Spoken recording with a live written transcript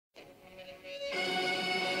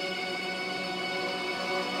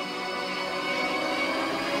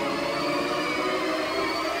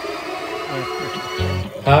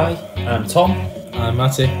Hi, I'm Tom. I'm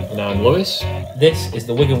Matty. And I'm Lewis. This is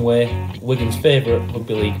the Wigan Way, Wigan's favourite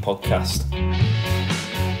rugby league podcast.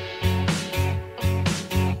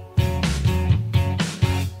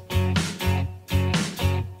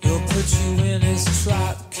 He'll put you in his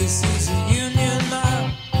trap, 'cause he's a union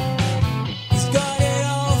man. He's got it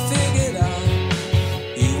all figured out.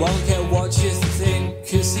 He won't care what you think,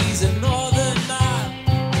 'cause he's a northern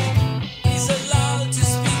man. He's allowed to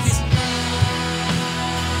speak his mind.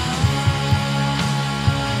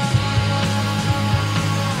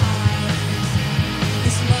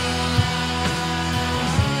 His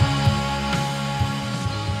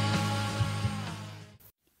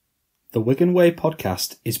The Wigan Way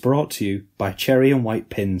podcast is brought to you by Cherry and White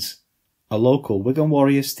Pins, a local Wigan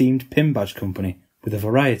Warriors themed pin badge company with a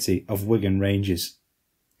variety of Wigan ranges.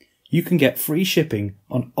 You can get free shipping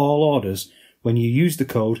on all orders when you use the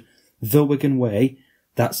code THEWIGANWAY,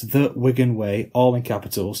 that's The Wigan Way, all in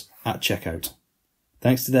capitals, at checkout.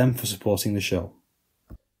 Thanks to them for supporting the show.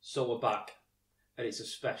 So we're back, and it's a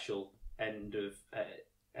special end of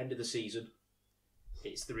the season.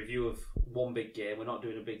 It's the review of one big game. We're not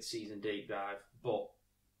doing a big season deep dive, but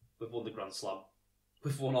we've won the Grand Slam.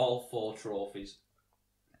 We've won all 4 trophies.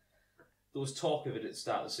 There was talk of it at the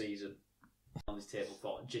start of the season. On this table,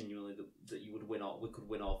 thought genuinely that you would win all. We could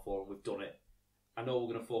win all 4, and we've done it. I know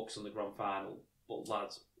we're going to focus on the grand final, but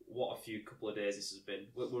lads, what a couple of days this has been.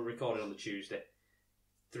 We're recording on the Tuesday,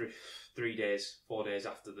 4 days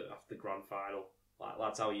after the grand final. Like,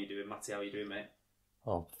 lads, how are you doing? Matty, how are you doing, mate?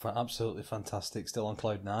 Oh, absolutely fantastic. Still on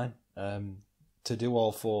cloud 9. To do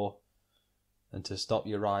all 4 and to stop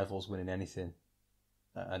your rivals winning anything.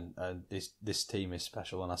 And this team is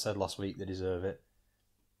special. And I said last week they deserve it.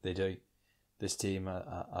 They do. This team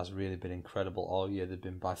has really been incredible all year. They've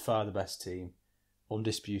been by far the best team.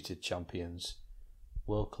 Undisputed champions.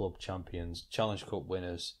 World Club champions. Challenge Cup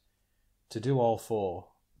winners. To do all 4,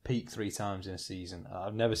 peak 3 times in a season.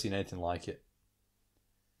 I've never seen anything like it.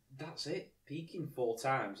 That's it. Peaking 4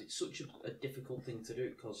 times. It's such a difficult thing to do,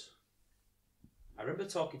 because I remember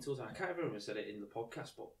talking to us, and I can't remember if I said it in the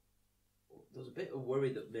podcast, but there was a bit of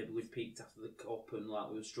worry that maybe we'd peaked after the Cup and like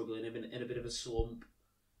we were struggling in a bit of a slump.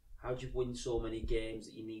 How do you win so many games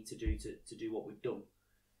that you need to do to do what we've done?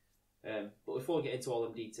 But before we get into all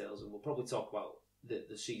them details, and we'll probably talk about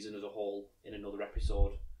the season as a whole in another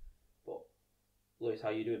episode. But Lewis, how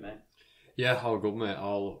you doing, mate? Yeah, all good, mate.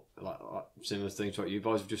 All like similar things to what you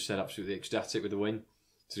boys have just said. Absolutely ecstatic with the win.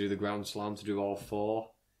 To do the Grand Slam, to do all 4.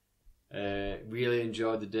 Really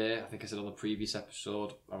enjoyed the day. I think I said on the previous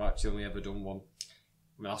episode, I've actually only ever done one.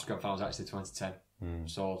 My last Grand Final was actually 2010.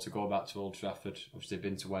 So to go back to Old Trafford, obviously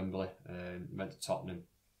been to Wembley, went to Tottenham.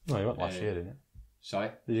 No, you went last year, didn't you? Sorry?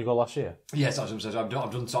 Did you go last year? Yes, that's what I'm saying. I've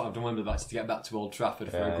done Tottenham, I've done Wembley back to get back to Old Trafford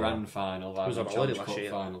for a grand final. Was on holiday last year.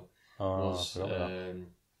 Final.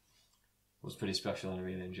 Was pretty special, and I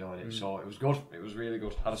really enjoyed it. So it was good. It was really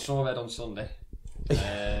good. Had a sore head on Sunday,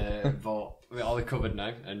 but we're all recovered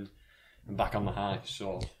now and back on the high.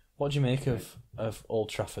 So, what do you make of Old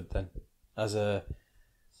Trafford then? As a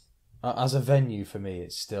venue, for me,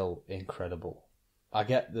 it's still incredible. I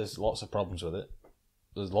get there's lots of problems with it.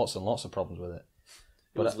 There's lots and lots of problems with it.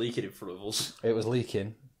 But it was leaking in front of us. It was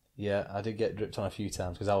leaking. Yeah, I did get dripped on a few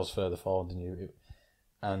times because I was further forward than you.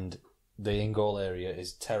 And the in-goal area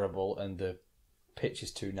is terrible, and the pitch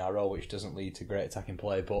is too narrow, which doesn't lead to great attacking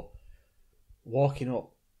play. But walking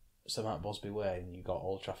up Sir Matt Busby Way, and you've got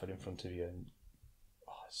Old Trafford in front of you, and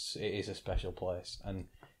it is a special place. And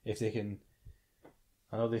if they can,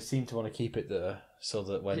 I know they seem to want to keep it there so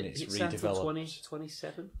that when it's redeveloped,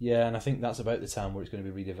 2027. Yeah, and I think that's about the time where it's going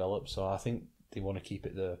to be redeveloped. So I think they want to keep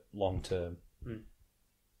it there long term.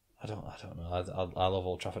 I don't know. I love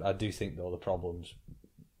Old Trafford. I do think though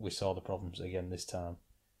we saw the problems again this time.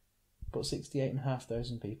 But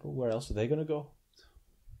 68,500 people, where else are they going to go?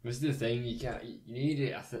 This is the thing, you need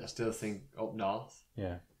it. I still think up north.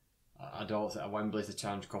 Yeah. I don't think Wembley's the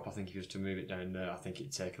Challenge Cup. I think if you was to move it down there, I think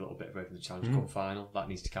it'd take a little bit away from the Challenge Cup final. That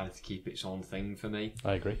needs to kind of keep its own thing for me.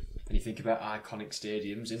 I agree. And you think about iconic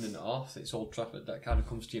stadiums in the north, it's Old Trafford. That kind of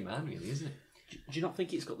comes to your mind, really, isn't it? Do you not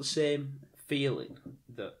think it's got the same feeling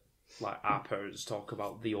that like our parents talk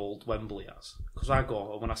about the old Wembley as? Because I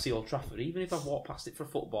go, when I see Old Trafford, even if I've walked past it for a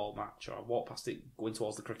football match or I walk past it going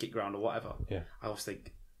towards the cricket ground or whatever, I always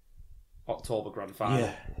think October grand final.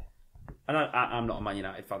 Yeah. And I'm not a Man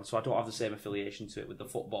United fan, so I don't have the same affiliation to it with the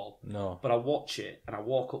football. No. But I watch it and I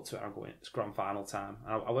walk up to it and I'm going, it's grand final time.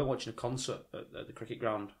 And I went watching a concert at the cricket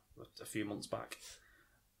ground a few months back.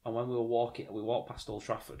 And when we walked past Old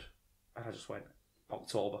Trafford, and I just went,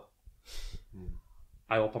 October.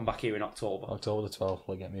 I hope I'm back here in October. October the 12th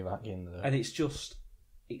will get me back in there. And it's just,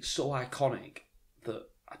 it's so iconic that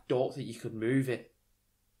I don't think you could move it.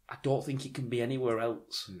 I don't think it can be anywhere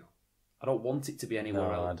else. No. I don't want it to be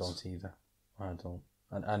anywhere else. I don't either. I don't.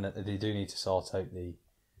 And they do need to sort out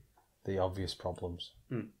the obvious problems.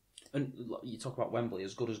 And you talk about Wembley,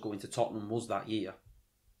 as good as going to Tottenham was that year.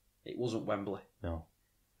 It wasn't Wembley. No.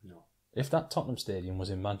 If that Tottenham stadium was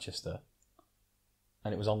in Manchester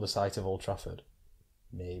and it was on the site of Old Trafford,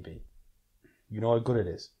 maybe. You know how good it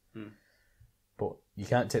is. But you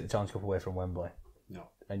can't take the Challenge Cup away from Wembley. No.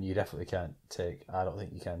 And you definitely can't take... I don't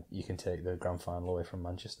think you can take the grand final away from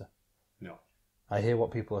Manchester. No. I hear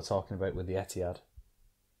what people are talking about with the Etihad.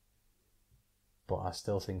 But I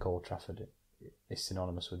still think Old Trafford is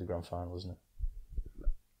synonymous with the grand final, isn't it?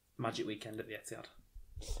 Magic weekend at the Etihad.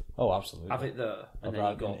 Oh, absolutely. Have it there, and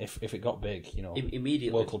then you got if it got big,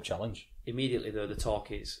 immediately World Club Challenge. Immediately, though, the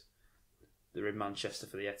talk is they're in Manchester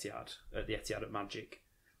for the Etihad at Magic.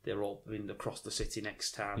 They're all across the city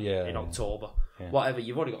next time in October. Yeah. Whatever,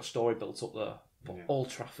 you've already got a story built up there. But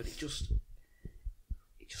Old Trafford, it just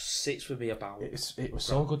sits with me about. It was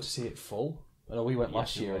so good to see it full. I know we went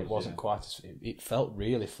last year and it wasn't quite as... It felt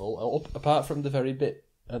really full, apart from the very bit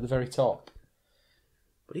at the very top.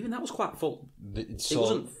 But even that was quite full. It So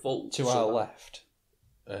wasn't full. To our left,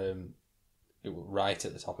 right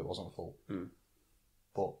at the top, it wasn't full.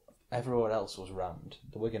 But everywhere else was rammed.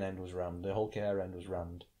 The Wigan end was rammed. The Hull KR end was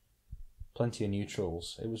rammed. Plenty of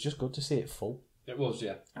neutrals. It was just good to see it full. It was,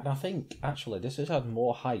 yeah. And I think, actually, this has had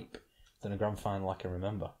more hype than a grand final I can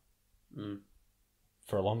remember.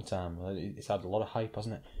 For a long time. It's had a lot of hype,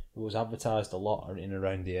 hasn't it? It was advertised a lot in and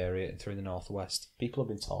around the area and through the northwest. People have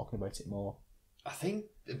been talking about it more. I think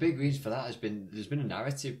the big reason for that has been there's been a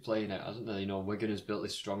narrative playing out, hasn't there? You know, Wigan has built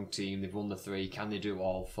this strong team. They've won the 3. Can they do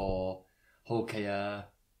all 4? Hull KR,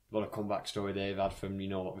 what a comeback story they've had from,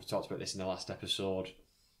 what we've talked about this in the last episode.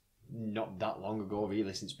 Not that long ago,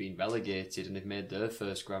 really, since being relegated, and they've made their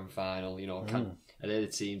first grand final. Are they the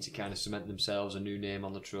team to kind of cement themselves a new name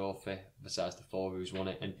on the trophy besides the 4 who's won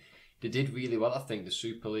it? And they did really well, I think. The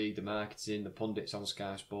Super League, the marketing, the pundits on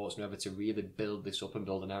Sky Sports, and to really build this up and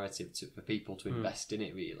build a narrative for people to invest in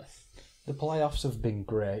it, really. The playoffs have been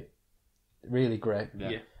great. Really great.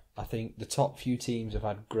 Yeah. I think the top few teams have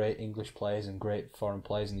had great English players and great foreign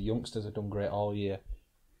players, and the youngsters have done great all year.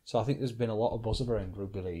 So I think there's been a lot of buzz around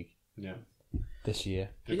rugby league this year.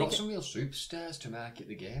 They've got some real superstars to market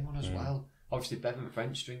the game on as well. Obviously, Bevan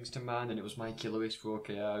French strings to mind, and it was Mikey Lewis for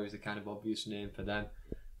OKR, who's the kind of obvious name for them.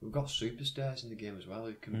 We've got superstars in the game as well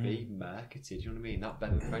who can be marketed. You know what I mean? That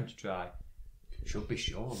Bevan French try should be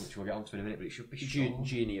shown, which we'll get onto in a minute, but it should be shown.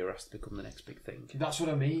 Junior has to become the next big thing. That's what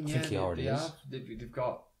I mean. I think he already is. They've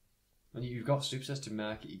got, and you've got superstars to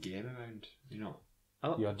market your game around.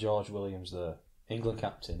 You had George Williams there, England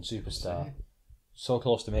captain, superstar, so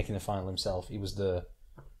close to making the final himself. He was there.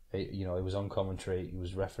 He was on commentary. He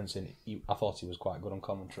was referencing. I thought he was quite good on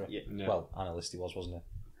commentary. Yeah. Well, analyst he was, wasn't he?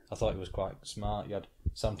 I thought he was quite smart. You had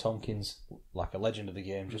Sam Tompkins, like a legend of the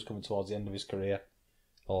game, just coming towards the end of his career,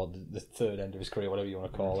 or the third end of his career, whatever you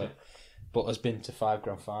want to call it. But has been to 5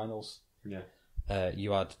 grand finals. Yeah.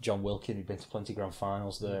 You had John Wilkin, who'd been to plenty of grand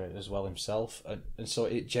finals there as well himself, and so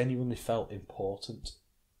it genuinely felt important.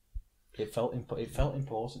 It felt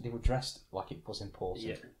important. They were dressed like it was important.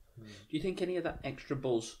 Yeah. Do you think any of that extra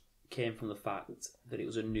buzz came from the fact that it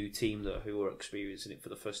was a new team who were experiencing it for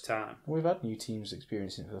the first time? We've had new teams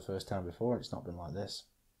experiencing it for the first time before, and it's not been like this.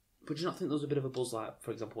 But do you not think there was a bit of a buzz, like,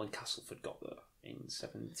 for example, when Castleford got there in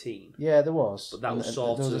 17? Yeah, there was. But that was there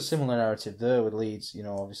sort was of... a similar narrative there with Leeds.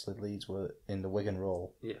 Obviously Leeds were in the Wigan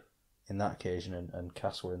role in that occasion, and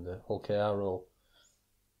Cass were in the Hull KR role.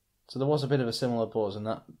 So there was a bit of a similar buzz, and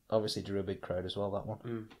that obviously drew a big crowd as well, that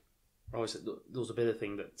one. Obviously, there was a bit of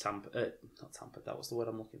thing that not tampered, that was the word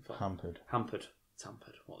I'm looking for. Hampered.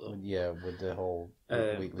 Tampered. What the... Yeah, with the whole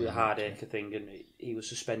with the Hardacre thing, and he was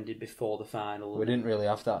suspended before the final. We didn't really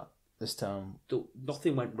have that this time.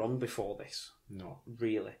 Nothing went wrong before this. No.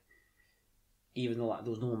 Really. Even though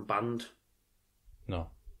there was no one banned. No.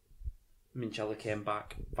 Minchella came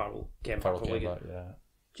back, Farrell came back, yeah.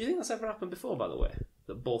 Do you think that's ever happened before, by the way?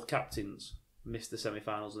 That both captains missed the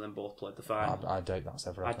semi-finals and then both played the final? I doubt that's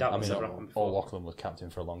ever happened. I doubt that's ever happened before. O'Loughlin was captain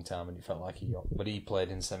for a long time, and it felt like but he played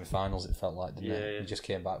in semi-finals, it felt like, didn't it? He just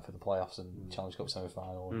came back for the playoffs and Challenge Cup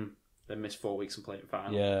semi-final. Then missed 4 weeks and played in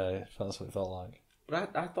final. Yeah, that's what it felt like.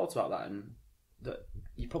 But I thought about that, and that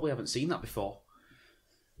you probably haven't seen that before.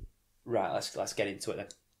 Right, let's get into it then.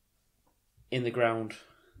 In the ground,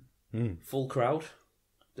 full crowd.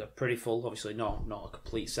 They're pretty full, obviously not a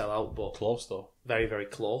complete sellout, but close though. Very, very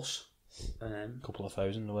close. A couple of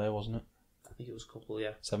thousand away, wasn't it? I think it was a couple,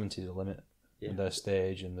 yeah. 70 is the limit. Yeah. And their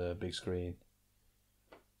stage and the big screen.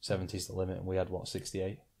 70's the limit, and we had,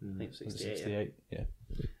 68? I think it was 68. 68, yeah.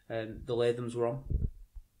 The Lathams were on.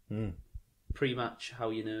 Mm. Pre-match, how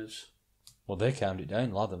are your nerves? Well, they calmed it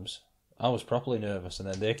down, Lathams. I was properly nervous, and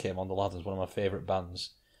then they came on, the Lathams, one of my favourite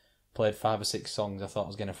bands. Played 5 or 6 songs. I thought I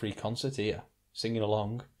was getting a free concert here, singing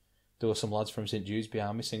along. There were some lads from St Jude's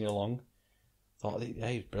behind me singing along. Thought,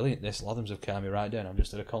 hey, brilliant, this. Lathams have calmed me right down. I'm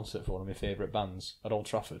just at a concert for one of my favourite bands at Old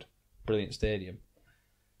Trafford. Brilliant stadium.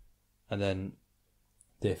 And then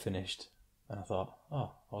they finished, and I thought, I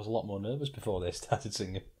was a lot more nervous before they started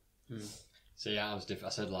singing. So yeah, I was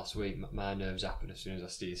different. I said last week, my nerves happen as soon as I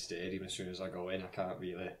see the stadium, as soon as I go in.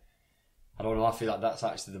 I don't know, I feel like that's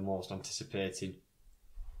actually the most anticipating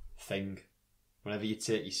thing. Whenever you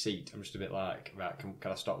take your seat, I'm just a bit like, right,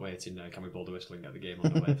 can I stop waiting now? Can we blow the whistle and get the game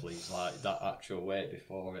underway, please? Like, that actual wait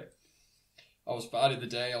before it. I was fine in the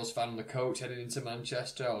day, I was fine on the coach heading into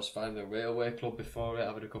Manchester, I was fine in the railway club before it,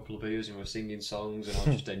 having a couple of beers and we were singing songs and I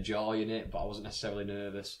was just enjoying it, but I wasn't necessarily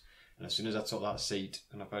nervous. And as soon as I took that seat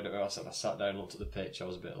and I found out where I sat down and looked at the pitch, I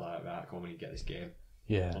was a bit like, right, come on, we need to get this game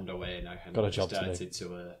underway now. And got a job to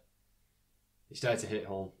do. It started to hit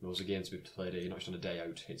home. There was a game to be played here. You're not just on a day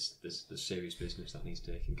out. There's serious business that needs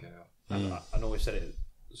taken care of. I know we've said it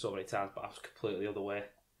so many times, but I was completely the other way.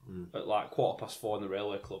 At like 4:15 in the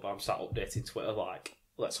railway club, I'm sat updating Twitter like,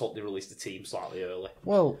 let's hope they release the team slightly early.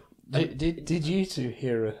 Well, did you two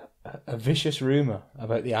hear a vicious rumour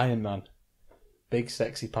about the Iron Man? Big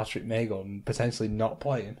sexy Patrick Magon potentially not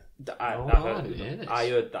playing. I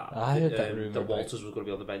heard that. I heard that rumour. That Walters was going to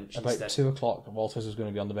be on the bench about instead. 2 o'clock, Walters was going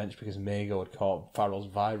to be on the bench because Mago had caught Farrell's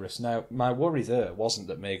virus. Now, my worry there wasn't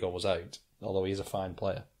that Mago was out, although he's a fine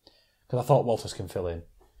player, because I thought Walters can fill in.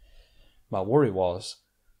 My worry was,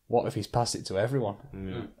 what if he's passed it to everyone,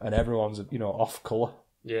 and everyone's off colour?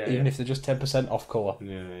 Yeah, even if they're just 10% off colour.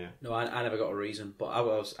 Yeah. No, I never got a reason, but I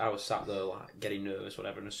was sat there like getting nervous,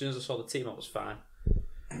 whatever. And as soon as I saw the team, I was fine.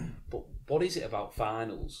 But what is it about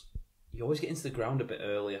finals? You always get into the ground a bit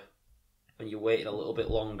earlier, and you're waiting a little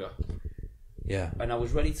bit longer. Yeah. And I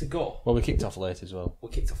was ready to go. Well, we kicked off late as well. We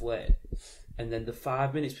kicked off late, and then the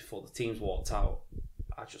 5 minutes before the teams walked out,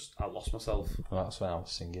 I lost myself. Well, that's when I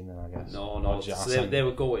was singing then, I guess. No. So they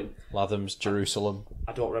were going. Lathams, Jerusalem.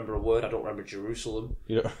 I don't remember a word. I don't remember Jerusalem.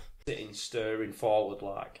 You know. Sitting, stirring forward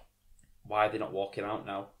like, why are they not walking out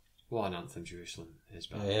now? What an anthem Jerusalem is,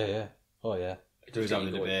 bad. Yeah. Oh, yeah. There was having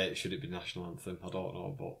a debate, should it be national anthem? I don't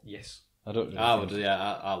know, but... Yes. I don't know. I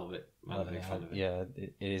love it. I'm a big fan of it. Yeah,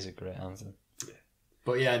 it is a great anthem. Yeah.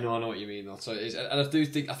 But yeah, no, I know what you mean though. So it is, and I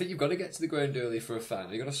think you've got to get to the ground early for a fan.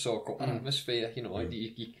 You've got to soak up that atmosphere,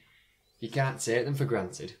 you can't take them for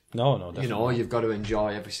granted. No, definitely. You've got to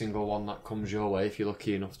enjoy every single one that comes your way if you're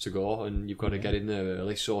lucky enough to go, and you've got to get in there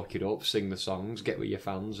early, soak it up, sing the songs, get with your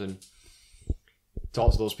fans, and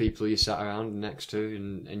talk to those people you sat around next to,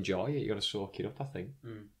 and enjoy it. You've got to soak it up, I think.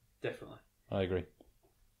 Definitely. I agree.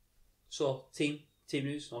 So, team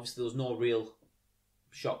news. Obviously, there was no real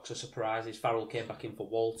shocks or surprises. Farrell came back in for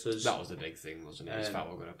Walters. That was the big thing, wasn't it? Is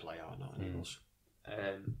Farrell going to play or not? And he was.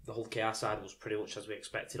 The whole KR side was pretty much as we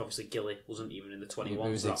expected. Obviously, Gilly wasn't even in the 21.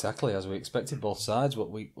 It was exactly as we expected. Both sides.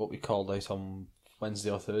 What we called out on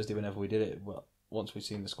Wednesday or Thursday, whenever we did it. Well, once we've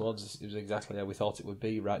seen the squads, it was exactly how we thought it would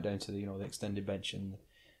be, right down to the the extended bench and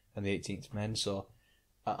the 18th men. So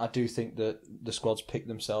I do think that the squads picked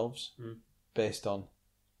themselves based on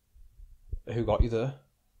who got you there,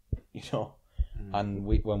 And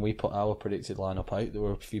when we put our predicted lineup out, there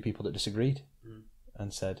were a few people that disagreed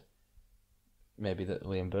and said maybe that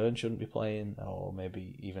Liam Byrne shouldn't be playing, or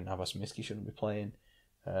maybe even Havas Miski shouldn't be playing.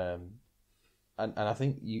 And I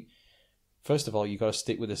think first of all, you got to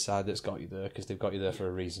stick with the side that's got you there, because they've got you there for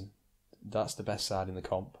a reason. That's the best side in the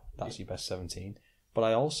comp. That's your best 17. But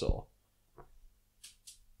I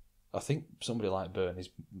think somebody like Byrne is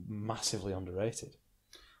massively underrated.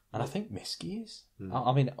 And I think Miski is.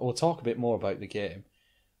 I mean, we'll talk a bit more about the game,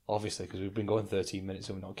 obviously, because we've been going 13 minutes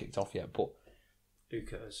and we're not kicked off yet. But who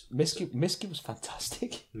cares? Miski was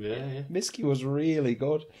fantastic. Yeah. Miski was really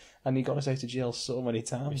good, and he got us out of jail so many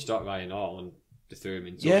times. He started Ryan all and they threw him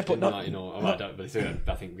into but not. I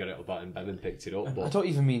think we got it up and Bevan picked it up. But I don't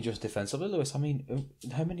even mean just defensively, Lewis. I mean,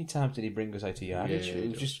 how many times did he bring us out of yardage? It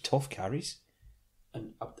was just tough carries.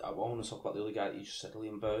 And I want to talk about the other guy that you just said,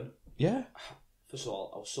 Liam Byrne. Yeah. First of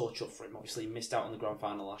all, I was so chuffed for him. Obviously, he missed out on the grand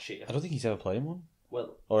final last year. I don't think he's ever played in one.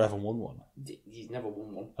 Well, or ever won one. He's never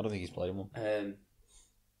won one. I don't think he's played in one. I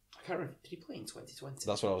can't remember. Did he play in 2020?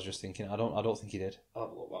 That's what I was just thinking. I don't think he did.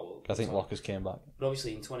 I think Lockers came back. But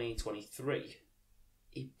obviously, in 2023,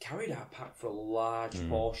 he carried our pack for a large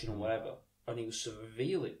portion or whatever, and he was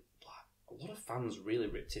severely a lot of fans really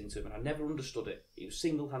ripped into him, and I never understood it. He was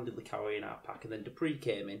single-handedly carrying our pack, and then Dupree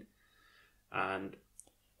came in, and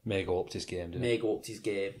Mago upped his game, didn't he? Mago upped his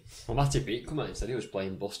game. Well, Matty Beat come out and said he was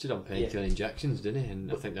playing busted on painkiller injections, didn't he?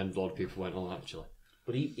 And I think then a lot of people went on, actually.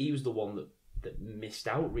 But he was the one that missed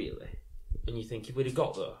out, really. And you think, if we'd have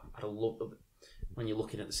got there, I'd have loved, when you're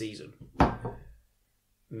looking at the season,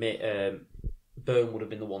 Byrne would have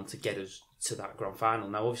been the one to get us to that grand final.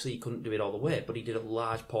 Now, obviously, he couldn't do it all the way, but he did a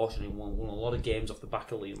large portion. He won a lot of games off the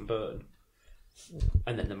back of Liam Byrne.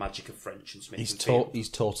 And then the magic of French and Smith. He's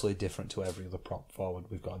totally different to every other prop forward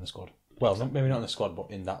we've got in the squad. Well, maybe not in the squad, but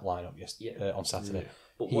in that lineup on Saturday. Yeah.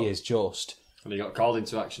 But he is just... And he got called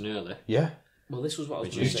into action early. Yeah. Well, this was what I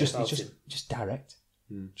was going to say about him. Just direct.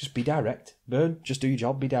 Just be direct. Byrne, just do your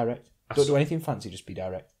job, be direct. Don't do anything fancy, just be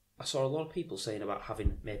direct. I saw a lot of people saying about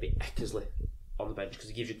having maybe Eckersley on the bench because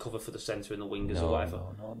he gives you cover for the centre and the wingers or whatever.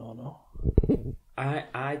 No.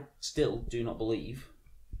 I still do not believe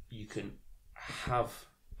you can have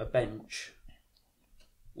a bench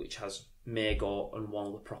which has Mago and one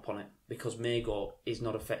other prop on it, because Mago is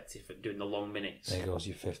not effective at doing the long minutes. There goes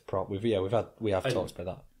your fifth prop. We have talked about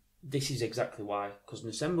that. This is exactly why, because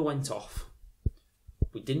December went off,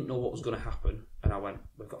 we didn't know what was going to happen, and I went,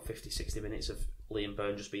 we've got 50, 60 minutes of Liam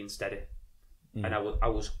Byrne just being steady. And I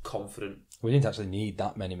was confident. We didn't actually need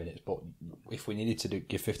that many minutes, but if we needed to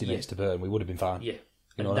give 50 minutes to Byrne, we would have been fine. Yeah.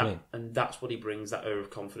 You know what I mean? And that's what he brings, that air of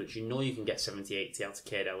confidence. You know you can get 70, 80 out of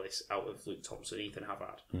Cade Ellis, out of Luke Thompson, Ethan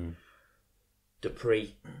Havard.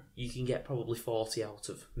 Dupree, you can get probably 40 out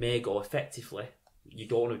of Mago effectively. You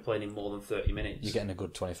don't want to be playing him more than 30 minutes. You're getting a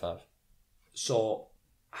good 25. So,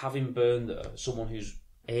 having Byrne there, someone who's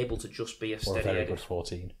able to just be a steady Or a very headed, good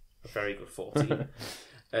 14. A very good 14.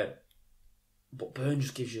 But Byrne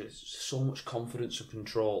just gives you so much confidence and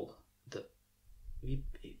control that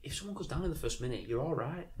if someone goes down in the first minute, you're all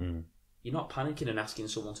right. You're not panicking and asking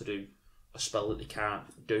someone to do a spell that they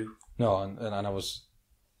can't do. No, and I was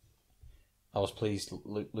pleased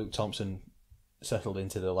Luke Thompson settled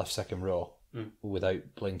into the left second row without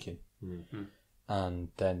blinking, and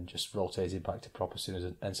then just rotated back to prop as soon as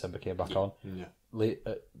Ensemble came back on.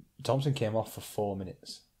 Thompson came off for 4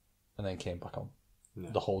 minutes and then came back on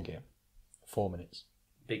the whole game. 4 minutes.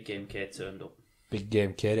 Big game Cade turned up. Big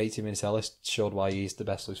game Cade, 80 minutes Ellis showed why he's the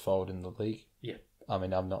best loose forward in the league. Yeah. I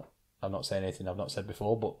mean, I'm not saying anything I've not said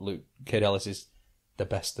before, but Cade Ellis is the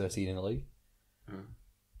best 13 in the league. I'll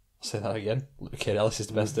say that again. Cade Ellis is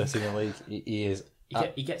the best 13 in the league. He is.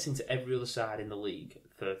 He gets into every other side in the league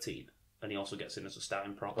at 13, and he also gets in as a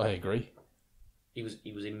starting prop. I agree. He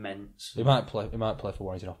was immense. He might play for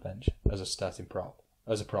Warrington off bench as a starting prop.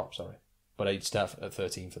 As a prop, sorry. But he'd start at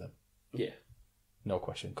 13 for them. Yeah. No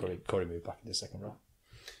question. Corey moved back into the second row.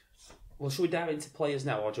 Well, should we dive into players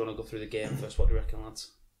now, or do you want to go through the game first? What do you reckon,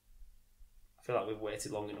 lads? I feel like we've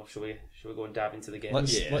waited long enough. Should we go and dive into the game?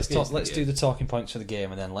 Let's do the talking points for the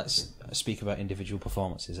game, and then let's speak about individual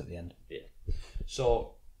performances at the end. Yeah.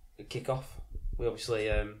 So, the kick-off, we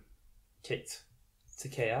obviously kicked to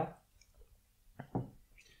KR.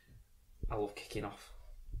 I love kicking off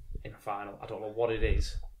in a final. I don't know what it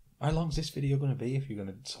is. How long's this video going to be if you're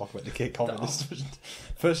going to talk about the kick-off?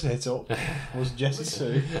 First hit up was Jesse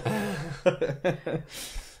Sue.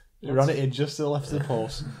 He ran it in just to the left of the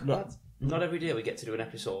post. Not every day we get to do an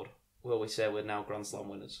episode where we say we're now Grand Slam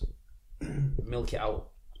winners. Milk it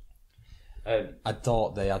out. I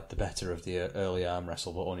thought they had the better of the early arm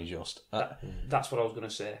wrestle, but only just. That's what I was going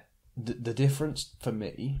to say. The difference for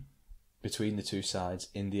me between the two sides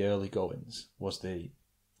in the early goings was the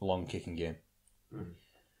long kicking game.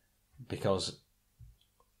 Because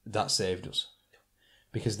that saved us.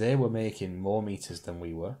 Because they were making more meters than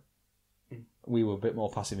we were. We were a bit more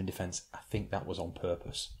passive in defence. I think that was on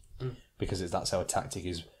purpose. Because that's our tactic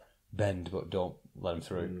is bend but don't let them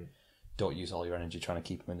through. Don't use all your energy trying to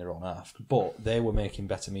keep them in their own half. But they were making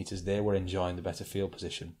better meters. They were enjoying the better field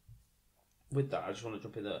position. With that, I just want to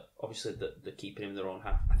jump in there. Obviously, the keeping in their own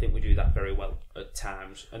half. I think we do that very well at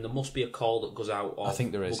times. And there must be a call that goes out. I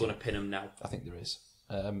think there is. We're going to pin them now. I think there is.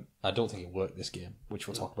 I don't think it worked this game, which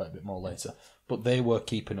we'll talk about a bit more later. But they were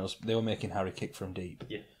keeping us. They were making Harry kick from deep.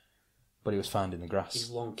 Yeah. But he was finding the grass. His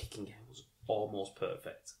long kicking game was almost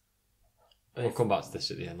perfect. We'll come back to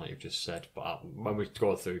this at the end, like you've just said. But when we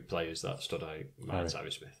go through players that stood out, mine's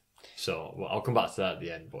Harry Smith. So I'll come back to that at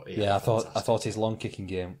the end. But I thought his long kicking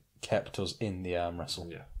game kept us in the arm wrestle.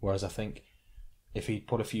 Yeah. Whereas I think if he'd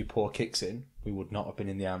put a few poor kicks in, we would not have been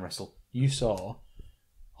in the arm wrestle. You saw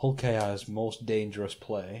Hull KR's most dangerous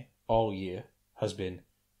play all year has been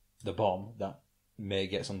the bomb that May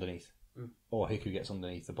gets underneath, or Hiku gets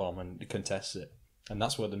underneath the bomb and contests it, and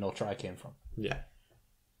that's where the no try came from. Yeah.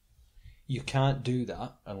 you can't do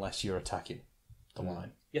that unless you're attacking the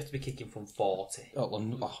line. You have to be kicking from 40.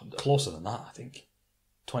 Closer than that, I think.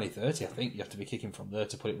 20, 30, I think. You have to be kicking from there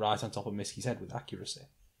to put it right on top of Miskie's head with accuracy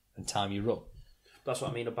and time you run. That's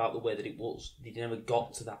what I mean about the way that it was. They never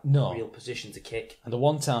got to that No. real position to kick. And the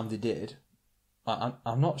one time they did,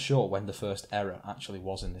 I'm not sure when the first error actually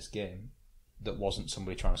was in this game that wasn't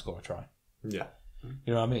somebody trying to score a try. Yeah.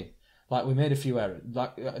 You know what I mean? Like, we made a few errors.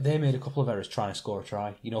 Like, they made a couple of errors trying to score a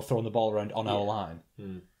try. You know, throwing the ball around on our line.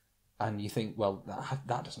 And you think, well,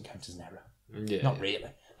 that doesn't count as an error. Yeah. Not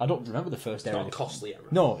really. I don't remember the first error. Not a costly error.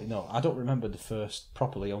 No, I don't remember the first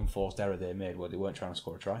properly unforced error they made where they weren't trying to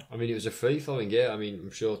score a try. I mean, it was a free-flowing game. I mean,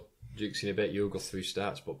 I'm sure Duke's in a bit, you'll go through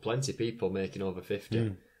stats, but plenty of people making over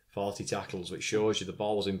 50, 40 tackles, which shows you the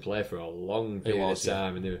ball was in play for a long period of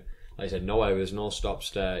time. And they were, like I said, no errors, no stop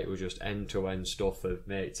start. It was just end-to-end stuff of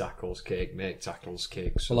make tackles, kick, make tackles,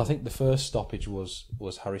 kick. So. Well, I think the first stoppage was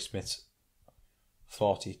Harry Smith's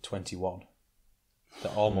 40-21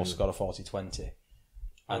 that almost got a 40-20.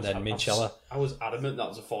 And then Minchella... I was adamant that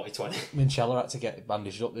was a 40-20. Minchella had to get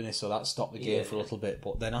bandaged up, didn't he? So that stopped the game for a little bit.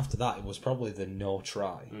 But then after that, it was probably the no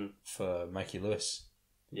try for Mikey Lewis.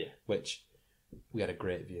 Yeah. Which, we had a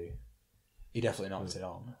great view. He definitely knocked it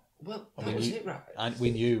on. Well, that was it, right? And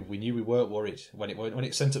we knew we weren't worried. When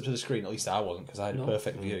it sent up to the screen, at least I wasn't, because I had a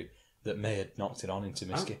perfect view that May had knocked it on into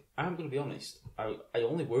Miskey. I'm going to be honest. I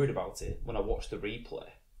only worried about it when I watched the replay,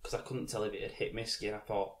 because I couldn't tell if it had hit Miskey, and I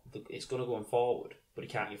thought, it's going to go on forward, but he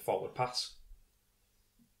can't get forward pass.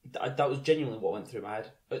 That was genuinely what went through my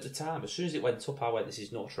head. At the time, as soon as it went up, I went, this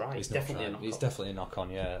is no try. It's definitely a knock-on. It's definitely a knock-on,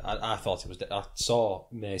 yeah. I thought it was... I saw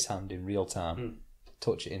May's hand in real time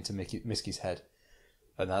touch it into Miskey's head,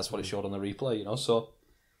 and that's what it showed on the replay, you know, so...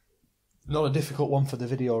 Not a difficult one for the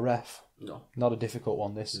video ref. No. Not a difficult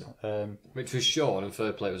one, this. Which was short, and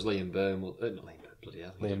third play was Liam Byrne. Not Liam Byrne, bloody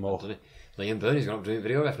hell. Liam Moore. Liam Byrne, he's gone up doing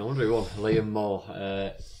video ref, no wonder he won. Liam Moore.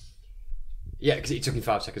 Yeah, because it took him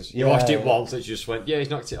 5 seconds. You watched it once, it just went, yeah,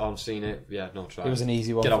 he's knocked it on, seen it, yeah, no try. It was an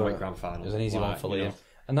easy one. Get on with grand final. It was an easy one for Liam. Know.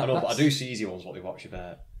 And but I do see easy ones, what they watch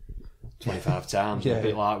about 25 times. A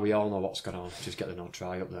bit like, we all know what's going on, just get the no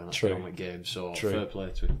try up there, and that's the only game, so fair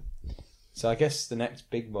play to him. So I guess the next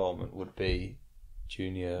big moment would be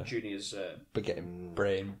Junior's getting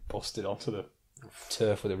brain busted onto the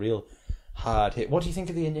turf with a real hard hit. What do you think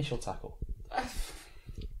of the initial tackle?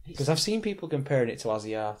 Because I've seen people comparing it to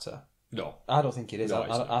Asiata. No, I don't think it is. No,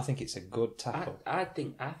 I think it's a good tackle. I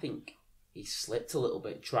think he slipped a little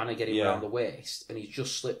bit trying to get him around the waist, and he's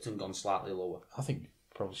just slipped and gone slightly lower. I think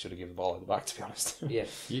probably should have given the ball at the back, to be honest. Yeah.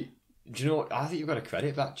 Do you know what? I think you've got to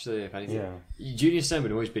credit actually, if anything. Yeah. Junior Sen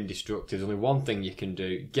would always been destructive. There's only one thing you can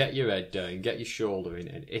do: get your head down, get your shoulder in,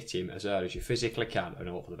 and hit him as hard as you physically can, and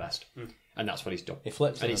hope for the best. And that's what he's done. He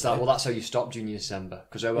flips, and it's like, well, that's how you stop Junior December,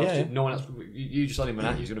 because no one else. You just let him run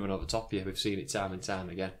at you; he's going to run over the top of you. We've seen it time and time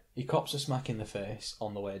again. He cops a smack in the face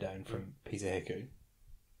on the way down from Peter Hiku.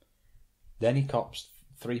 Then he cops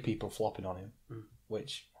 3 people flopping on him,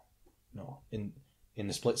 which, in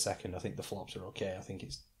the split second, I think the flops are okay. I think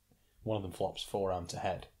it's one of them flops forearm to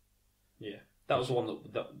head. Yeah, that was the one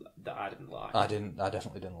that I didn't like. I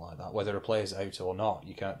definitely didn't like that. Whether a player's out or not,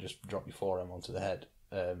 you can't just drop your forearm onto the head.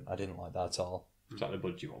 I didn't like that at all. Is that the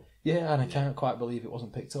budgie one? Yeah, and I can't quite believe it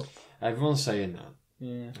wasn't picked up. Everyone's saying that.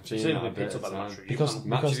 Yeah, I've seen that picked up by the match review because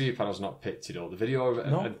match review panel's not picked it up. The video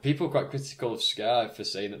and people are quite critical of Sky for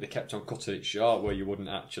saying that they kept on cutting it short where you wouldn't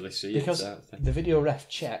actually see because it. Because the video ref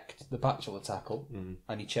checked the bachelor tackle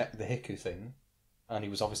and he checked the Hiku thing, and he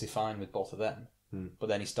was obviously fine with both of them. But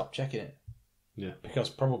then he stopped checking it. Yeah, because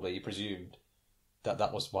probably he presumed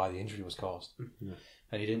that was why the injury was caused,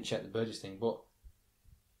 and he didn't check the Burgess thing. But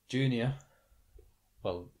Junior,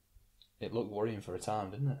 well, it looked worrying for a time,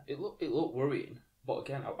 didn't it? It looked worrying. But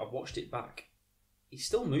again, I've watched it back. He's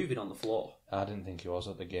still moving on the floor. I didn't think he was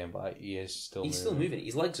at the game, but he is still He's still moving.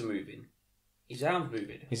 His legs are moving. His arms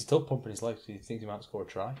moving. He's still pumping his legs. He thinks he might score a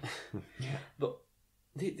try. But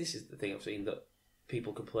this is the thing I've seen, that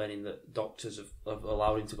people complaining that doctors have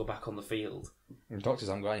allowed him to go back on the field. The doctors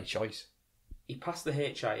haven't got any choice. He passed the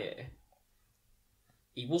HIA.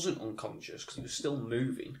 He wasn't unconscious because he was still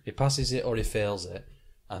moving. He passes it or he fails it,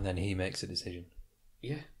 and then he makes a decision.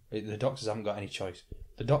 Yeah. The doctors haven't got any choice.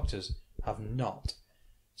 The doctors have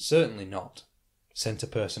certainly not, sent a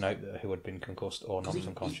person out there who had been concussed or not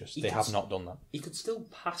unconscious. They have not done that. He could still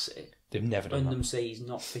pass it. They've never done that. And them say he's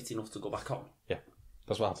not fit enough to go back on. Yeah,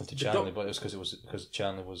 that's what happened to Charlie. But it was because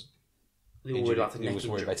Charlie was. They were worried about the neck. He was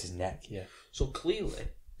worried about his neck. Yeah. So clearly,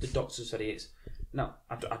 the doctor said he is. Now,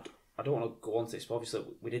 I don't want to go on to this, but obviously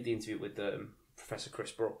we did the interview with Professor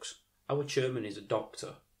Chris Brooks. Our chairman is a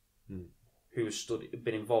doctor. who has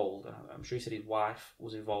been involved, and I'm sure he said his wife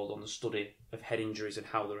was involved on the study of head injuries and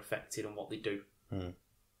how they're affected and what they do.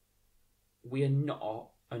 We are not,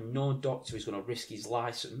 and no doctor is going to risk his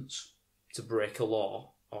licence to break a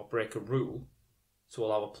law or break a rule to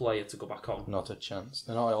allow a player to go back on. Not a chance.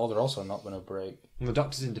 They're also not going to break. And the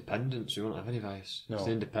doctor's independent, so he won't have any bias. No. It's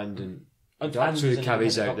independent. And The doctor who an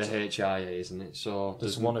carries out independent the HIA, isn't it? So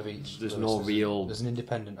There's one of each. There's no real. There's an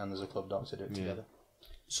independent and there's a club doctor do it together.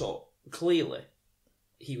 So clearly,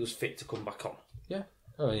 he was fit to come back on. Yeah.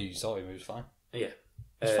 Oh, you saw him. He was fine. Yeah.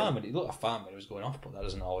 He was fine. He looked fine when he was going off, but that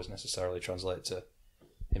doesn't always necessarily translate to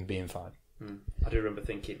him being fine. I do remember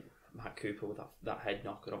thinking Matt Cooper with that head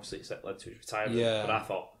knock, and obviously it led to his retirement. Yeah. But I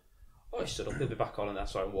thought, he stood up, he'll be back on, and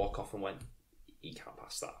that's why I walk off and went, he can't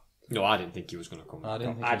pass that. No, I didn't think he was going to come back.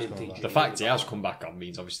 I didn't think The fact he has come back on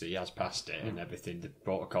means obviously he has passed it and everything. The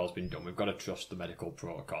protocol's been done. We've got to trust the medical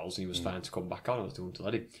protocols. He was fine to come back on. I was doing to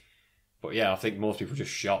let him. But yeah, I think most people are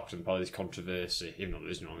just shocked and probably this controversy, even though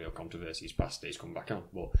there isn't really a controversy, he's passed it, he's come back on.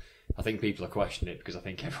 But I think people are questioning it because I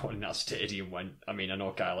think everyone in that stadium went. I mean, I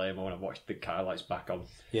know Kyle Amo, and I've watched the highlights back on.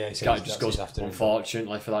 Yeah, he kind of just goes,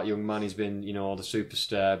 unfortunately for that young man, he's been, the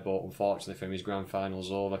superstar, but unfortunately for him, his grand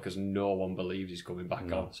final's over because no one believes he's coming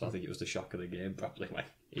back on. So I think it was the shock of the game, probably, when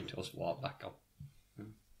he does walk back on.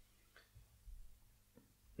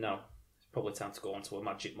 No, it's probably time to go on to a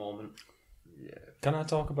magic moment. Yeah. Can I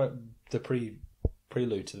talk about the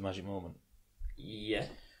prelude to the magic moment? Yeah.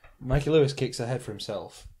 Mikey Lewis kicks ahead for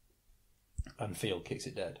himself, and Field kicks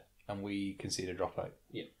it dead, and we concede a dropout.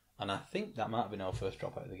 Yeah. And I think that might have been our first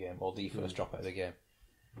dropout of the game, or the first dropout of the game.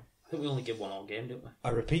 I think we only give one all game, didn't we?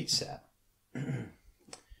 A repeat set,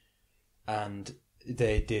 and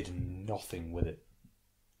they did nothing with it.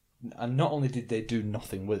 And not only did they do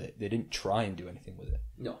nothing with it, they didn't try and do anything with it.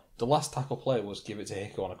 No. The last tackle play was give it to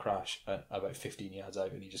Hicko on a crash at about 15 yards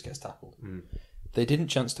out, and he just gets tackled. They didn't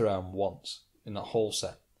chance to round once in that whole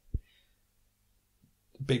set.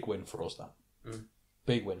 Big win for us, that.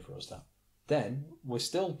 Big win for us, that. Then we're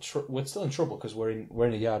still in trouble because we're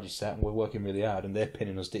in a yardage set and we're working really hard, and they're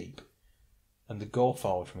pinning us deep. And the goal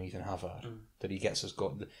forward from Ethan Havard that he gets us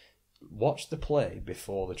going. Watch the play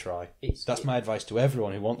before the try. That's my advice to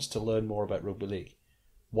everyone who wants to learn more about rugby league.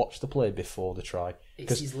 Watch the play before the try.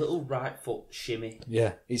 It's his little right foot shimmy.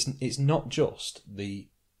 Yeah, it's not just the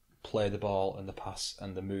play the ball and the pass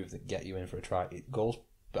and the move that get you in for a try. It goes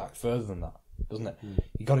back further than that, doesn't it?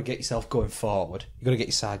 You've got to get yourself going forward. You've got to get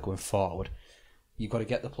your side going forward. You've got to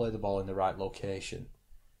get the ball in the right location,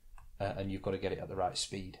 and you've got to get it at the right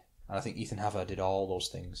speed. And I think Ethan Havard did all those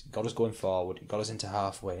things. He got us going forward. He got us into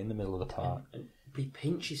halfway in the middle of the park. And he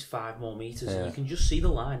pinches 5 more metres, and you can just see the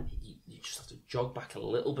line. You just have to jog back a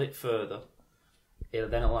little bit further. It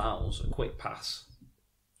then allows a quick pass.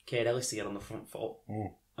 Cade Ellis to get on the front foot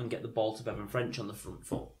and get the ball to Bevan French on the front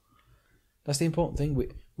foot. That's the important thing.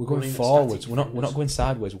 We're going forwards. We're not going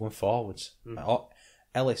sideways. We're going forwards.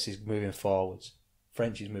 Ellis is moving forwards.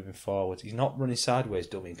 French is moving forwards. He's not running sideways,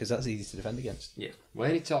 dummy, because that's easy to defend against. Yeah.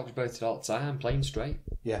 Wayne, he talks about it all the time, playing straight.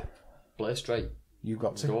 Yeah. Play straight. You've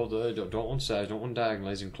got to. Go there, don't run sides, don't run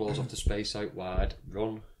diagonals and close off the space out wide.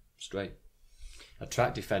 Run straight.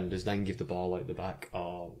 Attract defenders, then give the ball out the back,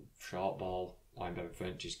 or short ball, like in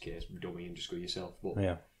French's case, dummy and just go yourself.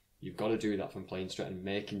 But you've got to do that from playing straight and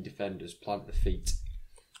making defenders plant the feet.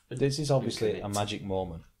 This is obviously a magic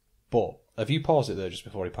moment. But have you paused it there just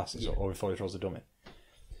before he passes or before he throws the dummy?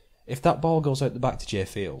 If that ball goes out the back to Jay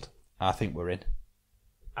Field, I think we're in.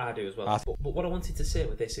 I do as well. But what I wanted to say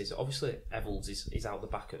with this is, obviously, Evalds is out the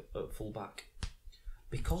back at full back.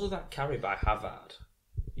 Because of that carry by Havard,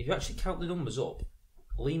 if you actually count the numbers up,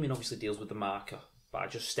 Lehman obviously deals with the marker by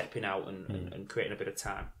just stepping out and creating a bit of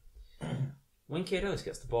time. When Cade Ellis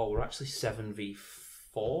gets the ball, we're actually 7v4.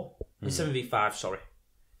 7v5, sorry.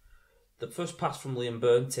 The first pass from Liam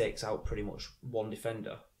Byrne takes out pretty much one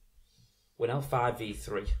defender. We're now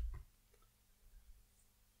 5v3.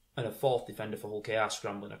 And a fourth defender for Hull KR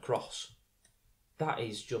scrambling across. That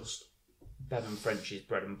is just Bevan French's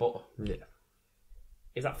bread and butter. Yeah.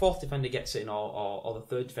 If that fourth defender gets in, or the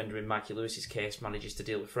third defender in Mikey Lewis's case manages to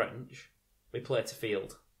deal with French, we play to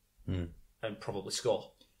field and probably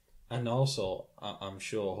score. And also, I'm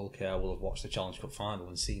sure Hull KR will have watched the Challenge Cup final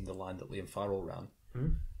and seen the line that Liam Farrell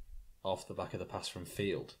ran off the back of the pass from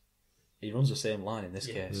field. He runs the same line in this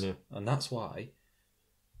case. Yeah. And that's why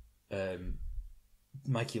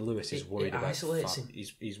Mikey Lewis is worried about him.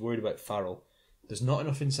 He's worried about Farrell. There's not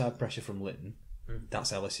enough inside pressure from Litton.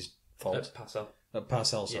 That's Ellis's fault.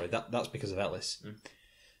 Parcell, sorry. Yeah. That's because of Ellis.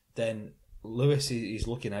 Then Lewis is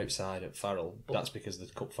looking outside at Farrell. That's because of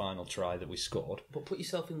the cup final try that we scored. But put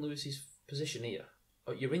yourself in Lewis's position here.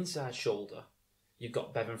 at your inside shoulder, you've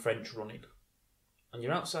got Bevan French running. On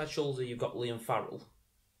your outside shoulder, you've got Liam Farrell.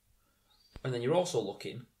 And then you're also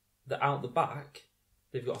looking that out the back,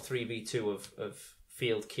 they've got a 3v2 of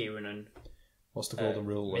Field, Kieran and What's the golden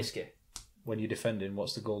rule? Miski. When you're defending,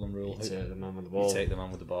 what's the golden rule? You take the man with the ball. You take the man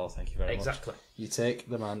with the ball, thank you very much. Exactly. You take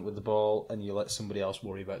the man with the ball and you let somebody else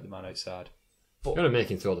worry about the man outside. You've got to make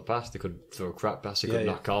him throw the pass. They could throw a crap pass, they could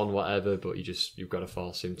Yeah, knock on, whatever, but you've got to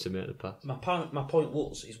force him to make the pass. My point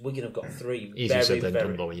was, is Wigan have got three Easier said than very...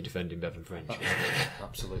 done, though, when you're defending Bevan French.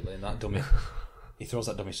 Absolutely, and that dummy, he throws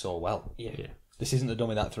that dummy so well. Yeah. Yeah. This isn't a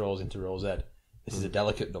dummy that throws into Rose Ed. This is a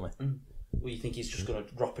delicate dummy. Well, you think he's just going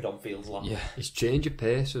to drop it on Field's lap? Yeah. His change of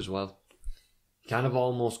pace as well. He kind of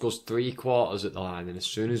almost goes 3/4 at the line, and as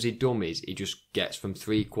soon as he dummies, he just gets from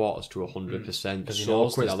 3/4 to 100%. Because he So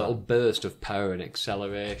knows quick, this a little time. burst of power and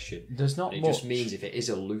acceleration. There's not And it much. just means if it is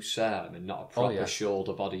a loose arm and not a proper yeah.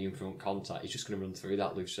 shoulder body in front contact, he's just going to run through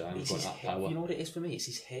that loose arm and It's got his that hip. power. You know what it is for me? It's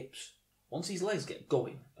his hips. Once his legs get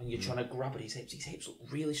going and you're trying to grab at his hips look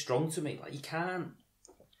really strong to me. Like, you can't.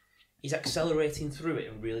 He's accelerating through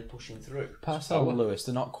it and really pushing through. Parcell and Lewis,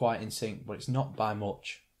 they're not quite in sync, but it's not by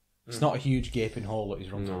much. It's not a huge gaping hole that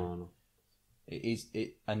he's run through. No. It is,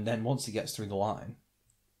 and then once he gets through the line,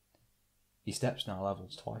 he steps now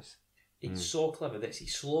levels twice. It's so clever, this. He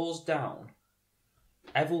slows down.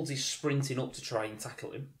 Evalds is sprinting up to try and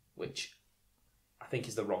tackle him, which I think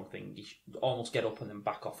is the wrong thing. He should almost get up and then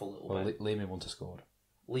back off a little Well, bit. Liam wouldn't have scored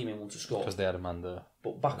Leave him to score. because they had a man there.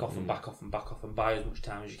 But back off and back off and back off and buy as much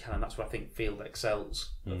time as you can, and that's where I think Field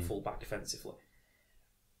excels at full back defensively.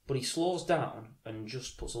 But he slows down and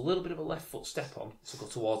just puts a little bit of a left foot step on to go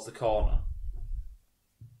towards the corner.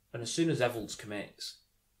 And as soon as Evalds commits,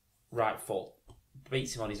 right foot,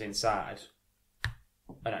 beats him on his inside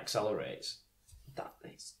and accelerates,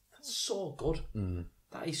 that's so good.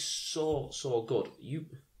 That is so good.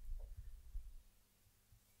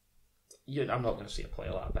 I'm not going to see a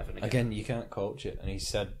player like Bevan Again, you can't coach it, and he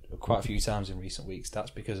said quite a few times in recent weeks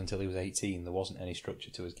that's because until he was 18, there wasn't any structure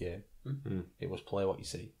to his game. It was play what you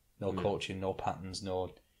see. No coaching, no patterns,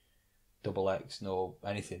 no double X, no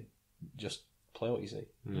anything. Just play what you see.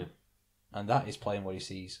 And that is playing what he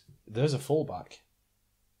sees. There's a fullback.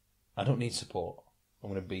 I don't need support. I'm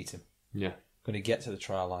going to beat him. Yeah. I'm going to get to the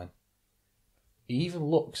try line. He even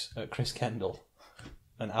looks at Chris Kendall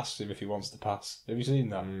and asks him if he wants to pass. Have you seen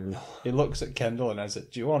that? He looks at Kendall and says,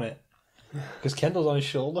 "Do you want it?" Because Kendall's on his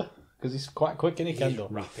shoulder. Because he's quite quick, isn't he, Kendall?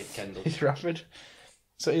 rapid, Kendall. He's rapid.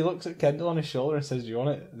 So he looks at Kendall on his shoulder and says, "Do you want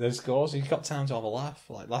it?" Then scores. He's got time to have a laugh.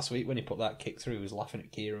 Like last week when he put that kick through, he was laughing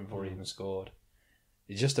at Kieran before he even scored.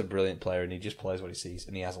 He's just a brilliant player and he just plays what he sees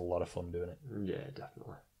and he has a lot of fun doing it. Yeah,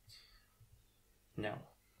 definitely. No.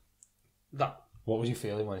 What was you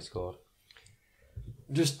feeling when he scored?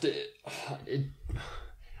 Just,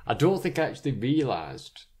 I don't think I actually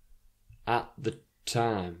realised at the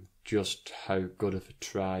time just how good of a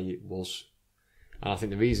try it was. And I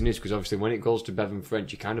think the reason is because obviously when it goes to Bevan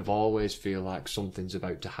French, you kind of always feel like something's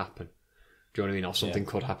about to happen. Do you know what I mean? Or something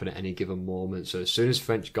could happen at any given moment. So as soon as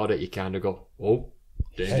French got it, you kind of go, "Oh,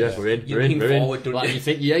 danger, we're in, You we're in, lean we're in." forward, don't Like, you? you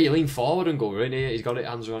think, you lean forward and go, "We're in here." He's got it,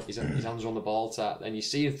 his hands are on the ball tap. Then you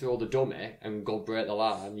see him throw the dummy and go break the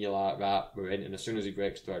line. You're like, "Right, we're in." And as soon as he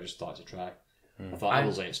breaks through, I just thought to try. I thought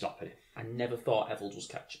Evalds ain't stopping him. I never thought Evalds was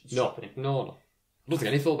stopping him. No. I don't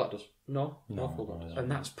think any fullback does. No fullback does.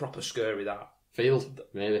 And that's proper scary, that. Field,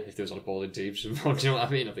 maybe, if there was on a bowling team. Do you know what I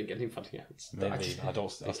mean? I think anything else. Maybe. I still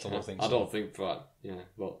don't think so. I don't think, but,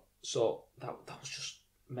 but... So, that was just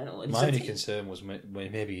mental. And My only concern was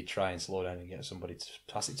maybe he'd try and slow down and get somebody to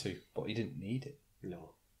pass it to, but he didn't need it.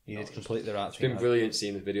 No. He did completely the right It's thing. been brilliant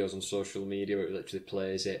seeing the videos on social media where it literally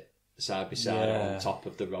plays it side by side Yeah. on top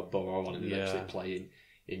of the Rob Burrow one and Yeah. literally playing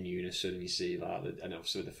in unison, and you see that, and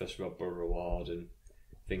obviously the first Rob Burrow award and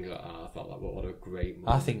things like that. I thought that what a great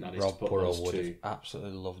moment I think that is Rob to put Burrow those would two. have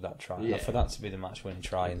absolutely loved that try. Yeah. For that to be the match-winning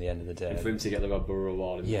try in the end of the day. And for him to get the Rob Burrow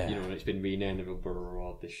award, and, Yeah. and it's been renamed the Rob Burrow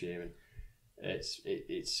award this year, and it's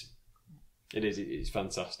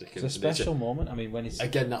fantastic. It's a special moment. I mean, when he's...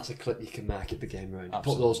 Again, that's a clip you can market the game around.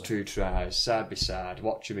 Absolutely. Put those two tries side by side,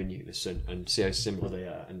 watch them in unison, and see how similar they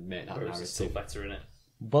are, and make that Whereas it's still narrative. better, innit?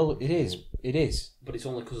 Well, it is. But it's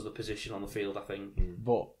only because of the position on the field, I think.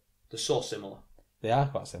 But They're so similar. they are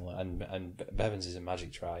quite similar, and Bevans is a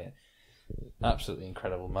magic try. Absolutely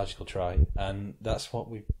incredible, magical try, and that's what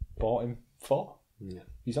we bought him for. Yeah.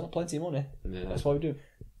 He's on plenty of money. Yeah. That's what we do.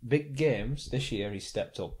 Big games this year, he's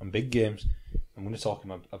stepped up, and big games. I'm going to talk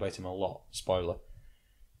about him a lot. Spoiler: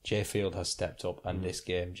 Jay Field has stepped up, and this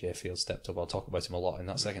game, Jay Field stepped up. I'll talk about him a lot. In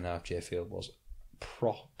that second half, Jay Field was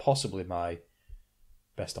possibly my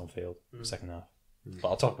best on field second half. But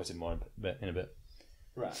I'll talk about it more in a bit.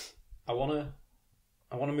 Right. I wanna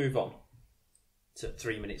move on to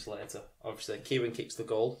 3 minutes later. Obviously, Kieran kicks the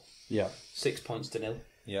goal. Yeah. 6 points to 0.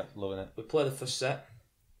 Yeah, loving it. We play the first set.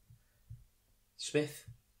 Smith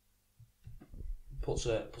puts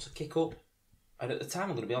a kick up, and at the time, I'm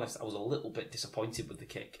going to be honest, I was a little bit disappointed with the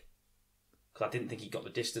kick because I didn't think he got the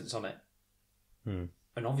distance on it.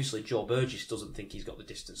 And obviously, Joe Burgess doesn't think he's got the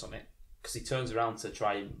distance on it because he turns around to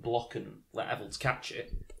try and block and let Evans catch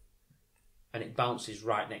it, and it bounces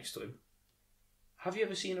right next to him. Have you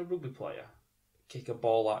ever seen a rugby player kick a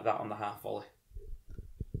ball like that on the half volley?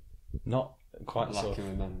 Not quite I can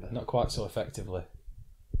remember. Not quite so effectively.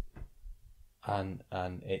 And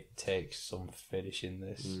it takes some finishing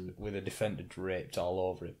this with a defender draped all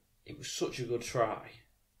over him. It was such a good try,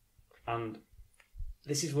 and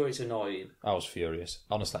this is where it's annoying. I was furious.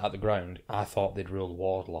 Honestly, at the ground, I thought they'd ruled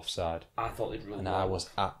Wardle offside. I thought they'd ruled And Wardle. I was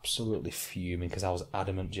absolutely fuming because I was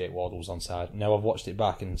adamant Jake Wardle was onside. Now I've watched it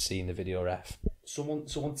back and seen the video ref. Someone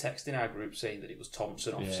texted our group saying that it was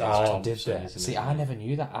Thompson offside. Oh, did they? See, I never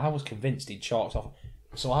knew that. I was convinced he'd chalked off.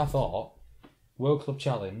 So I thought, World Club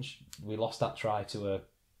Challenge, we lost that try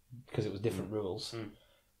because it was different rules.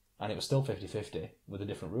 And it was still 50-50 with the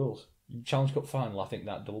different rules. Challenge Cup final, I think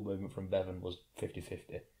that double movement from Bevan was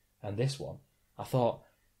 50-50. And this one, I thought,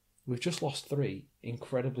 we've just lost 3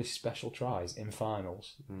 incredibly special tries in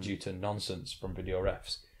finals due to nonsense from video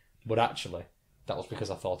refs. But actually, that was because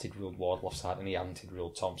I thought he'd ruled Wardle offside and he hadn't. He'd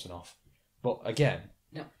ruled Thompson off. But again...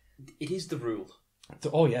 No, it is the rule.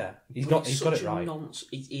 Oh yeah, he's got it right.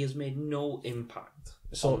 He has made no impact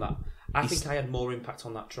So, on that. I think I had more impact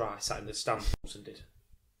on that try sat in the stand Thompson did.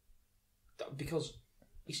 Because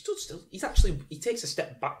he stood still. He takes a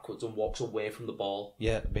step backwards and walks away from the ball.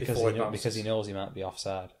 Yeah, because he knows he might be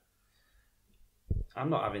offside. I'm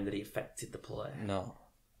not having that he affected the play. No.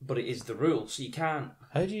 But it is the rule, so you can't...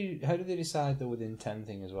 How do they decide the within 10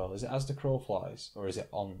 thing as well? Is it as the crow flies, or is it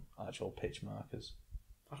on actual pitch markers?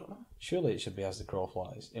 I don't know. Surely it should be as the crow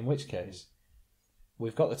flies. In which case,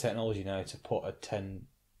 we've got the technology now to put a 10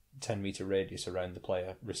 metre radius around the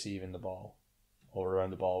player receiving the ball, or around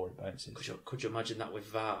the ball where it bounces. Could you imagine that with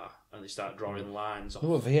VAR, and they start drawing lines off?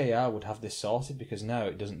 No, VAR would have this sorted, because now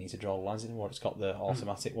it doesn't need to draw the lines anymore. It's got the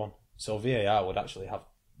automatic one. So VAR would actually have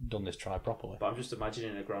done this try properly. But I'm just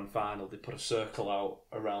imagining a grand final, they put a circle out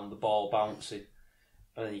around the ball bouncing,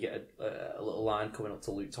 and then you get a little line coming up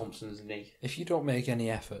to Luke Thompson's knee. If you don't make any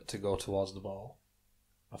effort to go towards the ball,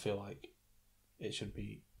 I feel like it should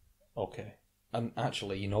be okay. And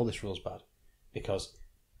actually, you know this rule's bad, because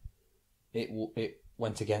it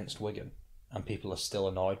went against Wigan, and people are still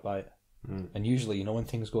annoyed by it. And usually, you know, when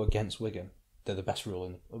things go against Wigan, they're the best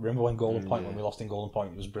rule. Remember when Golden Point, when we lost in Golden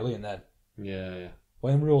Point, it was brilliant then. Yeah.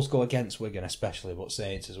 When rules go against Wigan, especially, but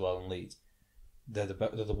Saints as well and Leeds, they're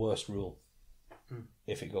the worst rule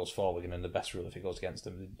if it goes for Wigan, and the best rule if it goes against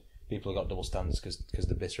them. People have got double standards because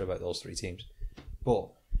they're bitter about those 3 teams. But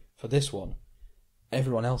for this one,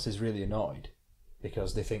 everyone else is really annoyed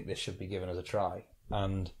because they think this should be given as a try,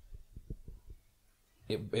 and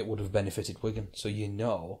it would have benefited Wigan. So you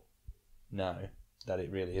know now that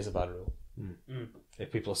it really is a bad rule.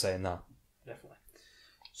 If people are saying that. Definitely.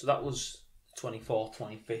 So that was 24th,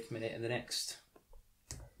 25th minute, and the next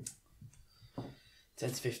 10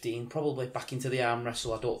 to 15, probably back into the arm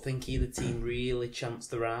wrestle. I don't think either team really chanced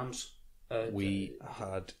their arms. I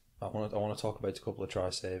want to talk about a couple of try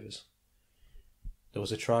savers. There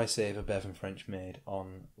was a try saver Bevan French made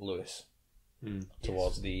on Lewis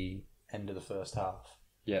towards the end of the first half.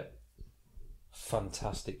 Yeah.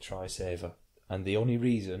 Fantastic try saver. And the only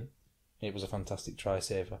reason it was a fantastic try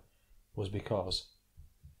saver was because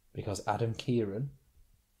Adam Kieran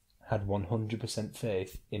had 100%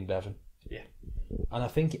 faith in Bevan. Yeah. And I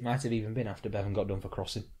think it might have even been after Bevan got done for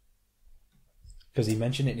crossing. Because he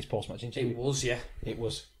mentioned it in his post-match interview. It was, yeah. It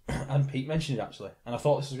was. And Pete mentioned it, actually. And I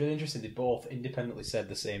thought this was really interesting. They both independently said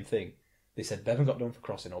the same thing. They said Bevan got done for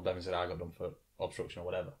crossing, or Bevan said I got done for obstruction or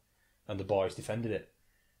whatever. And the boys defended it.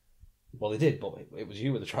 Well, they did, but it was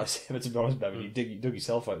you with the try saver, to be honest, Bevan. You dug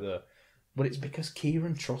yourself out there. But it's because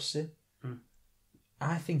Kieran trusts him.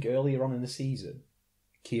 I think earlier on in the season,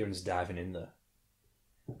 Kieran's diving in there.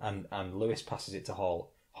 And Lewis passes it to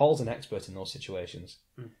Hall. Hall's an expert in those situations.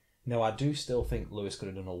 Now, I do still think Lewis could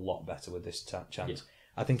have done a lot better with this chance. Yeah.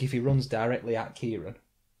 I think if he runs directly at Kieran,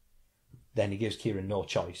 then he gives Kieran no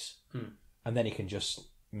choice. And then he can just...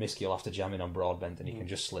 Miskey will have to jam in on Broadbent and he can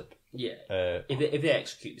just slip. Yeah. If they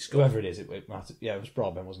execute the score. Whoever it is, it matters. Yeah, it was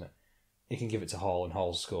Broadbent, wasn't it? He can give it to Hall and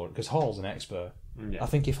Hall's score. Because Hall's an expert. I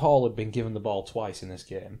think if Hall had been given the ball twice in this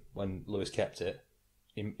game, when Lewis kept it,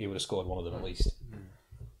 he would have scored one of them at least.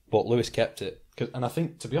 But Lewis kept it And I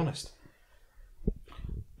think, to be honest,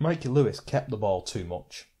 Mikey Lewis kept the ball too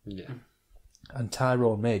much. Yeah. And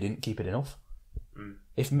Tyrone May didn't keep it enough.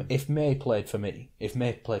 If May played for me, if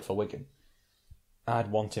May played for Wigan,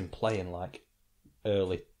 I'd want him playing like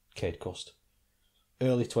early Cade Cust.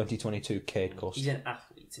 Early 2022 Cade Cust. He's an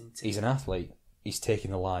athlete, isn't he? He's an athlete. He's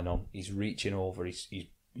taking the line on. He's reaching over. He's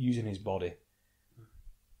using his body.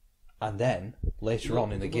 And then, later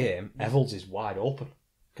on in the game, Evalds is wide open.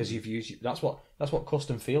 Because you've used... That's what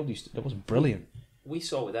Custom Field used to... That was brilliant. We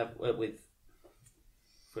saw with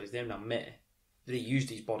for his name now, May, that he used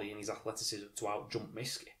his body and his athleticism to out-jump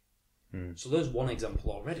Miski. So there's one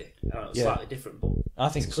example already. I know it's slightly different, but I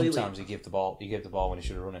think clearly, sometimes he gave the ball when he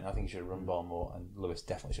should have run it. I think he should have run the ball more, and Lewis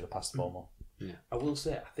definitely should have passed the ball more. Yeah. I will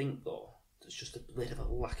say, I think though, there's just a bit of a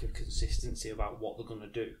lack of consistency about what they're going to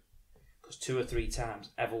do. Because 2 or 3 times,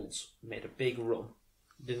 Evalds made a big run,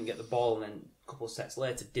 didn't get the ball, and then a couple of sets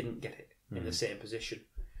later, didn't get it in the same position.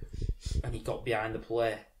 And he got behind the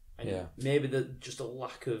play. And maybe just a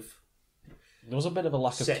lack of... There was a bit of a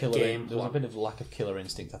lack of killer. There was a bit of a lack of killer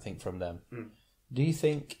instinct, I think, from them. Do you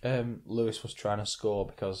think Lewis was trying to score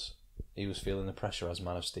because he was feeling the pressure as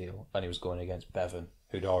man of steel, and he was going against Bevan,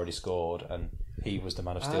 who'd already scored, and he was the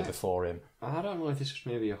man of steel before him? I don't know if this was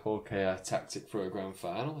maybe a Hull KR tactic for a grand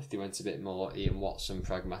final. If they went a bit more Ian Watson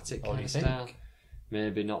pragmatic kind of style,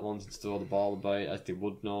 maybe not wanting to throw the ball about as they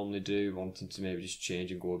would normally do, wanting to maybe just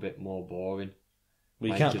change and go a bit more boring.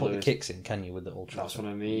 Well, you can't put the kicks in, can you, with the Old Trafford? That's what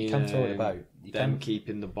I mean. You can throw it about. Them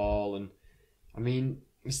keeping the ball, and I mean,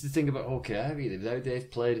 it's the thing about OKR really. Without they've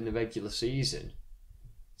played in the regular season,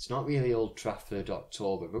 it's not really Old Trafford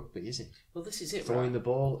October rugby, is it? Well, this is it. Throwing the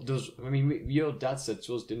ball does. I mean, your dad said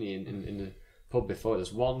to us, didn't he, in the pub before?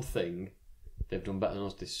 There's one thing they've done better than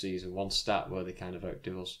us this season. One stat where they kind of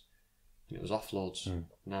outdo us. And it was offloads.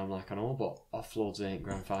 Now I'm like, I know, but offloads ain't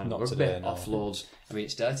grand final. Not rugby. today, no. Offloads. I mean,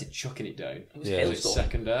 it started chucking it down. It was It's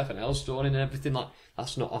second half and Elstone and everything. Like,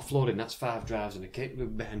 that's not offloading. That's 5 drives and a kick.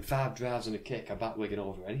 And 5 drives and a kick, I back Wigan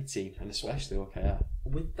over any team, and especially OKR.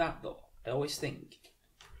 With that though, I always think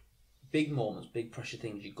big moments, big pressure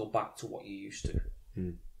things. You go back to what you used to,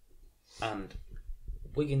 and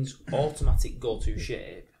Wigan's automatic go-to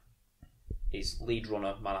shape is lead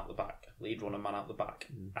runner, man out the back. Lead runner, man out the back.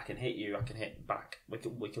 I can hit you, I can hit back.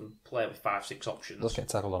 We can play with 5-6 options. Let's get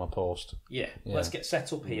tackled on a post. Yeah, let's get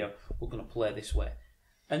set up here. We're going to play this way.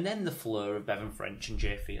 And then the fleur of Bevan French and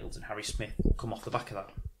Jay Fields and Harry Smith come off the back of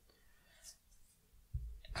that.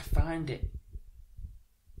 I find it...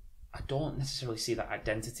 I don't necessarily see that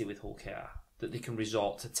identity with Hull KR, that they can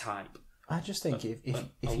resort to type. I just think if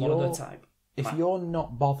you're you're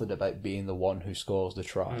not bothered about being the one who scores the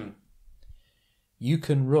try, you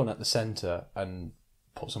can run at the centre and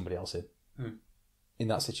put somebody else in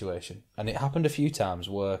that situation. And it happened a few times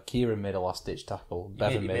where Kieran made a last-ditch tackle.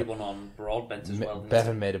 Bevan made one on Broadbent as well.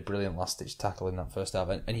 Bevan made a brilliant last-ditch tackle in that first half.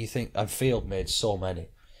 And you think, and Field made so many.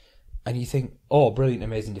 And you think, oh, brilliant,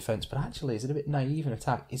 amazing defence. But actually, is it a bit naive in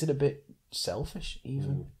attack? Is it a bit selfish,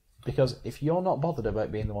 even? Because if you're not bothered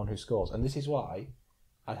about being the one who scores, and this is why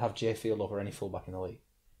I'd have Jay Field over any fullback in the league.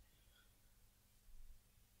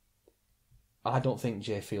 I don't think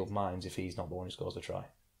Jay Field minds if he's not the one who scores the try.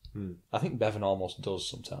 I think Bevan almost does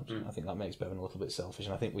sometimes. I think that makes Bevan a little bit selfish,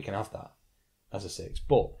 and I think we can have that as a 6.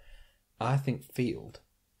 But I think Field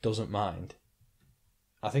doesn't mind.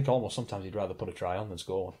 I think almost sometimes he'd rather put a try on than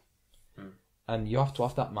score one. And you have to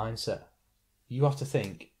have that mindset. You have to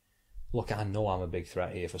think, look, I know I'm a big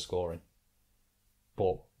threat here for scoring,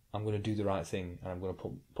 but I'm going to do the right thing, and I'm going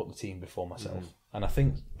to put the team before myself. And I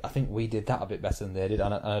think we did that a bit better than they did.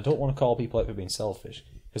 And I don't want to call people out for being selfish,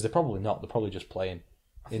 because they're probably not. They're probably just playing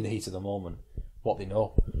in the heat of the moment what they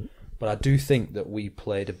know. But I do think that we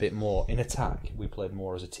played a bit more in attack. We played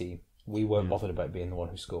more as a team. We weren't bothered about being the one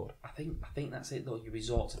who scored. I think that's it though. You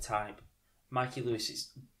resort to type. Mikey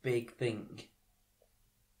Lewis's big thing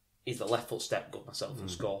is the left foot step, gut myself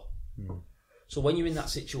and score. So when you're in that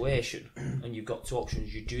situation and you've got 2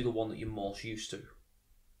 options, you do the one that you're most used to.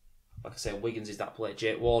 Like I say, Wiggins is that play.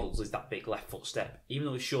 Jake Wardle's is that big left foot step. Even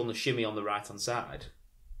though he's shown the shimmy on the right hand side,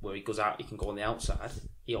 where he goes out, he can go on the outside.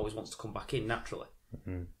 He always wants to come back in naturally.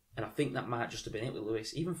 And I think that might just have been it with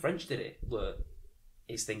Lewis. Even French did it, where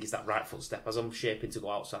his thing is that right foot step. As I'm shaping to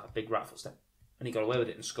go outside, big right foot step, and he got away with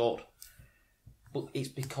it and scored. But it's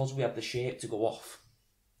because we had the shape to go off.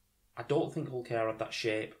 I don't think Hull KR had that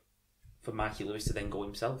shape for Mikey Lewis to then go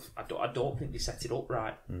himself. I don't think they set it up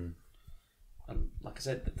right. And like I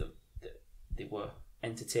said, they were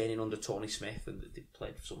entertaining under Tony Smith, and they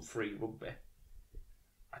played some free rugby.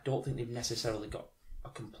 I don't think they've necessarily got a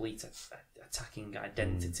complete attacking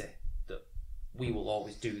identity that we will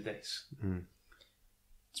always do this.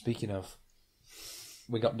 Speaking of,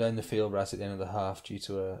 we got down the field right at the end of the half due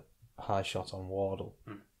to a high shot on Wardle,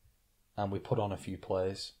 and we put on a few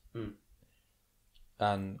plays.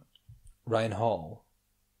 And Ryan Hall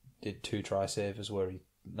did 2 try savers where he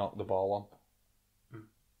knocked the ball on.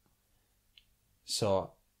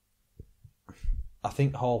 So I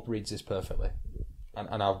think Hall reads this perfectly.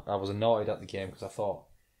 And I was annoyed at the game because I thought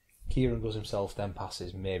Kieran goes himself, then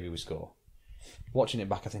passes, maybe we score. Watching it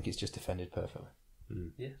back, I think it's just defended perfectly.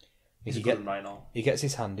 Yeah. He gets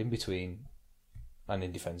his hand in between and he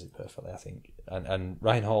defends it perfectly, I think. And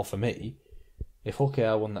Ryan Hall, for me, if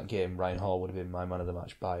OKR won that game, Ryan Hall would have been my man of the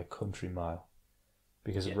match by a country mile.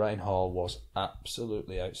 Because Ryan Hall was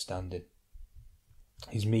absolutely outstanding.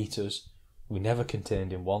 His meters, we never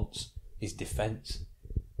contained him once. His defence,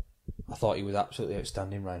 I thought he was absolutely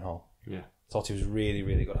outstanding, Ryan Hall. Yeah. I thought he was really,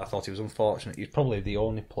 really good. I thought he was unfortunate. He was probably the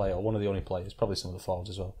only player, or one of the only players, probably some of the forwards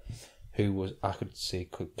as well, who was, I could see,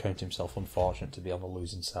 could count himself unfortunate to be on the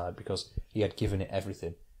losing side because he had given it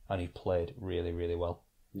everything and he played really, really well.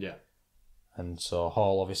 Yeah. And so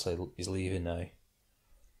Hall obviously is leaving now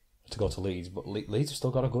to go to Leeds, but Leeds have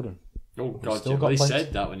still got a good one. Oh God! Yeah. Well, he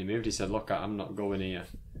said that when he moved. He said, "Look, I'm not going here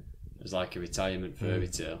as like a retirement fairy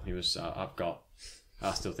tale." He was,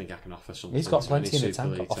 I still think I can offer something. He's got plenty in the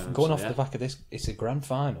Super tank. League Going terms, off the back of this, it's a grand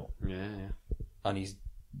final. Yeah. And he's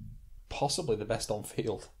possibly the best on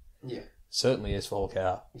field. Yeah. Certainly is for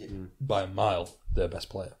OKR. Yeah. By a mile, their best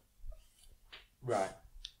player. Right.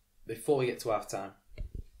 Before we get to half time,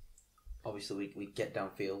 obviously we get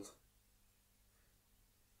downfield.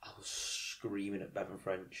 I was screaming at Bevan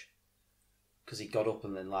French because he got up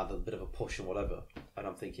and then had a bit of a push and whatever. And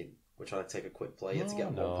I'm thinking, we're trying to take a quick play here to get a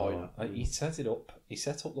 1 pointer. He set it up. He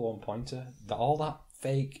set up the 1 pointer. All that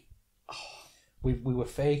fake. We were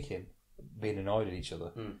faking being annoyed at each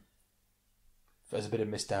other. There's a bit of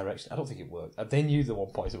misdirection. I don't think it worked. They knew the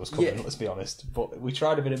 1 pointer was coming, let's be honest. But we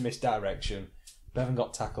tried a bit of misdirection. Bevan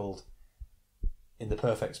got tackled in the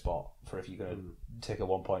perfect spot for if you're going to take a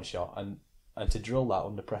 1 point shot. And to drill that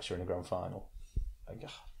under pressure in a grand final.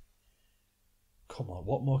 Come on,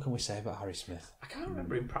 what more can we say about Harry Smith? I can't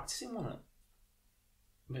remember him practicing one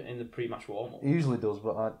in the pre-match warm-up. He usually does,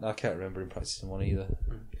 but I can't remember him practicing one either.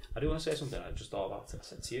 I do want to say something I just thought about it. I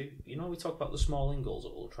said to you, we talk about the small in goals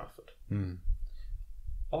at Old Trafford.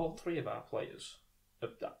 All 3 of our players,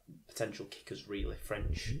 of that potential kickers really,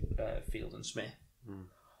 French, Field and Smith,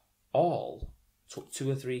 all took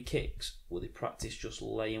 2 or 3 kicks where they practiced just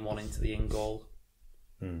laying one into the in goal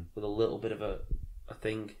with a little bit of a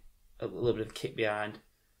thing, a little bit of kick behind.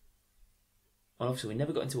 And obviously we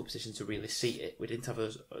never got into a position to really see it. We didn't have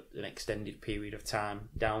an extended period of time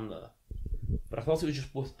down there. But I thought it was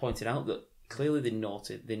just worth pointing out that clearly they know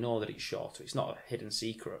that it's short. It's not a hidden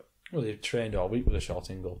secret. Well, they've trained all week with a short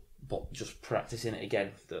in goal. But just practicing it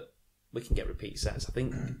again, that we can get repeat sets. I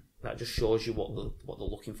think that just shows you what they're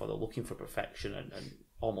looking for. They're looking for perfection and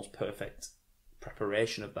almost perfect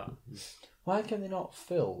preparation of that. Why can they not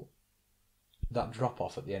fill that drop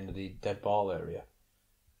off at the end of the dead ball area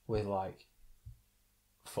with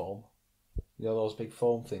foam? Those big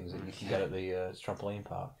foam things that you can get at the trampoline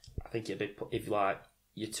park. I think it'd be if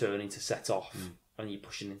you're turning to set off and you're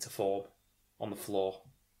pushing into foam on the floor.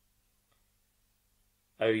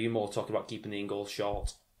 Are you more talking about keeping the in goal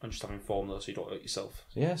short and just having foam there so you don't hurt yourself?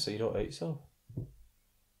 Yeah, so you don't hurt yourself.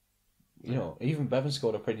 Even Bevan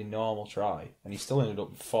scored a pretty normal try and he still ended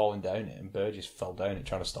up falling down it and Burgess fell down it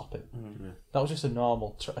trying to stop it. That was just a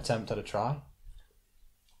normal attempt at a try.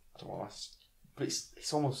 I don't know, but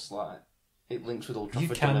it's almost like it links with Old Trafford.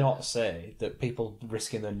 You cannot say that people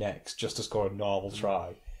risking their necks just to score a normal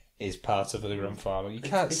try is part of the grand final. You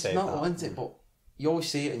can't say that. It's not, isn't it? But you always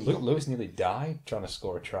see it and Lewis nearly died trying to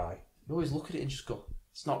score a try. You always look at it and just go,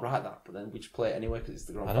 it's not right that, but then we just play it anyway because it's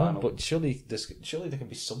the grand final. final. But surely there can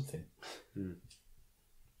be something.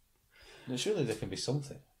 Surely there can be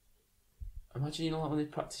something. Imagine, when they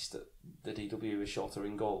practiced at the DW with shorter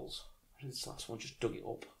in goals. This last one just dug it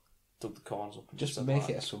up, dug the corners up. And just make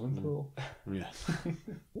it a swimming pool. Yeah.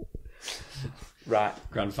 Right.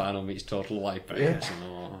 Grand final meets total wipeout.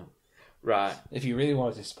 Yeah. Right. If you really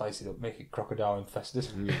wanted to spice it up, make it crocodile infested.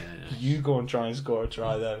 Yeah. You go and try and score a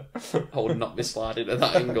try there. I would not be sliding at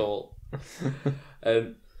that in goal.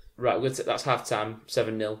 Right, that's half time,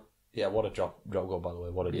 7-0. Yeah, what a drop goal, by the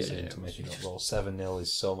way. What a decision to make a drop goal. 7-0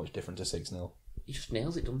 is so much different to 6-0. He just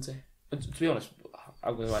nails it, doesn't he? And to be honest,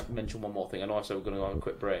 I'm going to mention one more thing. I know I said we're going to go on a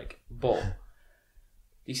quick break, but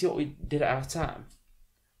you see what we did at half time?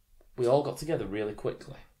 We all got together really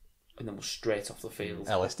quickly and then we're straight off the field.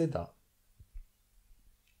 Ellis did that.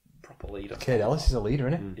 Proper leader. Kid Ellis is a leader,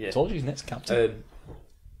 isn't he? Yeah. Told you he's next captain.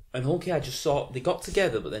 And Hull KR they got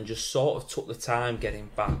together, but then just sort of took the time getting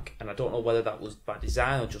back. And I don't know whether that was by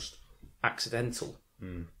design or just accidental.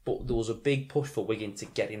 But there was a big push for Wigan to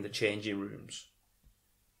get in the changing rooms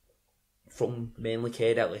from mainly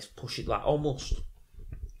Cade Ellis, almost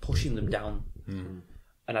pushing them down.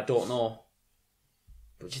 And I don't know,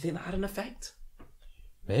 but do you think that had an effect?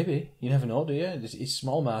 Maybe. You never know, do you? It's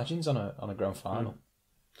small margins on a grand final.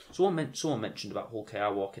 Someone mentioned about Hull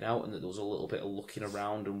KR walking out and that there was a little bit of looking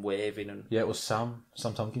around and waving. And Yeah, it was Sam.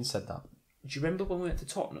 Sam Tompkins said that. do you remember when we went to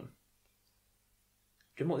Tottenham?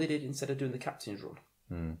 Do you remember what they did instead of doing the captain's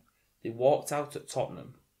run? They walked out at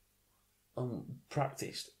Tottenham and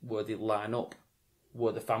practiced where they'd line up,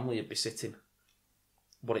 where the family would be sitting,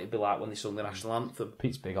 what it'd be like when they sung the national anthem.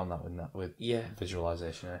 Pete's big on that with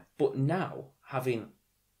visualisation. Eh? But now, having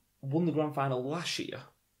won the grand final last year,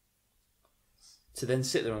 to then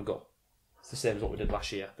sit there and go, it's the same as what we did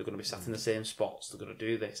last year. They're going to be sat in the same spots. They're going to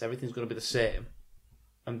do this. Everything's going to be the same.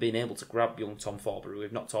 And being able to grab young Tom Forbury, who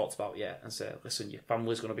we've not talked about yet, and say, listen, your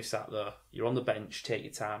family's going to be sat there. You're on the bench. Take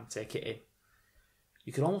your time. Take it in.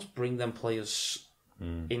 You can almost bring them players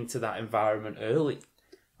into that environment early.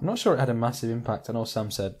 I'm not sure it had a massive impact. I know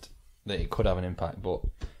Sam said that it could have an impact, but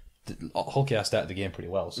Hull KR started the game pretty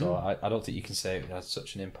well, so I don't think you can say it had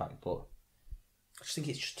such an impact. But I just think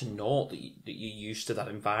it's just to note that you're used to that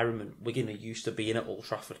environment. Wigan are used to being at Old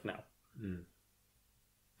Trafford now. And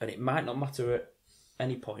it might not matter at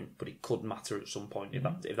any point, but it could matter at some point,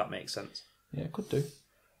 if that makes sense. Yeah, it could do.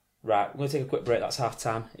 Right, we're going to take a quick break. That's half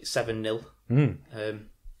time. It's 7-0.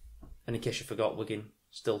 And in case you forgot, Wigan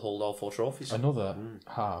still hold all 4 trophies. Another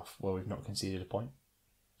half where we've not conceded a point.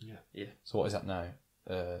 Yeah. So what is that now?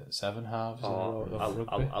 7 halves of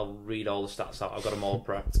rugby? I'll read all the stats out. I've got them all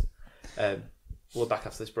prepped. We're back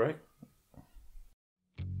after this break.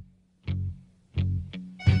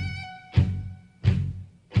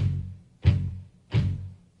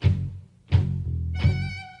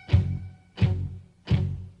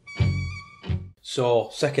 So,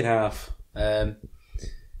 second half,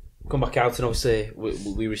 come back out and obviously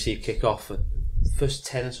we received kick-off. First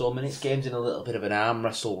 10 or so minutes, game's in a little bit of an arm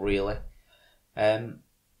wrestle, really.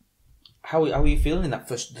 How are you feeling in that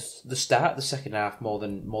the start of the second half more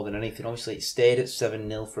than anything? Obviously, it stayed at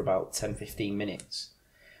 7-0 for about 10-15 minutes.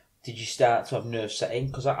 Did you start to have nerves set in?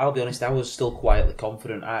 Because I'll be honest, I was still quietly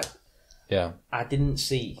confident. I didn't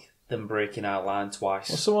see them breaking our line twice.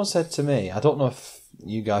 Well, someone said to me, I don't know if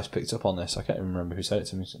you guys picked up on this, I can't even remember who said it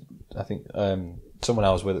to me. I think someone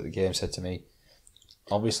I was with at the game said to me,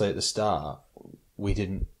 obviously at the start, we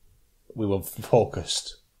were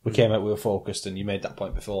focused. We came out, we were focused, and you made that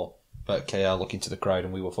point before about KR looking to the crowd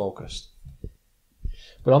and we were focused.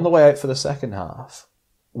 But on the way out for the second half,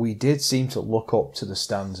 we did seem to look up to the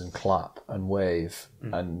stands and clap and wave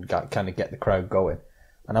and kind of get the crowd going.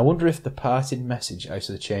 And I wonder if the parting message out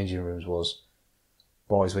of the changing rooms was,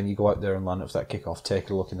 boys, when you go out there and line up for that kick-off, take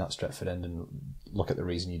a look in that Stretford end and look at the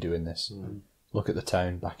reason you're doing this. Look at the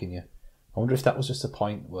town backing you. I wonder if that was just a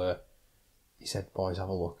point where he said, boys, have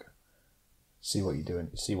a look. See what you're doing.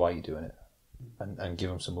 See why you're doing it. And give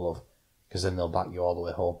them some love. Because then they'll back you all the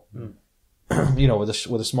way home. You know, with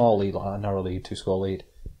a small lead, like a narrow lead, 2-score lead,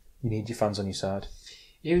 you need your fans on your side.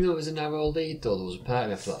 Even though it was a narrow lead, though, there was a part of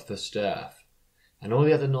me after that first half. I know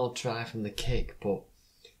they had an odd try from the kick, but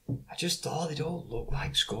I just thought they don't look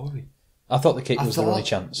like scoring. I thought the kick was their only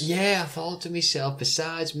chance. Yeah, I thought to myself,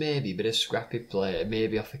 besides maybe a bit of scrappy play,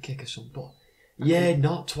 maybe off a kick or something. Yeah,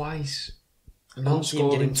 not twice. Not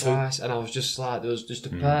scoring twice. And I was just like, there was just a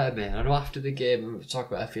part of me. And I know after the game, we talk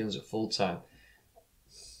about our feelings at full time.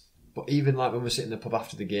 But even like when we were sitting in the pub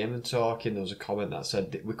after the game and talking, there was a comment that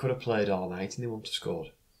said that we could have played all night and they wouldn't have scored.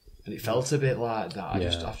 And it felt a bit like that. I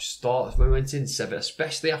just thought when we went in 7,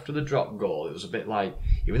 especially after the drop goal, it was a bit like,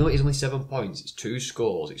 even though it's only 7 points, it's 2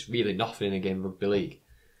 scores, it's really nothing in a game of rugby league.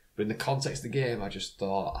 But in the context of the game, I just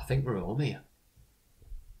thought, I think we're home here.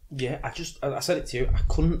 Yeah, I said it to you, I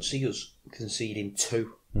couldn't see us conceding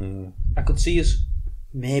 2. I could see us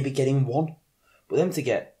maybe getting 1. But them to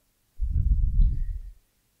get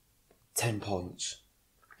 10 points,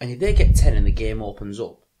 and if they get 10 and the game opens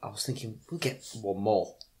up, I was thinking, we'll get 1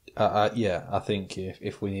 more. Yeah, I think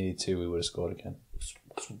if we needed to, we would have scored again.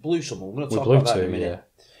 Because we blew someone. We're going to talk about that in a minute.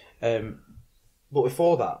 Yeah. But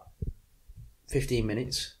before that, 15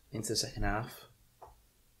 minutes into the second half,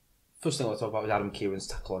 first thing I want to talk about was Adam Kieran's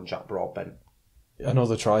tackle on Jack Broadbent.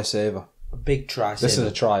 Another try saver. A big try saver. This is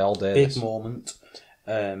a try all day. Big moment.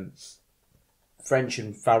 French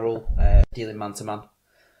and Farrell dealing man-to-man.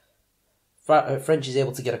 French is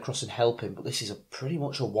able to get across and help him, but this is pretty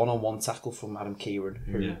much a one-on-one tackle from Adam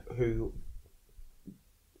Kieran, who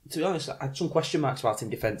To be honest, I had some question marks about him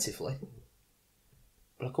defensively.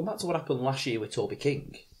 But I come back to what happened last year with Toby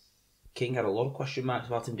King. King had a lot of question marks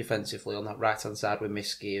about him defensively on that right-hand side with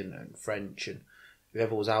Miski and French and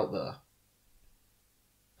whoever was out there.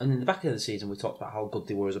 And in the back end of the season, we talked about how good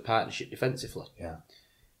they were as a partnership defensively. Yeah.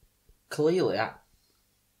 Clearly,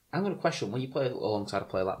 I'm going to question, when you play alongside a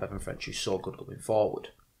player like Bevan French, who's so good going forward,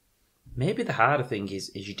 maybe the harder thing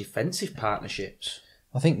is your defensive partnerships.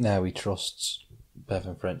 I think now he trusts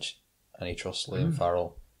Bevan French and he trusts Liam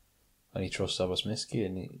Farrell and he trusts Abbas Miski,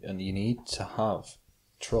 and you need to have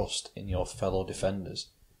trust in your fellow defenders.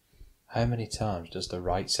 How many times does the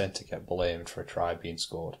right centre get blamed for a try being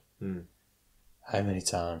scored? How many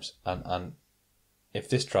times? And if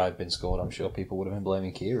this try had been scored, I'm sure people would have been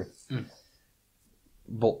blaming Kieran.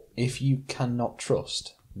 But if you cannot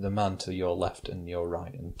trust the man to your left and your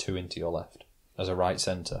right and two into your left as a right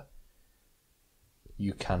centre,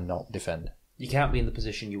 you cannot defend. You can't be in the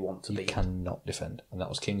position you want to be. You cannot defend. And that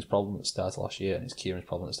was King's problem at the start of last year, and it's Kieran's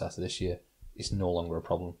problem at the start of this year. It's no longer a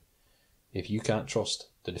problem. If you can't trust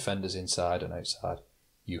the defenders inside and outside,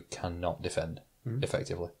 you cannot defend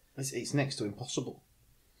effectively. It's next to impossible.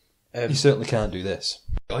 You certainly can't do this.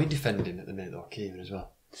 Enjoying defending at the minute though, Kieran as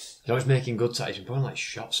well. He's always making good touches. He's been putting like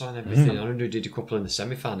shots on everything. I remember he did a couple in the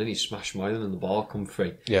semi-final, didn't he? Smashed more than the ball come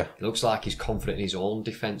free. Yeah. It looks like he's confident in his own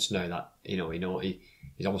defence now. That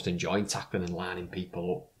he's almost enjoying tackling and lining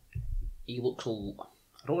people up. He looks, I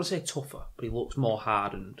don't want to say tougher, but he looks more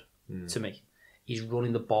hardened to me. He's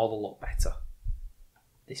running the ball a lot better.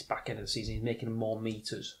 This back end of the season, he's making more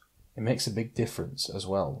metres. It makes a big difference as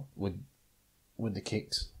well with the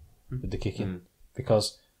kicks, with the kicking,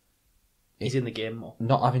 because he's in the game more.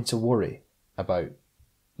 Not having to worry about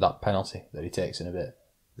that penalty that he takes in a bit.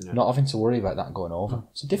 Yeah. Not having to worry about that going over.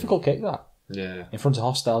 It's a difficult kick, that. Yeah. In front of a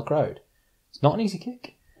hostile crowd. It's not an easy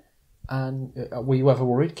kick. And were you ever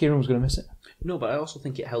worried Kieran was going to miss it? No, but I also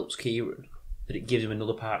think it helps Kieran that it gives him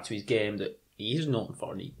another part to his game that he is known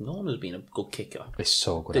for, and he's known as being a good kicker. It's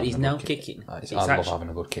so good. That he's now kicking. I love having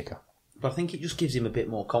a good kicker. But I think it just gives him a bit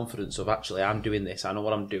more confidence of, actually, I'm doing this, I know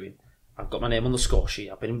what I'm doing. I've got my name on the score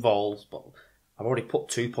sheet, I've been involved, but I've already put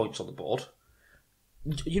 2 points on the board.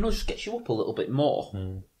 Just gets you up a little bit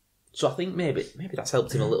more. So I think maybe that's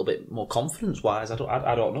helped him a little bit more confidence-wise. I don't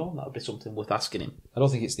know. That would be something worth asking him. I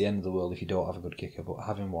don't think it's the end of the world if you don't have a good kicker, but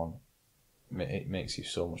having one, it makes you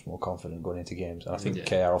so much more confident going into games. And I think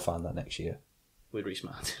KR will find that next year. With Reece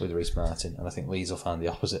Martin. And I think Leeds will find the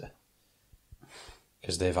opposite.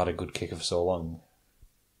 Because they've had a good kicker for so long.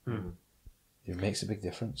 It makes a big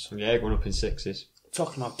difference. Yeah, going up in sixes.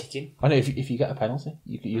 Talking about kicking. I know, if you get a penalty,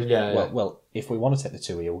 well, if we want to take the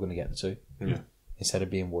 2 here, we're going to get the 2. Yeah. Instead of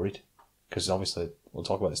being worried. Because obviously, we'll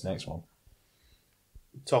talk about this next one.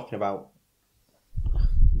 Talking about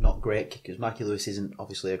not great kickers, Mikey Lewis isn't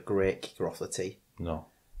obviously a great kicker off the tee. No.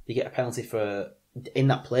 You get a penalty for, in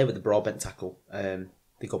that play with the broadbent tackle,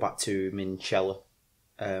 they go back to Minchella.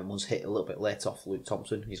 One's hit a little bit late off Luke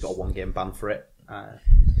Thompson. He's got a 1 game ban for it.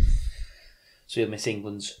 So he'll miss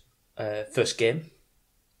England's first game.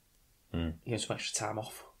 He has some extra time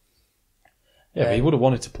off. Yeah, but he would have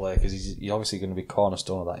wanted to play because he's obviously going to be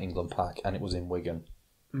cornerstone of that England pack, and it was in Wigan,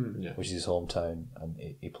 which is his hometown, and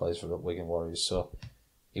he plays for the Wigan Warriors, so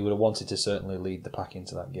he would have wanted to certainly lead the pack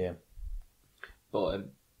into that game. But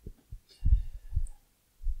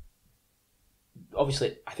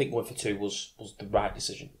obviously, I think 1 for 2 was the right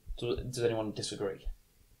decision. Does anyone disagree?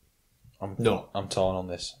 No. I'm torn on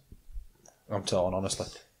this. I'm torn, honestly.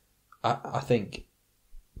 I think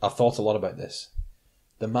I've thought a lot about this.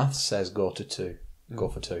 The maths says go to 2, go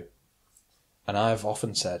for 2. And I've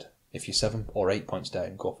often said, if you're 7 or 8 points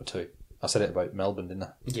down, go for 2. I said it about Melbourne, didn't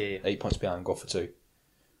I? Yeah. 8 points behind, go for 2.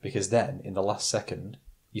 Because then, in the last second,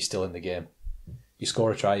 you're still in the game. You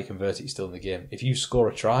score a try, you convert it, you're still in the game. If you score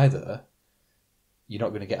a try there, you're not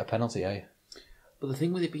going to get a penalty, are you? But the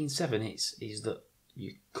thing with it being 7 is that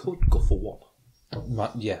you could go for 1.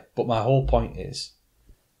 But my whole point is,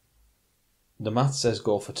 the math says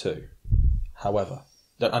go for 2. However,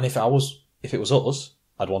 and if it was us,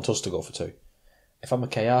 I'd want us to go for 2. If I'm a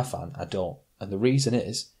KR fan, I don't. And the reason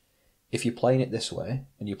is, if you're playing it this way,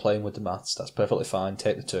 and you're playing with the maths, that's perfectly fine,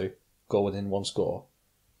 take the 2, go within 1 score.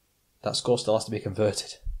 That score still has to be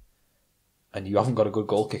converted. And you haven't got a good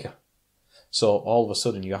goal kicker. So all of a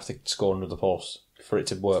sudden you have to score under the post for it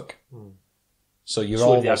to work. So you're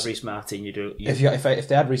almost... if they had Reece Martin, you do... If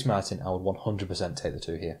they had Reece Martin, I would 100% take the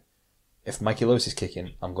 2 here. If Mikey Lewis is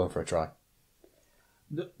kicking, I'm going for a try.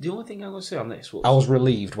 The only thing I'm going to say on this was... I was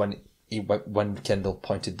relieved when Kendall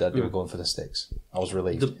pointed that they were going for the sticks. I was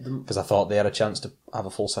relieved because I thought they had a chance to have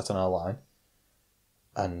a full set on our line,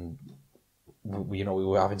 and we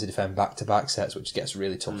were having to defend back-to-back sets, which gets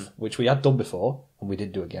really tough, which we had done before, and we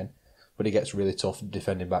did do again, but it gets really tough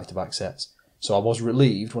defending back-to-back sets. So I was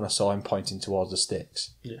relieved when I saw him pointing towards the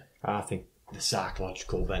sticks. Yeah, I think the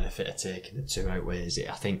psychological benefit of taking the 2 outweighs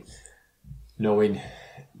it. I think knowing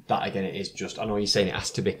that, again, it is just, I know you're saying it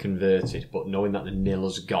has to be converted, but knowing that the nil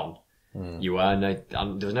has gone, you are now,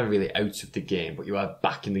 and there was never really out of the game, but you are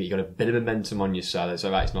back in the, you've got a bit of momentum on your side. It's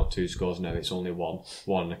all right, it's not 2 scores now, it's only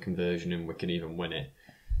one a conversion, and we can even win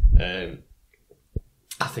it.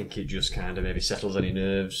 I think it just kind of maybe settles any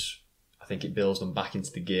nerves. I think it builds them back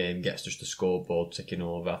into the game, gets just the scoreboard ticking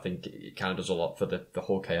over. I think it kind of does a lot for the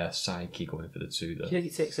whole chaos psyche going for the 2 there. Do you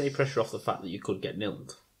think it takes any pressure off the fact that you could get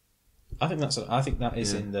nilled? I think that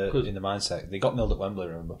is in the mindset. They got nilled at Wembley,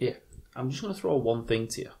 remember? Yeah. I'm just going to throw one thing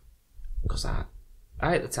to you. Because I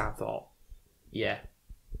at the time thought, yeah,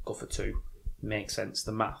 go for 2. Makes sense,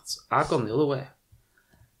 the maths. I've gone the other way.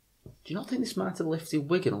 Do you not think this might have lifted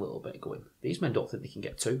Wigan a little bit going, these men don't think they can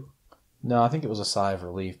get 2? No, I think it was a sigh of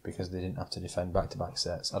relief because they didn't have to defend back-to-back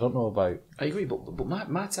sets. I don't know about... I agree, but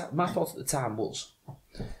my thought at the time was,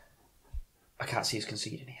 I can't see us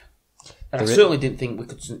conceding here. And I certainly didn't think we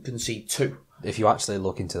could concede 2. If you actually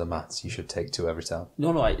look into the maths, you should take 2 every time.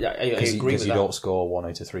 No, I agree with that. Because you don't score 1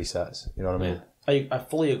 out of 3 sets. You know what I mean? I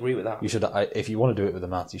fully agree with that. You should, if you want to do it with the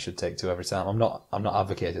maths, you should take 2 every time. I'm not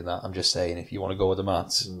advocating that. I'm just saying if you want to go with the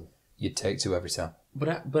maths, you'd take 2 every time.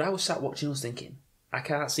 But I was sat watching us thinking, I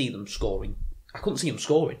can't see them scoring. I couldn't see them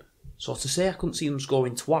scoring. So to say I couldn't see them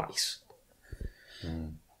scoring twice.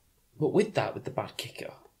 But with that, with the bad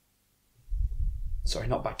kicker. Sorry,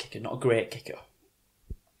 not bad kicker, not a great kicker.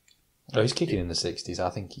 Oh, he's kicking in the 60s. I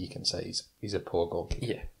think you can say he's a poor goal kicker.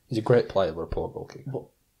 Yeah. He's a great player, but a poor goal kicker. But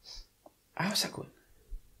I was sat going,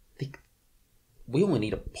 we only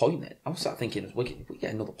need a point there. I was sat thinking, if we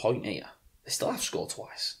get another point here, they still have to score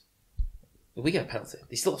twice. If we get a penalty,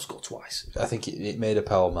 they still have to score twice. I think it made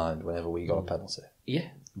up our mind whenever we got a penalty. Yeah.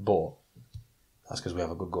 But that's because we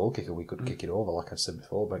have a good goal kicker. We could kick it over, like I said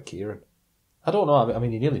before about Kieran. I don't know. I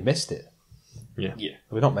mean, he nearly missed it. Yeah.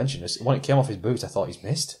 We're not mentioning this. When it came off his boot, I thought he's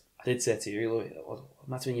missed. I did say to you, look,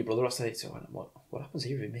 imagine your brother, I said to him, what happens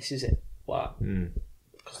here if he misses it? What?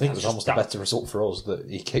 I think it was almost a better result for us that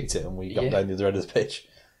he kicked it and we got down the other end of the pitch.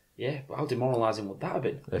 Yeah, but how demoralising would that have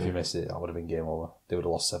been? If he missed it, that would have been game over. They would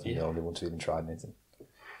have lost 7-0 and they wouldn't have even tried anything.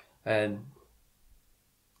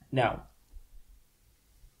 Now,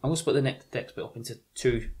 I'm going to split the next bit up into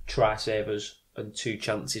 2 try savers and 2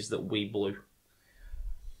 chances that we blew.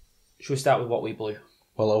 Should we start with what we blew?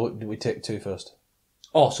 Well, did we take 2 first?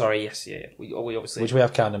 Oh, sorry, yes, yeah. We obviously... Which we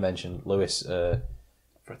have kind of mentioned. Lewis... for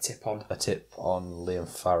a tip on Liam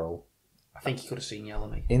Farrell. I think he could have seen yellow,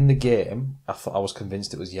 mate. In the game, I was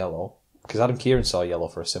convinced it was yellow because Adam Kieran saw yellow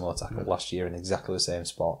for a similar tackle last year in exactly the same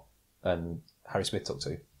spot, and Harry Smith took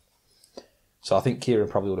 2. So I think Kieran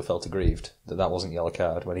probably would have felt aggrieved that wasn't a yellow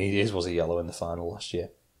card when his was a yellow in the final last year.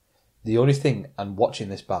 The only thing, and watching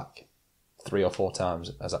this back 3 or 4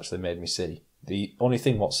 times has actually made me see, the only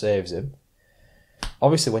thing what saves him,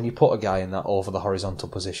 obviously when you put a guy in that over the horizontal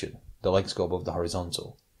position, the legs go above the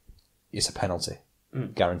horizontal, it's a penalty,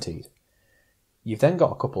 guaranteed. You've then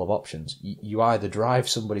got a couple of options. You either drive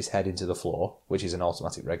somebody's head into the floor, which is an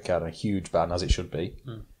automatic red card and a huge ban, as it should be.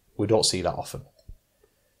 We don't see that often.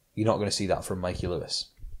 You're not going to see that from Mikey Lewis.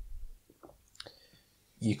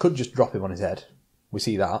 You could just drop him on his head. We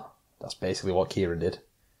see that. That's basically what Kieran did.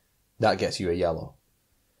 That gets you a yellow.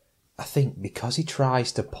 I think because he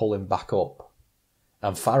tries to pull him back up,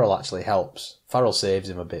 and Farrell actually helps. Farrell saves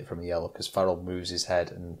him a bit from the yellow because Farrell moves his head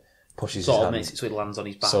and pushes his hand. Makes it so he lands on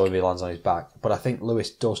his back. So he lands on his back. But I think Lewis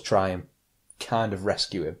does try and kind of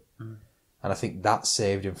rescue him. And I think that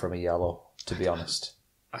saved him from a yellow, to be honest.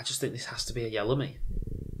 I just think this has to be a yellow, mate.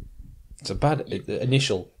 It's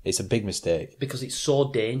a it's a big mistake. Because it's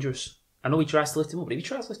so dangerous. I know he tries to lift him up, but if he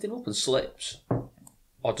tries to lift him up and slips,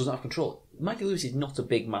 or doesn't have control, Mikey Lewis is not a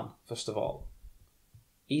big man, first of all.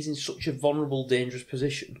 He's in such a vulnerable, dangerous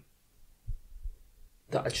position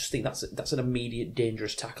that I just think that's an immediate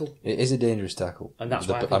dangerous tackle. It is a dangerous tackle. And that's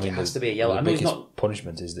why I think it has to be a yellow. The biggest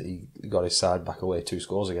punishment is that he got his side back away 2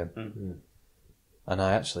 scores again. And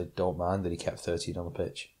I actually don't mind that he kept 13 on the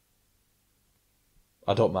pitch.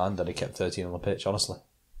 I don't mind that he kept 13 on the pitch, honestly.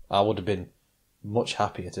 I would have been much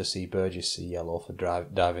happier to see Burgess see yellow for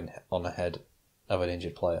diving on the head of an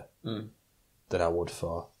injured player than I would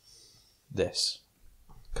for this.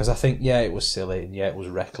 Because I think, it was silly and it was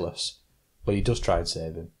reckless, but he does try and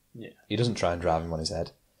save him. Yeah. He doesn't try and drive him on his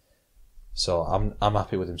head. So I'm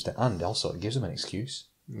happy with him staying. And also, it gives him an excuse.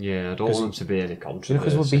 Yeah, I don't want them to be any controversy.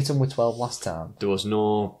 Because we beat them with 12 last time. There was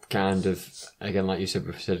no kind of, again, like you said,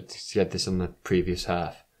 we said this on the previous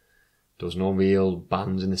half. There was no real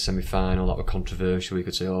bans in the semi-final that were controversial. We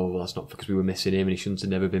could say, oh, well, that's not because we were missing him and he shouldn't have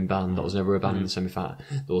never been banned. That was never a ban in the semi-final.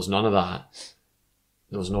 There was none of that.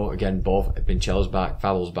 There was no, again, both Vincella's back,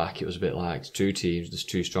 Farrell's back. It was a bit like two teams, there's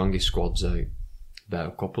two strongest squads out. About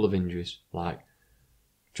a couple of injuries. Like,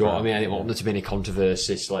 do you know what I mean? I didn't want there to be any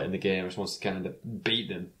controversy late in the game. I just wanted to kind of beat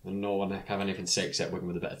them and no one have anything to say except Wigan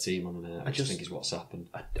with a better team on there. I just think is what's happened.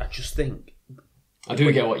 I just think. I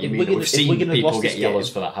do get what you mean. We've seen people get yellows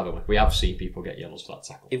for that, haven't we? We have seen people get yellows for that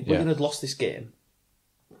tackle. If Wigan had lost this game,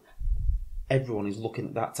 everyone is looking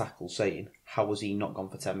at that tackle saying, how has he not gone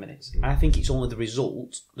for 10 minutes? I think it's only the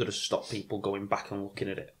result that has stopped people going back and looking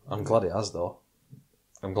at it. I'm glad it has, though.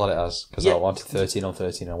 I'm glad it has, because I wanted 13 on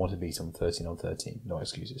 13 and I want to beat them 13 on 13. No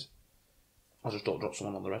excuses. I just don't drop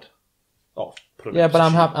someone on the red. Oh, put him Yeah, in but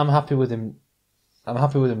position. I'm happy with him. I'm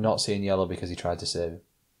happy with him not seeing yellow because he tried to save him.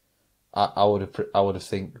 I would have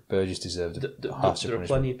think Burgess deserved a harsher There are punishment.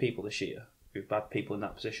 plenty of people this year who've had people in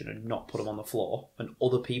that position and not put them on the floor, and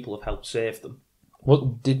other people have helped save them.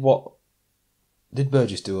 Did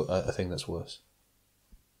Burgess do a thing that's worse?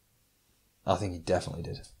 I think he definitely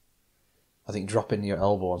did. I think dropping your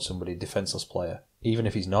elbow on somebody, defenceless player, even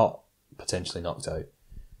if he's not potentially knocked out,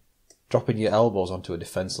 dropping your elbows onto a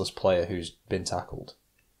defenceless player who's been tackled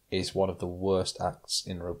is one of the worst acts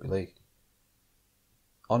in rugby league.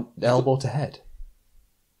 On elbow to head.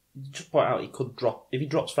 Just point out he could drop. If he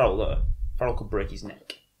drops Farrell there, Farrell could break his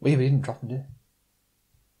neck. Well, he didn't drop him, did he?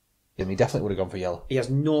 Yeah, he definitely would have gone for yellow. He has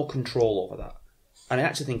no control over that. And I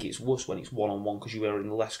actually think it's worse when it's one-on-one because you are in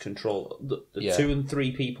less control. The 2 and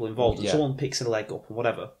 3 people involved, and someone picks a leg up and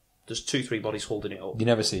whatever, there's 2-3 bodies holding it up. You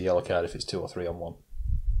never see a yellow card if it's 2 or 3 on 1.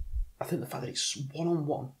 I think the fact that it's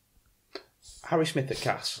one-on-one. Harry Smith at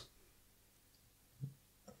Cass.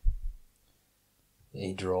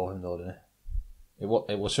 He drove him though, didn't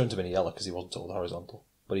he? It was shown to be a yellow because he wasn't told horizontal,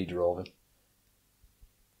 but he drove him.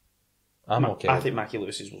 I think Mackie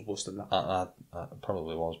Lewis's was worse than that. I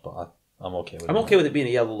probably was, but I'm okay with it. I'm okay with it being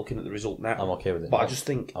a yellow looking at the result now. I'm okay with it. But I just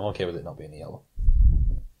think... I'm okay with it not being a yellow.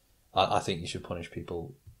 I think you should punish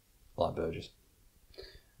people like Burgess.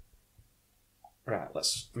 Right,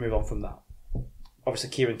 let's move on from that.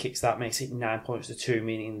 Obviously, Kieran kicks that, makes it 9 points to 2,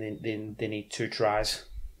 meaning they need 2 tries.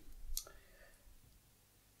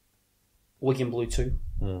 Wigan blew 2.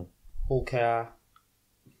 Hull KR,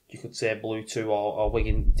 you could say blew 2, or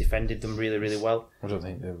Wigan defended them really, really well. I don't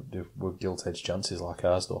think they were gilt-edged chances like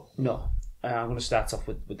ours, though. No. I'm going to start off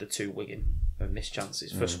with the 2 Wigan missed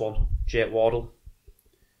chances. First one, Jake Wardle.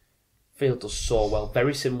 Field does so well.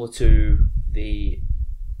 Very similar to the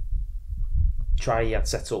try he had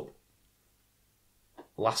set up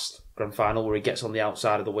last grand final, where he gets on the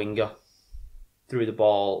outside of the winger, threw the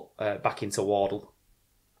ball back into Wardle.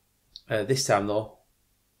 This time, though,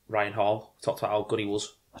 Ryan Hall talked about how good he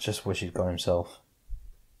was. I just wish he'd gone himself.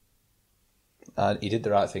 He did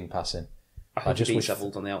the right thing passing. I think he beat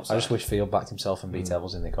Evans on the outside. I just wish Field backed himself and beat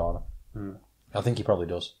Evans in the corner. I think he probably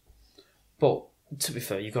does. But to be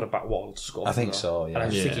fair, you've got to back Wardle to score. I think so, yeah. And I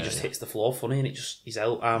just think he just hits the floor funny, and his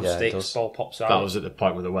arm sticks, ball pops out. That was at the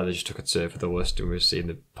point where the weather just took a turn for the worst, and we were seeing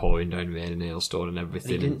the pouring down rain and hailstone and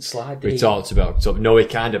everything. And he didn't slide. We talked about no, he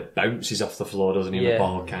kind of bounces off the floor, doesn't he? And the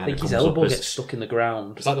ball kind of. I think his comes elbow up gets stuck in the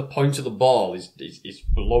ground. It's like the point of the ball is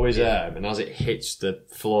below his arm, and as it hits the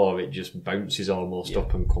floor, it just bounces almost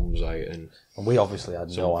up and comes out. And we obviously had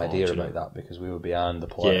no idea about that because we were behind the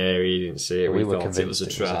play. Yeah, we didn't see it. We were thought convinced it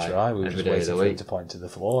was a try. We were just waiting for him to point to the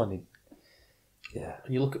floor, and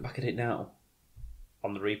And you look back at it now,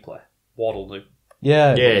 on the replay, Wardle knew.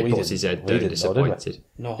 Yeah, he puts his head down, disappointed.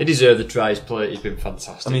 No. He deserved the try. He's been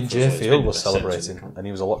fantastic. I mean, Jay Field was celebrating, and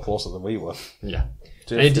he was a lot closer than we were. Yeah.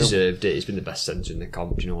 And he deserved it. He's been the best centre in the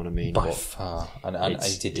comp, do you know what I mean? By far. And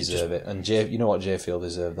he did deserve it. And you know what, Jay Field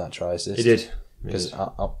deserved that try assist? He did. Because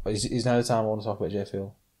is now the time I want to talk about Jay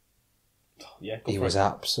Field? Yeah, he was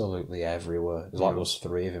absolutely everywhere. It was like there was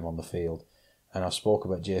 3 of him on the field. And I've spoke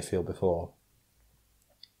about Jay Field before.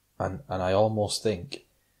 And I almost think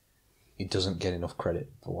he doesn't get enough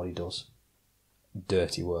credit for what he does.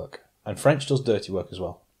 Dirty work. And French does dirty work as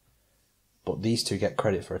well. But these two get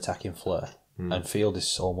credit for attacking flair. And Field is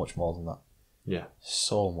so much more than that. Yeah.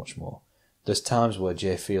 So much more. There's times where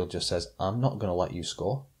Jay Field just says, I'm not going to let you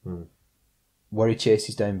score. Where he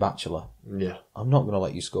chases down Batchelor. Yeah. I'm not going to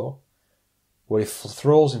let you score. Where he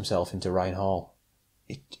throws himself into Ryan Hall.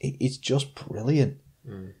 It's just brilliant.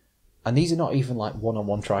 And these are not even like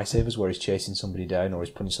one-on-one try savers where he's chasing somebody down or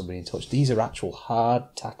he's putting somebody in touch. These are actual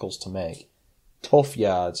hard tackles to make. Tough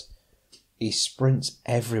yards. he sprints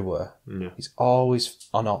everywhere. Yeah. He's always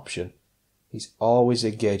on option. He's always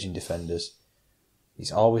engaging defenders.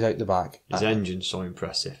 He's always out the back. His engine's so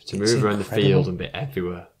impressive. To It's move around the incredible. field and be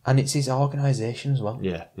everywhere. And it's his organisation as well.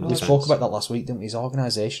 Yeah. in We defence. spoke about that last week, didn't we? His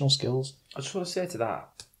organisational skills. I just want to say to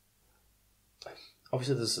that.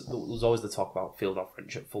 Obviously, there's always the talk about Field or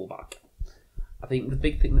French at fullback. I think the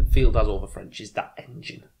big thing that Field has over French is that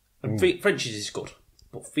engine. And French is good,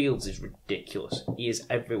 but Fields is ridiculous. He is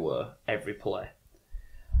everywhere, every play.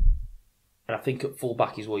 And I think at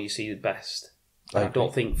fullback is where you see the best. And I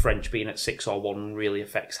don't think French being at 6 or 1 really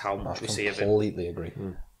affects how much we see of him. Completely agree.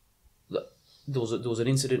 There was an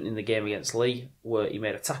incident in the game against Lee where he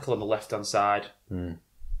made a tackle on the left-hand side, then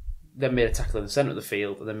made a tackle in the centre of the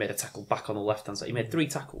field, and then made a tackle back on the left-hand side. He made 3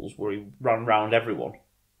 tackles where he ran round everyone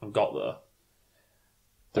and got there.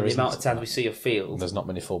 And the amount of times we see a Field, There's not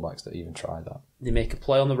many fullbacks that even try that. they make a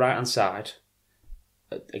play on the right-hand side.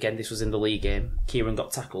 Again, this was in the league game. Kieran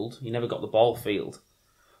got tackled. He never got the ball Field.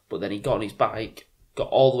 But then he got on his bike, got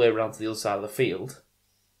all the way around to the other side of the field,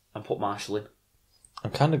 and put Marshall in.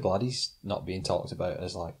 I'm kind of glad he's not being talked about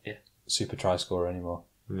as like super try scorer anymore.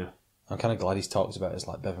 Yeah. I'm kind of glad he's talked about as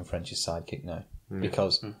like Bevan French's sidekick now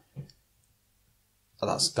because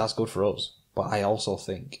that's good for us. But I also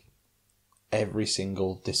think every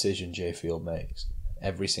single decision Jay Field makes,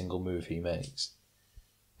 every single move he makes,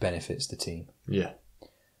 benefits the team. Yeah.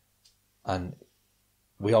 And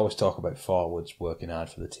we always talk about forwards working hard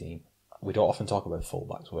for the team. We don't often talk about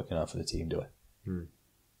fullbacks working hard for the team, do we?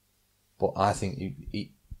 But I think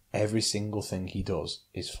every single thing he does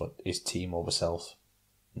is team over self.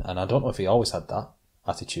 And I don't know if he always had that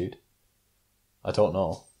attitude. I don't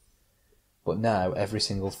know. But now every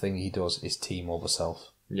single thing he does is team over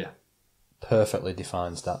self. Yeah. Perfectly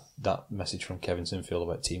defines that message from Kevin Sinfield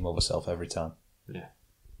about team over self every time. Yeah.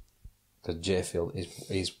 Because Jay Field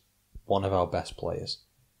is one of our best players.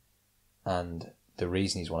 And the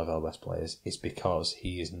reason he's one of our best players is because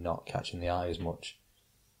he is not catching the eye as much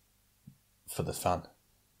for the fan.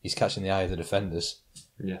 He's catching the eye of the defenders.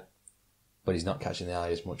 Yeah. But he's not catching the eye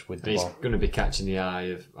as much with the He's ball. going to be catching the eye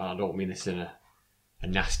of, I don't mean this in a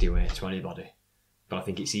nasty way to anybody, but I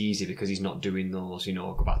think it's easy because he's not doing those,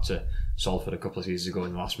 go back to Salford a couple of seasons ago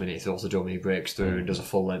in the last minute, he throws the dummy, he breaks through and does a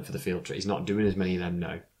full length for the field trip. He's not doing as many of them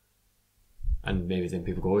now. And maybe then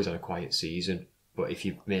people go, he's had a quiet season. But if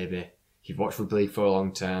you've watched rugby league for a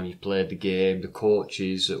long time, you've played the game, the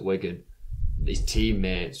coaches at Wigan, his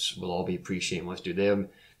teammates will all be appreciating what he's doing.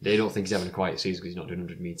 They don't think he's having a quiet season because he's not doing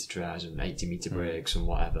 100 metre tries and 80 metre breaks and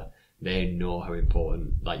whatever. They know how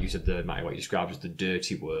important, like you said, Matty, what you described as the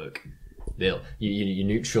dirty work. Your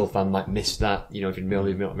neutral fan might miss that. If you've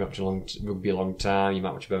been watching rugby a long time, you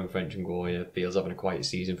might watch Bevan French and go, yeah, Fields having a quiet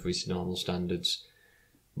season for his normal standards.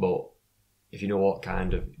 But if you know what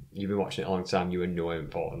you've been watching it a long time, you know how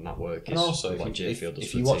important that work is. And also, what Jay Field does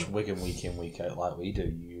if for you the watch team. Wigan week in, week out like we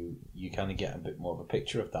do, you kind of get a bit more of a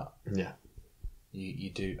picture of that. Yeah. You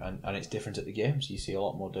do, and it's different at the games. You see a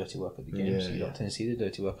lot more dirty work at the games. You don't tend to see the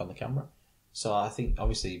dirty work on the camera. So I think,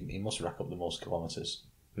 obviously, he must rack up the most kilometres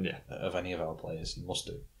of any of our players. He must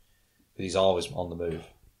do. But he's always on the move.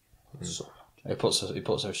 So he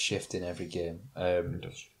puts a shift in every game.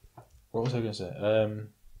 What was I going to say?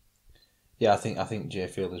 Yeah, I think Jay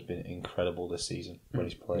Field has been incredible this season when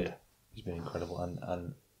he's played. Yeah. He's been incredible,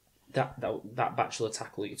 and that bachelor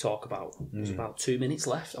tackle that you talk about, there's about 2 minutes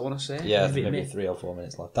left, I want to say. Yeah, maybe 3 or 4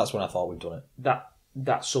 minutes left. That's when I thought we'd done it.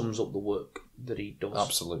 That sums up the work that he does.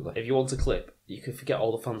 Absolutely. If you want a clip, you can forget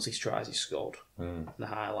all the fancy tries he scored, the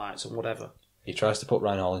highlights and whatever. He tries to put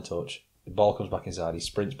Ryan Hall in touch. The ball comes back inside. He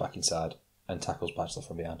sprints back inside and tackles Bachelor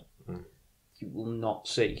from behind. You will not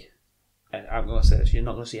see, and I'm going to say this, you're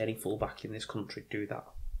not going to see any fullback in this country do that.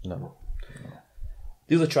 No.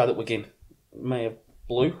 The other try that Wigan may have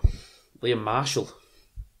blew, Liam Marshall.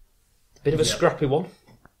 Bit of a scrappy one.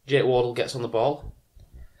 Jake Wardle gets on the ball,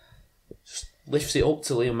 just lifts it up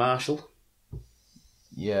to Liam Marshall.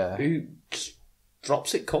 Yeah. Who just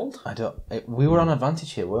drops it cold. We were on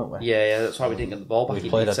advantage here, weren't we? Yeah, that's why we didn't get the ball back. We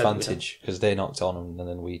played advantage because they knocked on and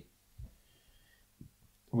then we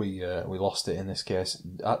lost it in this case.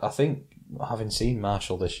 I think, having seen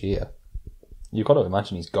Marshall this year, you've got to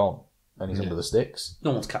imagine he's gone and he's under the sticks.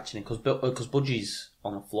 No one's catching him because Budgie's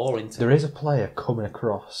on the floor, isn't he? There is a player coming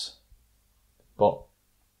across, but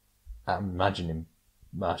I'm imagining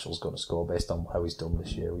Marshall's going to score based on how he's done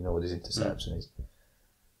this year. We know with his intercepts and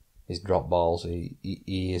his drop balls.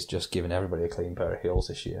 He is just giving everybody a clean pair of heels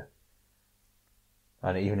this year.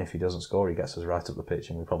 And even if he doesn't score, he gets us right up the pitch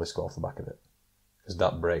and we probably score off the back of it. Because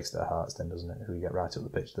that breaks their hearts then, doesn't it? If we get right up the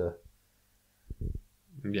pitch there.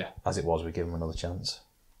 Yeah. As it was, we give him another chance.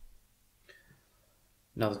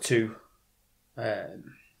 Now the two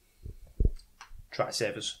try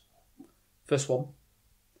savers. First one,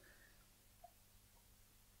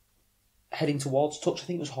 heading towards touch. I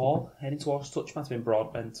think it was Hall. Heading towards touch. Might have been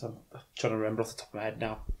Broadbent. I'm trying to remember off the top of my head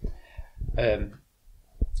now.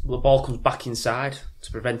 The ball comes back inside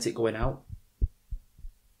to prevent it going out.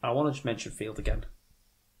 I want to just mention Field again.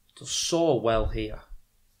 Does so well here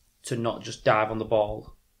to not just dive on the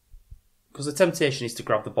ball, because the temptation is to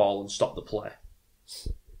grab the ball and stop the play.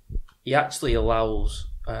 He actually allows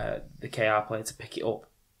the KR player to pick it up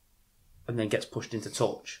and then gets pushed into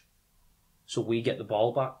touch, so we get the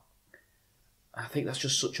ball back. I think that's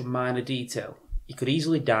just such a minor detail. He could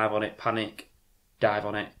easily dive on it, panic, dive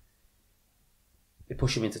on it. They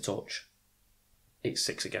push him into touch. It's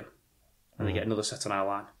 6 again. And they get another set on our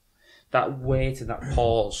line. That wait and that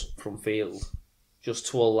pause from Field, just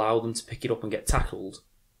to allow them to pick it up and get tackled,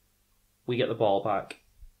 we get the ball back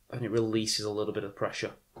and it releases a little bit of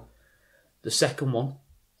pressure. The second one,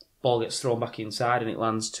 ball gets thrown back inside and it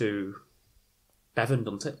lands to Bevan,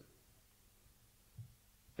 doesn't it?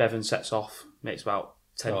 Bevan sets off, makes about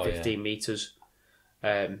 10-15 metres.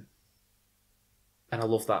 And I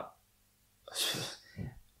love that.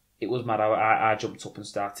 It was mad. I jumped up and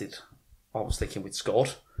started almost thinking we'd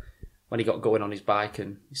scored when he got going on his bike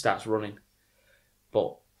and he starts running.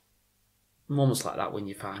 But moments like that win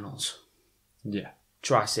your finals. Yeah.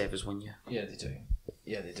 Try savers win you. Yeah, they do.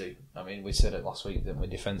 Yeah, they do. I mean, we said it last week, didn't we?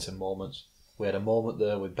 Defensive moments. We had a moment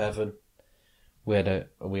there with Bevan. We had a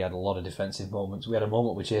lot of defensive moments. We had a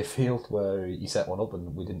moment with Jay Field where he set one up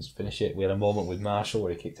and we didn't finish it. We had a moment with Marshall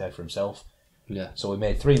where he kicked out for himself. Yeah. So we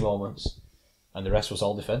made 3 moments and the rest was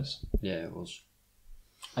all defence. Yeah, it was.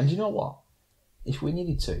 And you know what? If we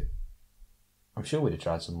needed to, I'm sure we'd have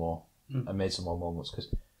tried some more and made some more moments,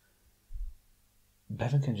 because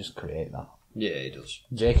Bevan can just create that. Yeah, he does.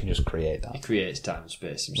 Jay can just create that. He creates time and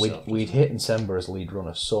space himself. We'd hit Nsemba as lead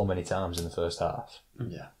runner so many times in the first half.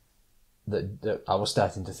 Yeah. That I was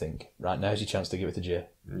starting to think, right, now's your chance to give it to Jay.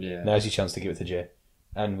 Yeah. Now's your chance to give it to Jay.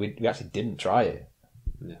 And we actually didn't try it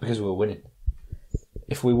because we were winning.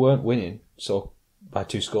 If we weren't winning, so by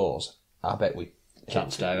 2 scores, I bet we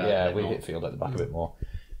hit Field at the back a bit more.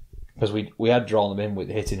 Because we had drawn them in with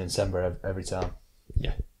hitting Nsemba every time.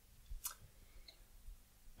 Yeah.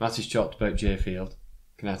 Matty's talked about Jay Field.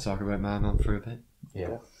 Can I talk about my man for a bit?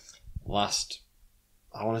 Yeah. Last,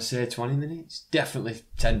 I want to say 20 minutes. Definitely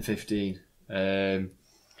 10-15.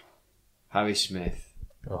 Harry Smith.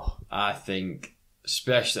 Oh. I think,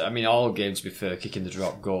 especially, I mean, all games to be fair, kicking the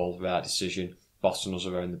drop goal, right decision, bossing us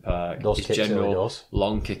around the park. Those His kicks general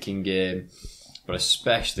long kicking game, but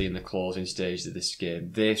especially in the closing stage of this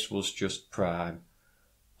game, this was just prime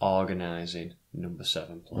organising number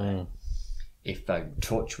 7 play. If found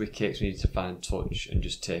touch with kicks, we needed to find touch and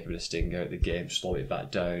just take a bit of sting out of the game, slow it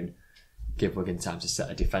back down, give Wigan time to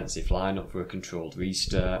set a defensive line up for a controlled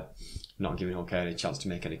restart, not giving Hull any chance to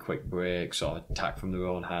make any quick breaks or attack from their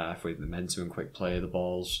own half with momentum and quick play of the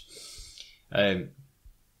balls.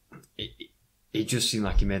 It just seemed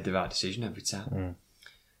like he made the right decision every time.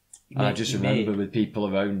 And I just remember with people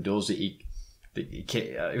around us,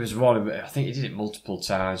 it was one of, I think he did it multiple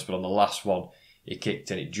times, but on the last one, he kicked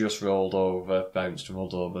and it just rolled over, bounced and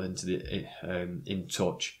rolled over into the in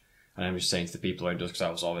touch. And I was saying to the people around us, because I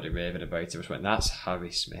was already raving about it, I just went, "That's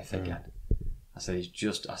Harry Smith again." I said he's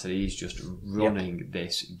just running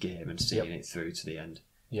this game and seeing it through to the end.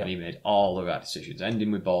 Yep. And he made all the right decisions, ending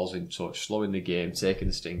with balls in touch, slowing the game, taking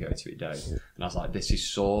the sting out of it down. And I was like, this is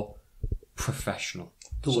so professional.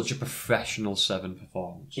 Such a professional 7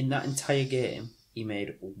 performance. In that entire game, he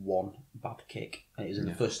made 1 bad kick. And it was in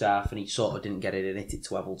the first half, and he sort of didn't get it and hit it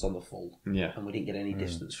to Evans on the full. Yeah. And we didn't get any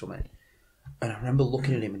distance from it. And I remember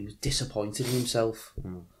looking at him, and he was disappointed in himself.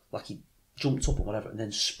 Like he jumped up or whatever, and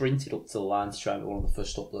then sprinted up to the line to try and be one of the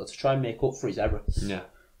first up there, to try and make up for his error. Yeah.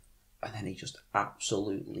 And then he just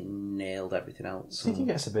absolutely nailed everything else. I think he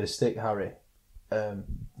gets a bit of stick, Harry.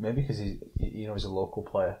 Maybe because he's a local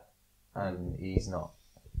player, and he's not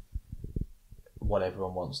what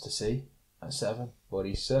everyone wants to see at 7, but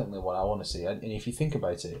he's certainly what I want to see. And if you think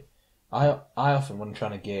about it, I often, when I'm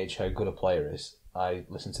trying to gauge how good a player is, I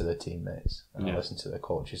listen to their teammates and I listen to their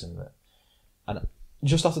coaches and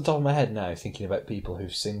just off the top of my head now, thinking about people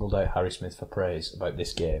who've singled out Harry Smith for praise about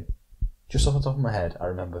this game, just off the top of my head, I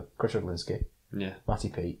remember Chris Rudlinski, Matty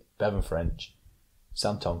Pete, Bevan French,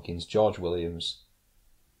 Sam Tompkins, George Williams.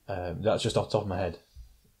 That's just off the top of my head.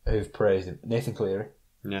 Who've praised him? Nathan Cleary,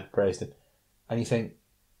 praised him, and you think,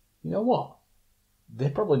 you know what? They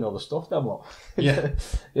probably know the stuff, them lot. Yeah,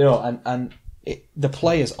 the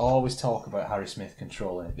players always talk about Harry Smith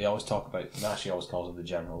controlling it. They always talk about. Nashi always calls him the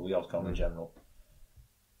general. We always call him the general.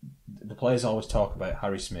 the players always talk about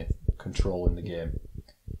Harry Smith controlling the game.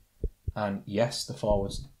 And yes, the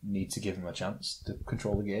forwards need to give him a chance to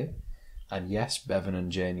control the game. And yes, Bevan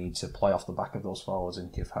and Jay need to play off the back of those forwards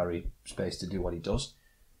and give Harry space to do what he does.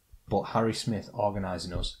 But Harry Smith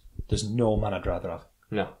organising us, there's no man I'd rather have.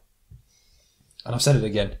 No. And I've said it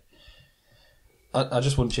again. I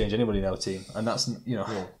just wouldn't change anybody in our team. And that's,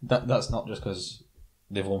 that's not just because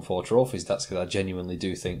they've won 4 trophies. That's because I genuinely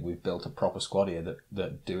do think we've built a proper squad here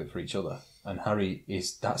that do it for each other. And Harry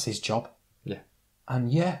that's his job. Yeah.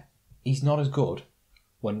 And yeah, he's not as good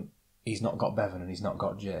when he's not got Bevan and he's not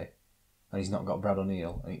got Jay and he's not got Brad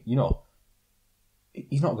O'Neill.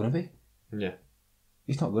 He's not going to be. Yeah.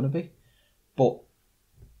 He's not going to be. But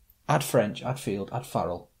add French, add Field, add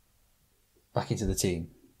Farrell back into the team,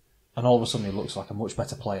 and all of a sudden he looks like a much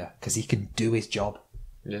better player because he can do his job.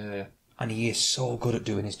 Yeah. And he is so good at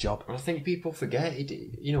doing his job. And I think people forget,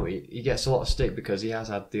 he gets a lot of stick because he has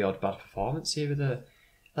had the odd bad performance here.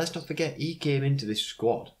 Let's not forget, he came into this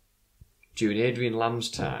squad during Adrian Lamb's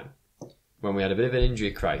time when we had a bit of an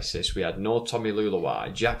injury crisis. We had no Tommy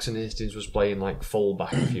Lulawai. Jackson Hastings was playing like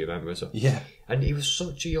full-back, if you remember. So. Yeah. And he was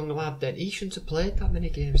such a young lad then. He shouldn't have played that many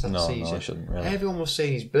games that season. No, he shouldn't, really. Everyone was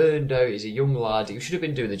saying he's burned out, he's a young lad. He should have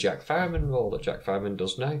been doing the Jack Fireman role that Jack Fireman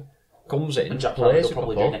does now. Comes in, And Jack plays will a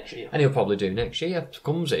probably couple, do next year. and he'll probably do next year.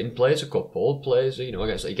 Comes in, plays a couple,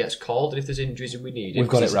 he gets called, and if there's injuries and we need him, We've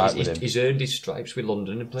got it right with him. He's earned his stripes with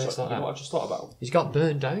London and places like You know that. what I just thought about? He's got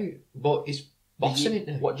burned out, but he's bossing it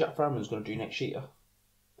now. What Jack Farman's going to do next year,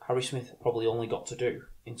 Harry Smith probably only got to do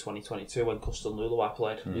in 2022 when Custon Lulawai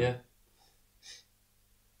played. Yeah.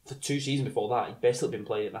 For 2 seasons before that, he'd basically been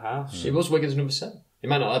playing in the half. He was Wigan's number 7. He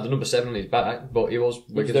might not have the number 7 on his back, but he was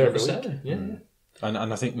Wigan's there number every 7. Yeah. And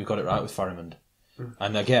I think we've got it right with Farrimond.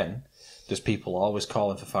 And again, there's people always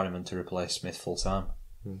calling for Farrimond to replace Smith full time.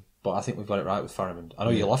 But I think we've got it right with Farrimond. I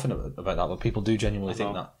know you're laughing about that, but people do genuinely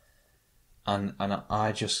think that. And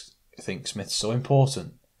I just think Smith's so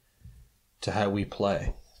important to how we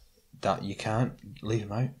play that you can't leave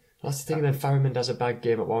him out. That's the thing, then Farrimond has a bad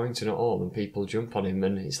game at Warrington at all, and people jump on him,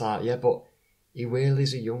 and it's like, yeah, but he really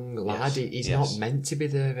is a young lad. He's not meant to be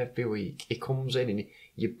there every week. He comes in and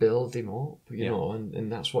you build him up, you know,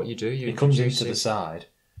 and that's what you do. He comes into the side,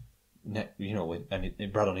 you know,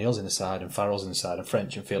 and Brad O'Neill's in the side, and Farrell's in the side, and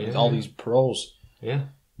French and Field, all these pros. Yeah.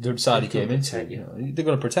 The side he came into, they're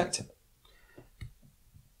going to protect him.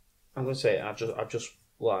 I'm going to say, I've just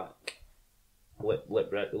like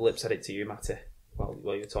lip said it to you, Matty, while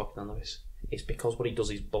you were talking on this. It's because what he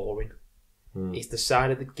does is boring. It's the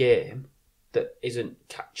side of the game that isn't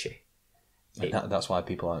catchy. That's why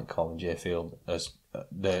people aren't calling Jay Field as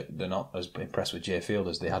they're not as impressed with Jay Field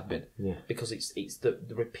as they had been. Yeah. Because it's the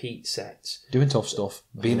repeat sets, doing tough stuff,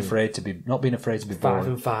 not being afraid to be 5 boring.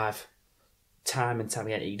 and 5, time and time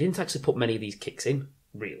again. He didn't actually put many of these kicks in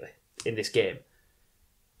really in this game,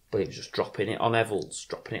 but he was just dropping it on Evans,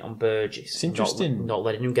 dropping it on Burgess. It's interesting, not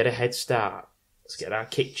letting him get a head start. Let's get our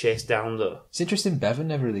kick chase down there. It's interesting. Bevan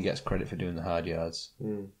never really gets credit for doing the hard yards,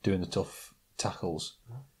 doing the tough tackles.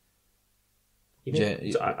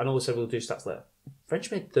 I know we said we'll do stats later.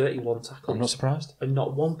 French made 31 tackles. I'm not surprised. And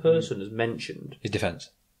not one person has mentioned His defence.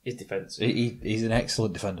 his defence. He's an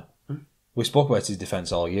excellent defender. We spoke about his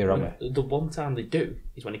defence all year, haven't we? The one time they do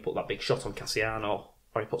is when he put that big shot on Cassiano,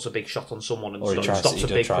 or he puts a big shot on someone and Or he stops a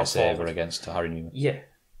big try cross saver forward. against Harry Newman. Yeah.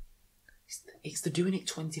 It's the doing it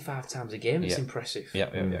 25 times a game. It's Yeah. impressive. Yeah.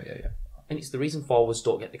 And it's the reason forwards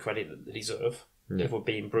don't get the credit that they deserve, if we're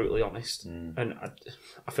being brutally honest. And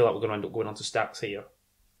I feel like we're going to end up going on to stats here.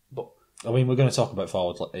 But I mean, we're going to talk about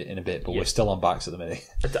forwards in a bit, but we're still on backs at the minute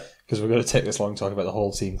because we're going to take this long talking about the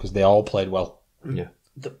whole team because they all played well. Yeah.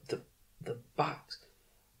 the backs,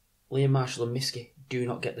 Liam Marshall and Miskey, do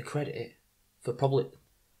not get the credit for probably.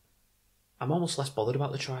 I'm almost less bothered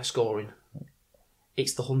about the try scoring.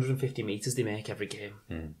 It's the 150 metres they make every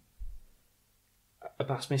game.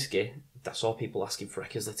 Abbas Miskey, that's all people asking for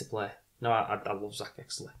Eckersley to play. No, I love Zach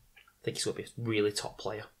Eckersley. I think he's going to be a really top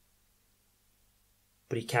player.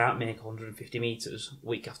 But he can't make 150 metres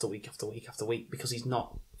week after week after week after week because he's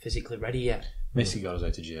not physically ready yet. Missy got us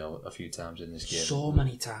out of jail a few times in this game. So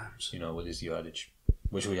many times. You know, with his yardage,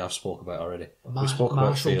 which we have spoke about already. Marshall we spoke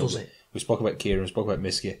about Field. does it. We spoke about Kieran. We spoke about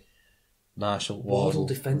Miskey. Marshall, Wardle Wardle.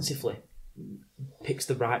 defensively picks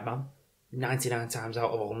the right man 99 times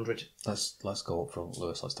out of 100. Let's go up front,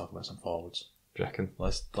 Lewis. Let's talk about some forwards. Do you reckon?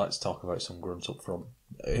 Let's talk about some grunts up front.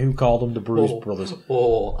 Who called them the Bruise Brothers?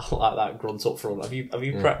 Oh, I like that grunt up front. Have you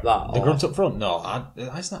prepped that? The grunt up front? No,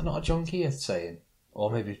 is that not a John Keir saying? Or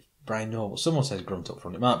maybe Brian Noble. Someone says grunt up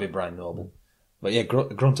front. It might be Brian Noble. But yeah,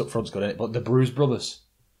 grunt up front's got in it. But the Bruise Brothers.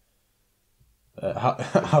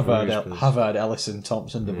 Havard, Ellison,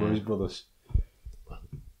 Thompson, the Bruce brothers.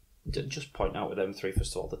 Just point out with them three,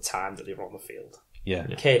 first of all, the time that they were on the field. Yeah.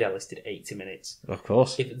 Cade Ellis did 80 minutes. Of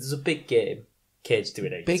course. If there's a big game, Cade's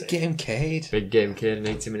doing 80. Big game, Cade. Big game, Cade, and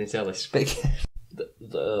 80 minutes Ellis. Big.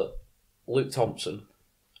 The Luke Thompson.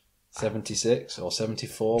 76 or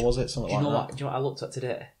 74 was it? Something like that. Do you know what I looked at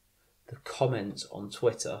today? The comments on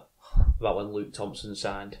Twitter about when Luke Thompson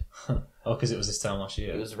signed. Oh, because it was this time last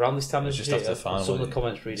year. It was around this time this just year. after the final. Some of the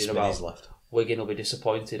comments reading Spinney's about left. Wigan will be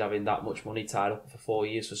disappointed having that much money tied up for 4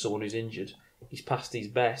 years for someone who's injured. He's past his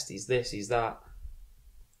best. He's this. He's that.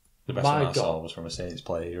 The best one I saw was from a Saints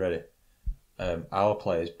player. You ready? Our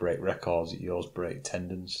players break records. Yours break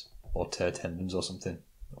tendons or tear tendons or something.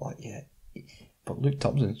 Like yeah, but Luke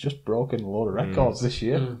Thompson's just broken a load of records this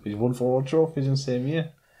year. He's won 4 trophies in the same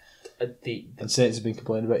year. And Saints have been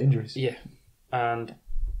complaining about injuries. Yeah, and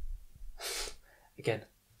again,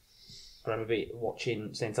 I remember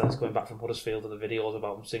watching St. Helens coming back from Huddersfield and the videos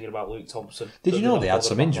about them singing about Luke Thompson. Did you know they had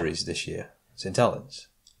some injuries this year, St. Helens?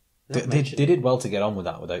 They did well to get on with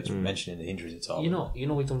that without mentioning the injuries at all. You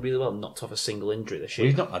know we've done really well not to have a single injury this year.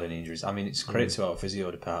 We've not had any injuries. I mean, it's credit to our physio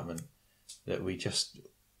department that we just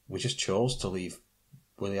chose to leave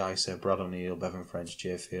Willie Isa, Brad O'Neill, Bevan French,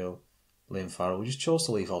 Jay Field, Liam Farrell. We just chose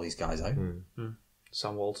to leave all these guys out.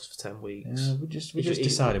 Sam Walters for 10 weeks. Yeah, we just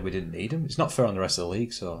decided we didn't need them. It's not fair on the rest of the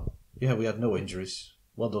league. So yeah, we had no injuries.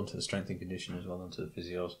 Well done to the strength and conditioners. Well done to the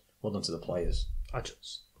physios. Well done to the players.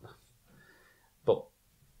 But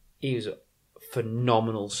he was a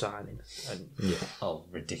phenomenal signing. And Oh,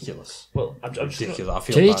 ridiculous. well, I'm Ridiculous. I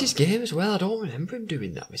feel Changed bad. his game as well. I don't remember him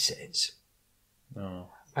doing that with Saints. No.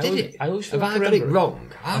 Did he? I always feel Have like I got it wrong?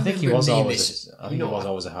 I think he remember was him being always. this- I think he was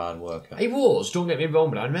always a hard worker. He was, don't get me wrong,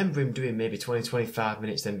 but I remember him doing maybe 20, 25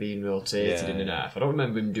 minutes, then being rotated in and half. I don't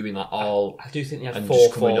remember him doing like all. I do think they had and 4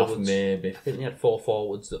 just coming forwards. off maybe. I think they had 4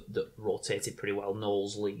 forwards that rotated pretty well.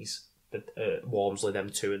 Knowles, Lees, Wormsley, them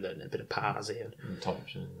two, and then a bit of Parsi. And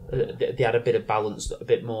Thompson. they had a bit of balance, a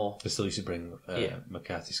bit more. They still used to bring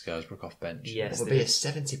McCarthy Scarsbrook off bench. Yes, It would they be a did.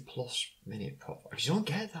 70-plus minute prop. You don't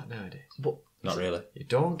get that nowadays. But Not really. You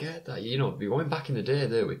don't get that. You know, going back in the day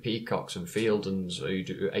there with Peacocks and Fieldens who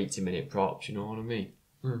do 80-minute props, you know what I mean?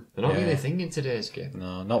 They're not really a thing in today's game.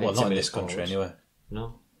 No, not in 80 this country forwards. anyway.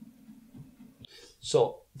 No.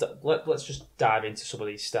 So let's just dive into some of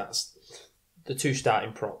these stats. The 2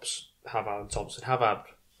 starting props, Havard and Thompson. Havard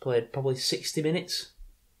played probably 60 minutes.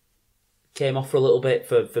 Came off for a little bit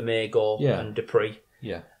for Maygo and Dupree.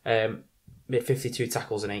 Yeah. Made 52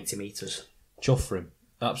 tackles and 80 metres. Chuff for him.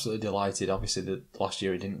 Absolutely delighted. Obviously, the last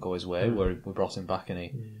year it didn't go his way, where we brought him back and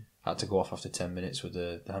he had to go off after 10 minutes with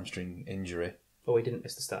the hamstring injury. Oh, he didn't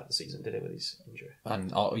miss the start of the season, did he, with his injury?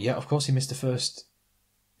 And of course, he missed the first.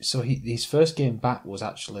 So his first game back was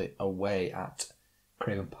actually away at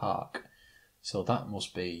Craven Park. So that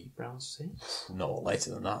must be Round 6? no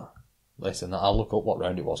later than that. I'll look up what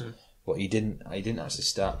round it was. But he didn't actually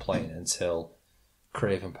start playing until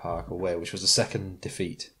Craven Park away, which was the second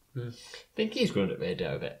defeat. I think he's going to get made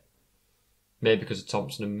out of it. Maybe because of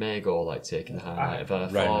Thompson and Maygo like taking the highlight of our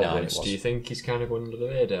round 9 forwards. Do you think he's kind of going under the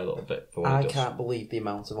radar a little bit? For what I he does? can't believe the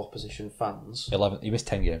amount of opposition fans. 11. He missed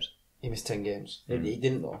 10 games. He missed 10 games. He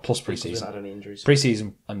didn't, though. Plus He pre-season. hasn't had any injuries.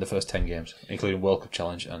 Pre-season and the first 10 games, including World Cup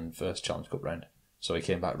Challenge and first Challenge Cup round. So he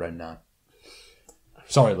came back round 9.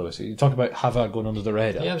 Sorry, Lewis. You talk about Havard going under the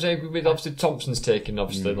radar. Yeah, I'm saying with obviously Thompson's taken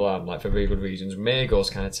the limelight for very good reasons. Maygo's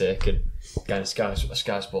kind of taken a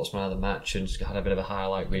Sky Sports Man of the match and had a bit of a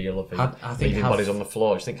highlight reel of him I think leaving bodies on the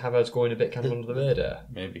floor. Do you think Havard's going a bit kind of under the radar?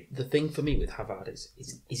 Maybe. The thing for me with Havard is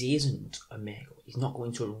he isn't a Maygo. He's not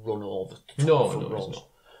going to run over the No, front he's rows. not.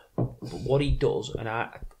 But what he does, and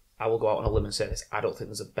I will go out on a limb and say this, I don't think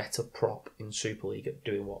there's a better prop in Super League at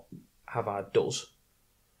doing what Havard does.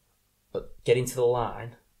 But getting to the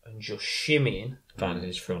line and just shimmying, Finding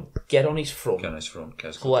his front. get on his front,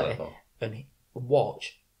 play, and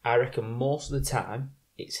watch. I reckon most of the time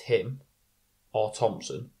it's him or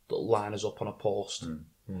Thompson that line us up on a post. And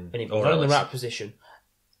if we're in the right position,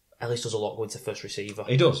 Ellis does a lot going to first receiver.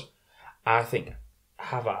 He does. I think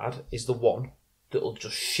Havard is the one that'll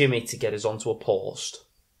just shimmy to get us onto a post,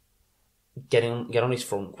 get on his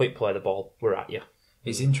front, quick play the ball, we're at you.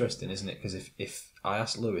 It's interesting, isn't it? Because if I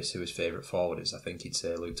asked Lewis who his favourite forward is, I think he'd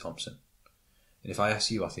say Luke Thompson. And if I ask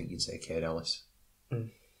you, I think you'd say Cade Ellis.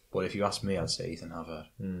 But if you ask me, I'd say Ethan Havard.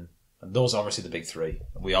 And those are obviously the big 3.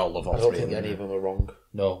 We all love all I don't 3 think of them. any of them are wrong.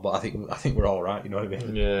 No, but I think we're all right. You know what I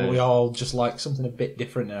mean? Yeah. But we all just like something a bit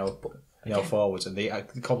different now. In our forwards, and they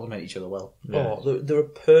complement each other well. Yeah. Oh, they're a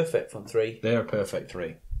perfect front 3. They're a perfect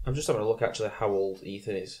 3. I'm just having a look actually how old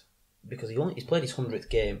Ethan is. because he's played his 100th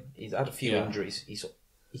game. He's had a few injuries.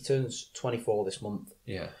 He turns 24 this month.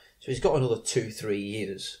 Yeah. So he's got another 2-3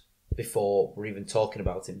 years before we're even talking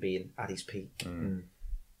about him being at his peak.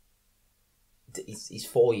 He's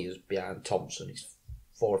 4 years behind Thompson. He's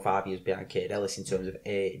 4 or 5 years behind Cade Ellis in terms of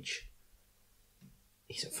age.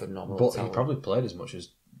 He's a phenomenal But talent. he probably played as much as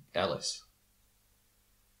Ellis.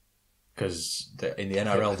 Because in the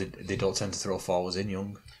NRL, they don't tend to throw forwards in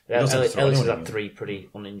young. Ellis has anyone had in 3 pretty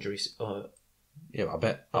uninjuries. Yeah, I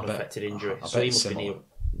bet. Unaffected injury. I So bet he must be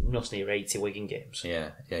similar. near 80 Wigan games.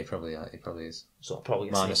 Yeah, he probably is. So I'll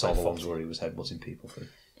probably Minus all the ones where he was headbutting people for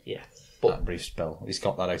that brief spell. He's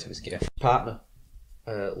got that out of his game. Partner,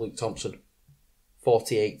 Luke Thompson,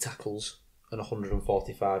 48 tackles and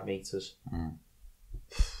 145 metres.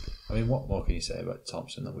 I mean, what more can you say about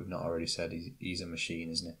Thompson that we've not already said? He's a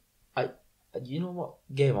machine, isn't he? You know what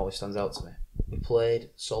game always stands out to me? We played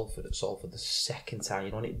Salford at Salford the second time.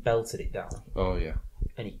 You know when it belted it down, Oh yeah.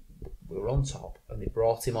 and we were on top, and they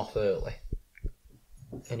brought him off early,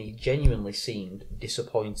 and he genuinely seemed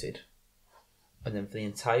disappointed. And then for the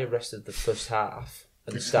entire rest of the first half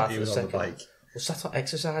and the start of the second, was sat on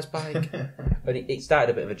exercise bike, and it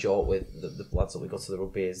started a bit of a joke with the lads that we got to the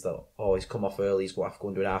rugby is that he's come off early, he's going to have to go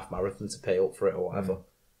and do an half marathon to pay up for it or whatever,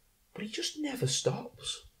 but he just never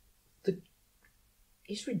stops.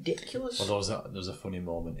 He's ridiculous. Well, there was a funny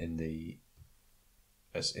moment in the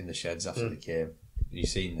sheds after the game. You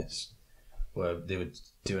seen this? Where they were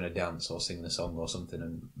doing a dance or singing a song or something,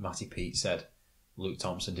 and Matty Pete said Luke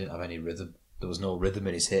Thompson didn't have any rhythm. There was no rhythm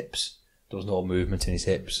in his hips. There was no movement in his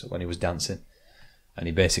hips when he was dancing. And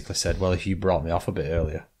he basically said, well, if you brought me off a bit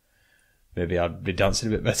earlier, maybe I'd be dancing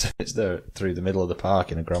a bit better. It's there through the middle of the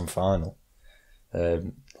park in a grand final.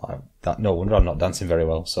 Like that. No wonder I'm not dancing very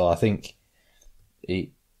well. So I think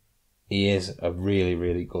he is a really,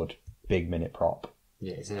 really good big minute prop.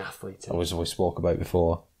 Yeah, he's an athlete. As we spoke about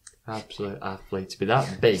before. Absolute athlete. To be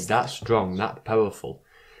that big, that strong, that powerful,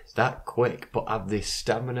 that quick, but have this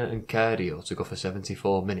stamina and cardio to go for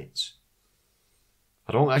 74 minutes.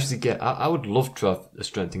 I don't actually get... I would love to have a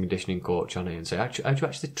strength and conditioning coach on here and say, how do you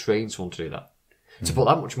actually train someone to do that? To put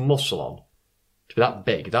that much muscle on, to be that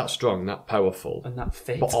big, that strong, that powerful, And that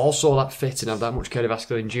fit. but also that fit and have that much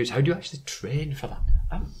cardiovascular endurance. How do you actually train for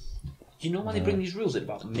that? Do you know why they bring these rules in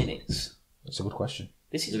about minutes? That's a good question.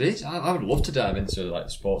 This is It is. I would love to dive into like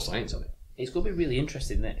sports science on it. It's going to be really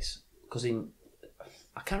interesting, this, because I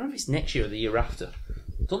can't remember if it's next year or the year after.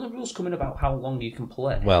 Don't the rules come in about how long you can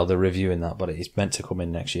play? Well, they're reviewing that, but it's meant to come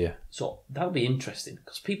in next year. So that would be interesting,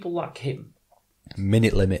 because people like him,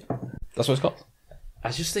 Minute limit. That's what it's got.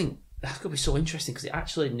 I just think that's going to be so interesting, because it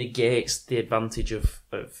actually negates the advantage of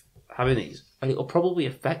having these. And it'll probably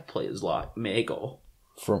affect players like Mago,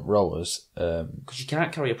 Front rowers. because you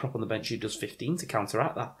can't carry a prop on the bench who does 15 to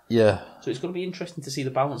counteract that. Yeah. So it's going to be interesting to see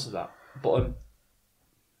the balance of that. But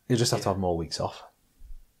You'll just have to have more weeks off.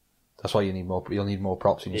 That's why you'll need more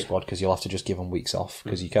props in your squad, because you'll have to just give them weeks off,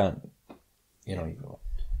 because you can't, yeah.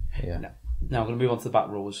 Now I'm going to move on to the back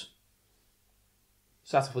rows.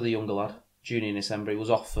 Start off with a younger lad, junior in December. He was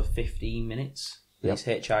off for 15 minutes. His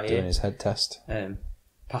HIA. Doing his head test.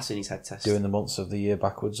 Passing his head test. Doing the months of the year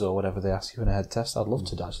backwards or whatever they ask you in a head test. I'd love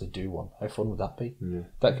to actually do one. How fun would that be? Yeah.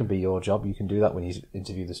 That can be your job. You can do that when you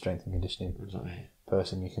interview the strength and conditioning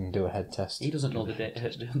person. You can do a head test. He doesn't know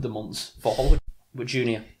the months forward. We're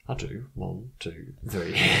junior. I do. 1, 2,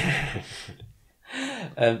 3.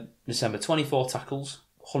 December, 24 tackles,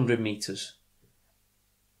 100 metres.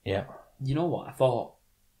 Yeah. You know what? I thought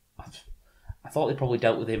they probably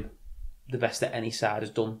dealt with him the best that any side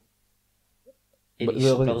has done in his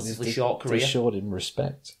relatively short career. They showed him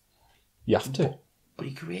respect. You have to. But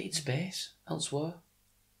he created space elsewhere.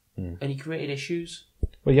 And he created issues.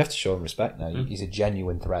 Well, you have to show him respect now. He's a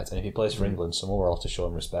genuine threat. And if he plays for England, someone will have to show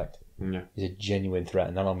him respect. Yeah. He's a genuine threat.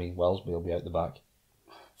 And then I mean, Wellesby will be out the back.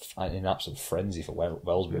 In an absolute frenzy for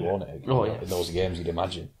Wellesby, won't it? Oh, yeah. In those games, you'd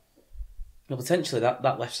imagine. No, potentially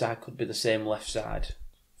that left side could be the same left side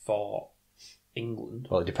for England.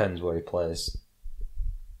 Well, it depends where he plays.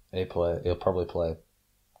 He'll probably play. Do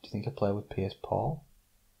you think he'll play with Pierce Paul?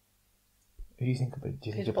 Who do you think? Do you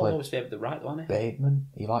think Pierce he'll Paul play always favoured the right, though, hasn't he? Bateman?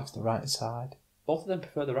 He likes the right side. Both of them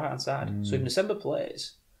prefer the right hand side. So if December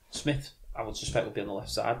plays, Smith, I would suspect, would be on the left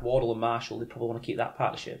side. Wardle and Marshall, they probably want to keep that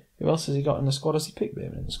partnership. Who else has he got in the squad? Has he picked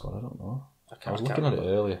Bateman in the squad? I don't know. I was looking at it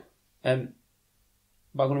earlier.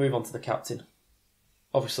 But I'm going to move on to the captain.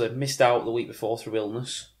 Obviously, missed out the week before through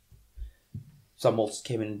illness. Sam Walters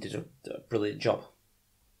came in and did a brilliant job.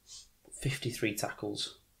 53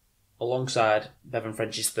 tackles, alongside Bevan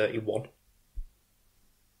French's 31.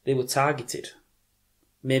 They were targeted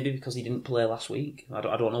Maybe because he didn't play last week. I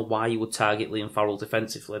don't know why you would target Liam Farrell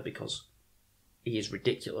defensively, because he is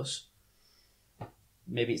ridiculous.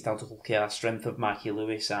 Maybe it's down to our strength of Mikey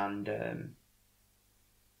Lewis and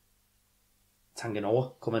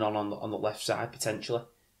Tanganoa coming on the left side potentially.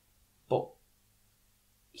 But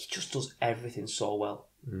he just does everything so well.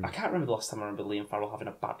 I can't remember the last time I remember Liam Farrell having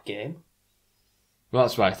a bad game. Well,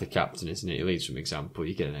 that's why he's the captain, isn't it? He leads from example.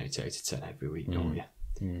 You get an 8 out of 10 every week, don't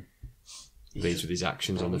you? He leads with his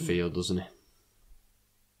actions on the field, doesn't he?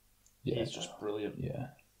 Yeah, he's just brilliant. Yeah.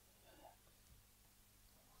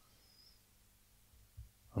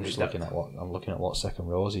 I'm just looking at what second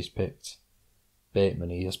rows he's picked.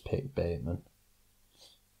 Bateman, he has picked Bateman.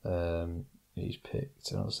 He's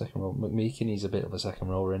picked another second row. McMeekin, he's a bit of a second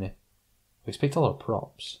rower, isn't he? He's picked a lot of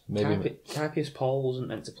props. Maybe Kai Pearce-Paul wasn't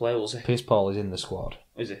meant to play, was he? Pearce-Paul is in the squad.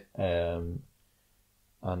 Is he? And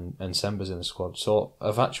Semba's in the squad. So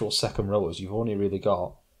of actual second rowers, you've only really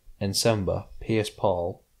got Nsemba,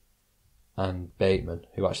 Pearce-Paul, and Bateman,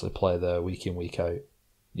 who actually play there week in, week out.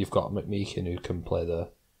 You've got McMeekin, who can play there,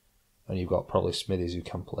 and you've got probably Smithies, who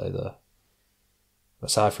can play there.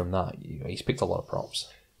 Aside from that, he's picked a lot of props.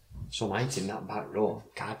 So might in that back row,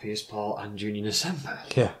 Kai Pearce-Paul and Junior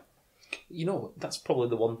Nsemba. Yeah. You know, that's probably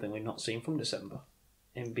the one thing we've not seen from December.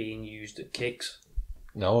 Him being used at kicks.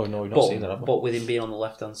 No, we've not seen that, have we? But with him being on the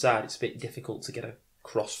left-hand side, it's a bit difficult to get a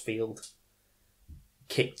cross-field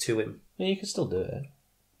kick to him. Yeah, you can still do it.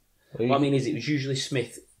 What I mean is, it was usually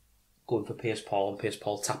Smith going for Pearce-Paul and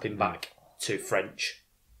Pearce-Paul tapping back to French.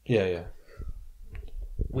 Yeah.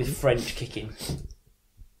 With French kicking,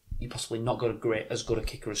 you possibly not got as good a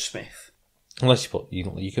kicker as Smith. Unless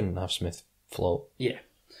you couldn't have Smith float. Yeah.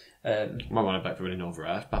 Might want to bet for winning over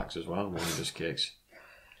half-backs as well, more than just kicks.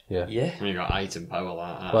 Yeah. When you got height and power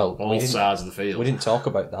like that, well, both sides of the field. We didn't talk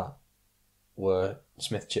about that, where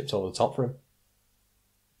Smith chipped over the top for him.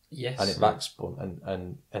 Yes. And it back spun,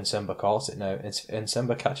 and Nsemba caught it. Now,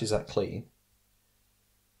 Nsemba catches that clean,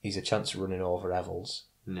 he's a chance of running over Evans.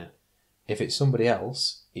 Yeah. If it's somebody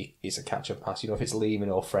else, it's a catch and pass. You know, if it's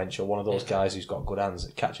Lehman or French or one of those guys who's got good hands,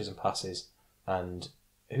 it catches and passes. And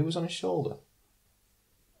who was on his shoulder?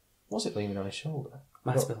 Was it Lehman on his shoulder?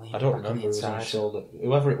 Might have been Lehman. I don't back on remember the who was on his shoulder.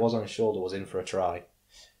 Whoever it was on his shoulder was in for a try,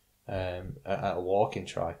 at a walking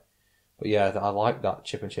try. But yeah, I like that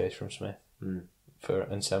chip and chase from Smith for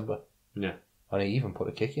Nsemba. Yeah. And he even put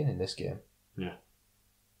a kick in this game. Yeah.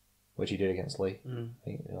 Which he did against Lee. I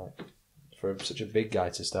think, for such a big guy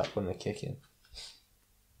to start putting a kick in.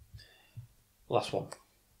 Last one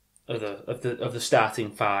of the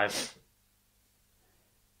starting five.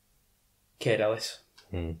 Cade Ellis.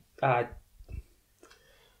 I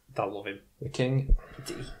love him. The king.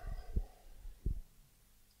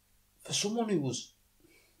 For someone who was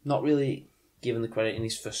not really given the credit in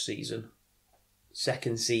his first season,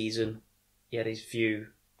 second season, he had his few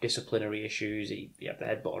disciplinary issues. He had the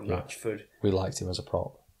headbutt on Ratchford. We liked him as a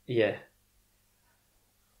prop. Yeah.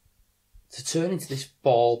 To turn into this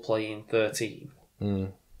ball-playing 13,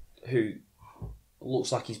 who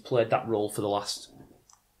looks like he's played that role for the last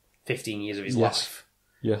 15 years of his life.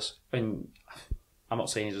 Yes. And I'm not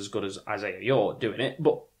saying he's as good as Isaiah You're doing it,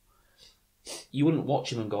 but you wouldn't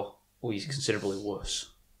watch him and go, oh, he's considerably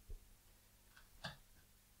worse.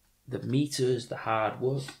 The meters, the hard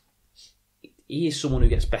work. He is someone who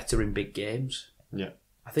gets better in big games. Yeah.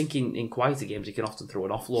 I think in quieter games he can often throw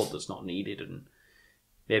an offload that's not needed and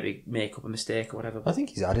maybe make up a mistake or whatever. I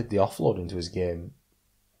think he's added the offload into his game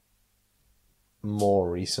more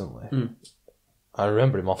recently. I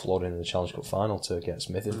remember him offloading in the Challenge Cup final to get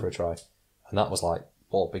Smith in for a try. And that was like,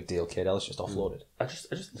 oh, big deal, Cade Ellis just offloaded. I just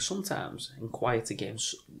think sometimes in quieter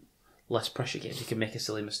games, less pressure games, he can make a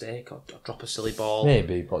silly mistake or drop a silly ball.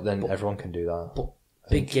 Maybe, but then everyone can do that. But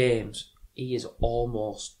big games, he is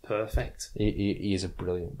almost perfect. He is a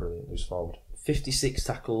brilliant loose forward. 56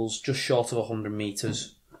 tackles, just short of 100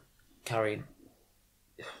 metres, carrying.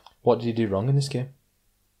 What did he do wrong in this game?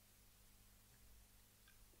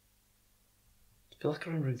 I feel like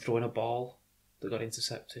I remember him throwing a ball that got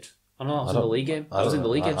intercepted. I know that was in the league game. I was in the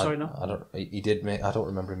league game, sorry, no? He did make. I don't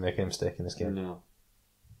remember him making a mistake in this game. No.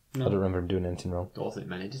 I don't remember him doing anything wrong. Don't think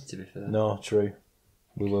many did, to be fair. No, true.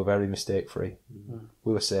 We were very mistake free.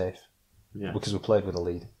 We were safe. Yeah. Because we played with a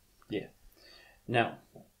lead. Yeah. Now,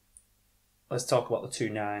 let's talk about the 2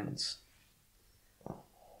 9s.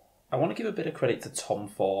 I want to give a bit of credit to Tom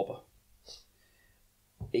Forber.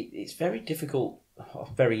 It's very difficult, or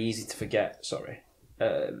very easy to forget,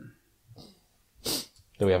 That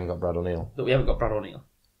we haven't got Brad O'Neill. But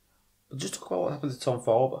just talk about what happened to Tom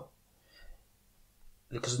Forber.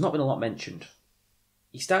 Because there's not been a lot mentioned.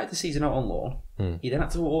 he started the season out on loan. He then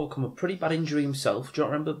had to overcome a pretty bad injury himself. Do you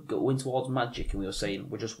not remember going towards Magic and we were saying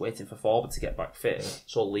we're just waiting for Forward to get back fit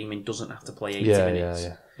so Lehman doesn't have to play 80 minutes?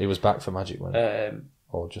 Yeah. He was back for Magic when,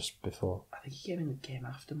 or just before. I think he came in the game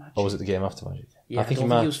after Magic. Or was it the game after Magic? Yeah, I think he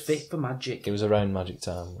was fit for Magic. It was around Magic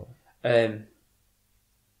time.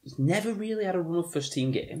 He's never really had a run of first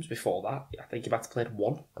team games before that. I think he might have played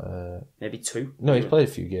one, maybe two. No, he's played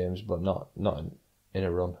a few games, but not in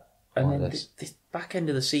a run. And like then this back end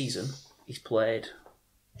of the season, he's played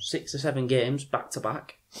 6 or 7 games back to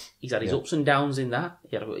back. He's had his ups and downs in that.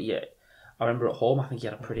 I remember at home, I think he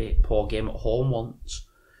had a pretty poor game at home once,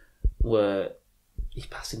 where his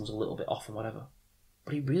passing was a little bit off and whatever.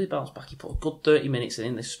 But he really bounced back. He put a good 30 minutes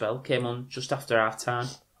in this spell. Came on just after half time.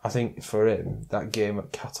 I think for him, that game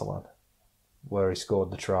at Catalan, where he scored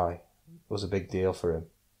the try, was a big deal for him.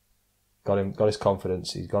 Got his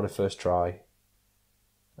confidence. He's got a first try.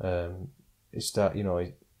 He's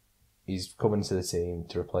coming to the team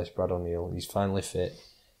to replace Brad O'Neill. He's finally fit.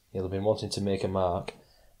 He'll have been wanting to make a mark.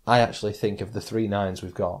 I actually think of the 3 9s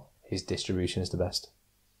we've got, his distribution is the best.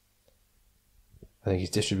 I think his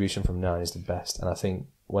distribution from 9 is the best, and I think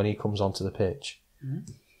when he comes onto the pitch,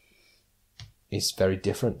 it's very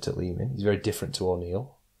different to Lehman. He's very different to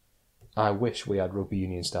O'Neill. I wish we had rugby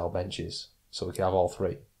union style benches so we could have all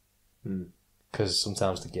 3, because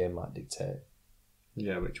sometimes the game might dictate.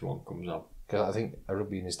 Yeah, which one comes up? Because I think a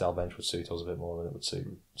rugby union style bench would suit us a bit more than it would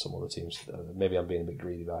suit some other teams. Maybe I'm being a bit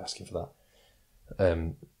greedy by asking for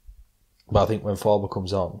that. But I think when Forber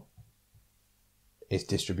comes on, his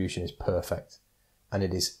distribution is perfect. And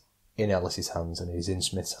it is in Ellis's hands, and it is in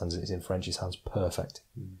Smith's hands, and it is in French's hands. Perfect.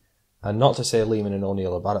 And not to say Lehman and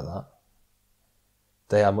O'Neill are bad at that.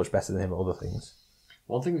 They are much better than him at other things.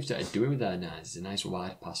 One thing we've started doing with their 9s is a nice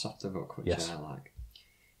wide pass off the ruck, which Yes. I like.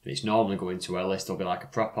 It's normally going to Ellis. There'll be like a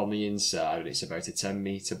prop on the inside, and it's about a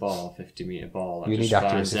 10-metre ball, 50-metre ball. You just need finds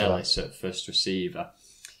accuracy for that. Ellis at first receiver,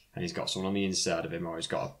 and he's got someone on the inside of him, or he's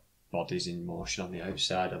got bodies in motion on the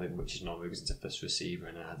outside of him, which is normally goes into first receiver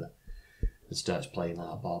and either. And starts playing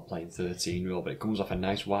that ball, playing 13 rule, but it comes off a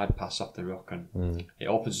nice wide pass off the ruck, and it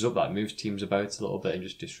opens us up, that moves teams about a little bit and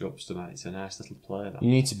just disrupts them. It's a nice little play. That. You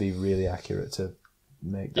need to be really accurate to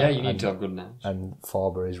make that. Yeah, you need to have good nines. And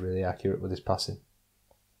Forber is really accurate with his passing.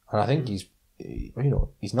 And I think he's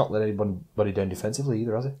not let anybody down defensively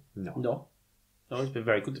either, has he? No, he's been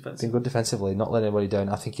very good defensively. Been good defensively, not letting anybody down.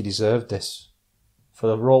 I think he deserved this. For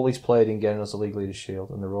the role he's played in getting us the League Leaders Shield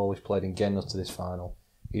and the role he's played in getting us to this final,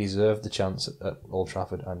 he deserved the chance at Old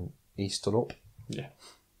Trafford, and he stood up. Yeah.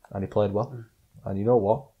 And he played well. And you know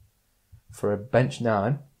what? For a bench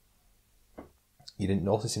 9, you didn't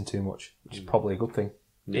notice him too much, which is probably a good thing.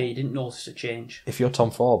 Yeah, you didn't notice a change. If you're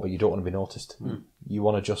Tom Forber, you don't want to be noticed. You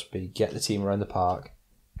want to just get the team around the park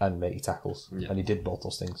and make your tackles. Yeah. And he did both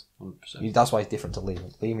those things. 100%. That's why he's different to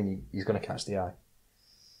Lehman. Lehman, he's going to catch the eye.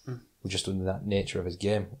 We're just under that nature of his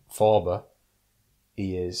game. Forber,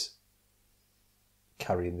 he is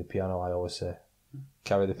carrying the piano, I always say.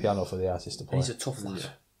 Carry the piano for the artist to play. And he's a tough lad.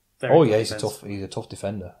 He's a tough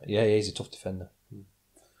defender. Yeah, he's a tough defender.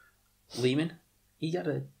 Lehman, he had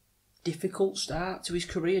a difficult start to his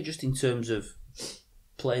career just in terms of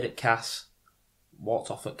played at Cass, walked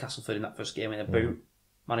off at Castleford in that first game in a boot,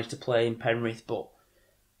 managed to play in Penrith, but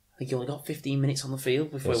I think he only got 15 minutes on the field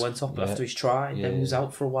before he went off after his try. Then he was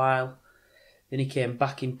out for a while. Then he came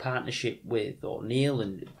back in partnership with O'Neill,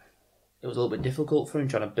 and it was a little bit difficult for him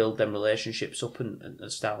trying to build them relationships up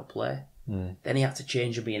and style of play. Then he had to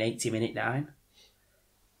change and be an 80-minute 9.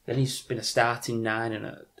 Then he's been a starting 9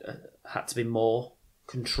 and had to be more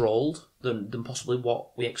controlled than possibly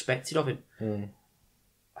what we expected of him.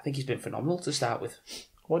 I think he's been phenomenal to start with.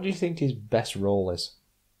 What do you think his best role is?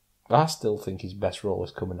 I still think his best role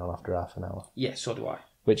is coming on after half an hour. Yeah, so do I.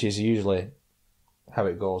 Which is usually how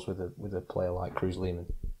it goes with a player like Cruz Lehman.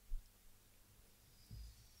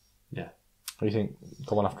 Yeah. What do you think?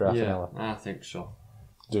 Come on after half an hour? I think so.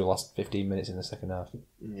 Do the last 15 minutes in the second half.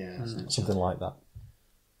 Yeah, Something like that.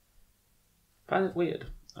 I find it weird,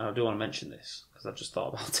 and I do want to mention this because I've just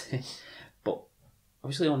thought about it. But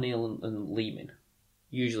obviously O'Neill and Lehman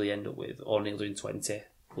usually end up with O'Neill doing 20,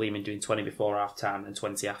 Lehman doing 20 before half time and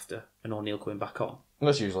 20 after, and O'Neill coming back on.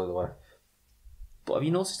 That's usually the way. But have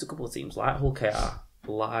you noticed a couple of teams like Hull KR,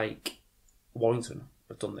 like Warrington,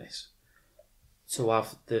 have done this? To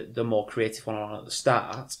have the more creative one on at the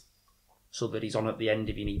start, so that he's on at the end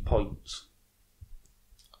if you need points.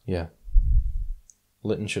 Yeah.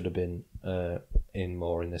 Litton should have been in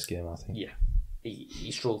more in this game, I think. Yeah.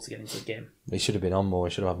 He struggled to get into the game. He should have been on more.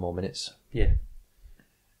 He should have had more minutes. Yeah.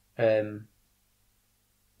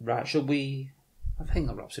 Right, should we... I think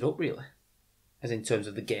that wraps it up, really. as in terms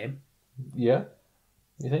of the game. Yeah,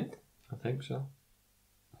 you think? I think so.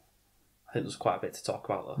 I think there's quite a bit to talk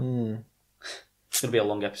about though. It's going to be a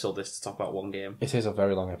long episode this to talk about one game. It is a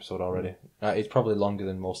very long episode already. It's probably longer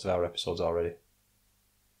than most of our episodes already.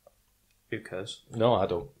 Who cares? No, I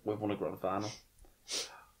don't. We've won a grand final.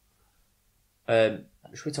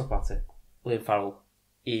 Should we talk about it? Liam Farrell,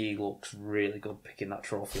 he looks really good picking that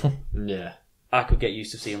trophy. Yeah. I could get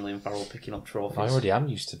used to seeing Liam Farrell picking up trophies. I already am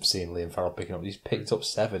used to seeing Liam Farrell picking up. He's picked up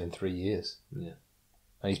 7 in 3 years. Yeah.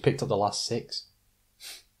 And he's picked up the last 6.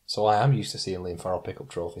 So I am used to seeing Liam Farrell pick up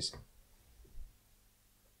trophies.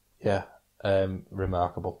 Yeah.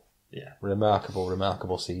 Remarkable. Yeah.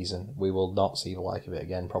 Remarkable season. We will not see the like of it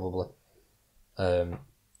again, probably.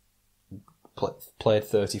 Played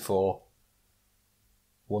 34,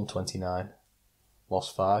 won 29,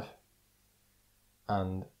 lost 5.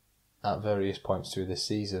 And at various points through this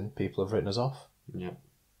season, people have written us off. Yeah.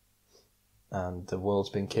 And the world's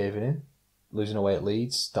been caving in. Losing away at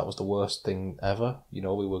Leeds, that was the worst thing ever. You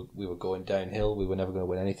know, we were going downhill. We were never going to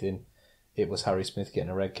win anything. It was Harry Smith getting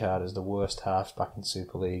a red card as the worst half back in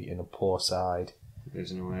Super League in a poor side.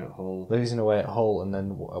 Losing away at Hull. And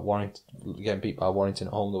then Warrington, getting beat by Warrington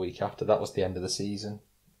at home the week after. That was the end of the season.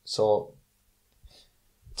 So,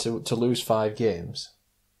 to lose 5 games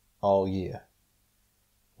all year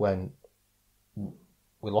when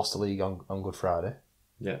we lost the league on Good Friday.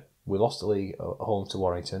 Yeah. We lost the league at home to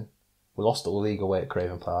Warrington. We lost the league away at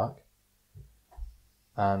Craven Park.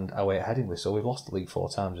 And away at Headingley. So we've lost the league 4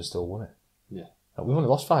 times and still won it. Yeah. And we've only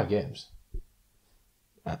lost 5 games.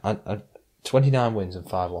 And 29 wins and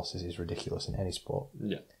 5 losses is ridiculous in any sport.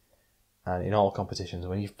 Yeah. And in all competitions,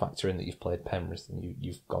 when you factor in that you've played Penrith and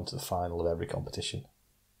you've gone to the final of every competition,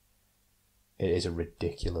 it is a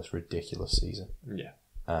ridiculous season. Yeah.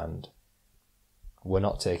 And we're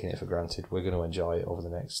not taking it for granted. We're going to enjoy it over the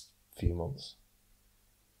next few months.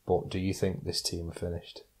 But do you think this team are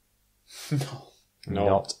finished? No.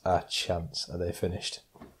 Not a chance are they finished.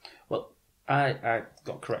 Well, I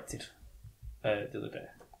got corrected the other day.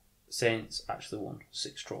 Saints actually won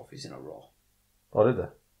 6 trophies in a row. Oh, did they?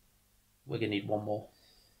 We're going to need 1 more.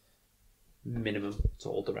 Minimum to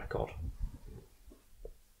hold the record.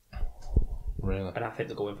 Really? And I think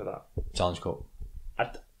they're going for that. Challenge Cup.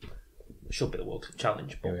 Should be the World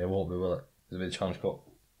Challenge. But It won't be, will it? It'll be the Challenge Cup.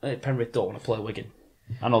 Penrith don't want to play Wigan.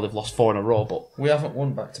 I know they've lost 4 in a row, but We haven't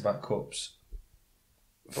won back-to-back cups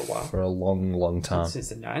for a while. for a long time. Since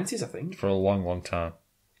the 90s, I think. For a long time.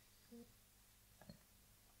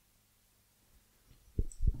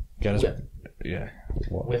 Get us. Yeah.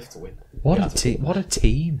 We have to win. What a team! What a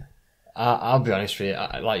team! I'll be honest with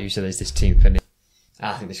you. Like you said, is this team finished?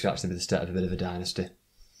 I think this could actually be the start of a bit of a dynasty.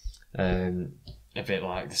 A bit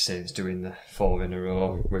like the Saints doing the 4 in a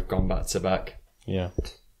row. We've gone back to back. Yeah.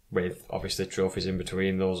 With obviously trophies in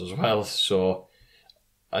between those as well. So,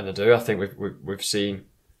 and I think we've seen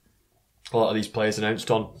a lot of these players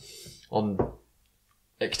announced on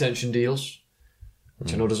extension deals,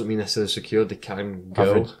 which I know doesn't mean necessarily secured. They can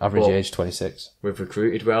go. Average age 26. We've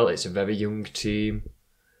recruited well. It's a very young team.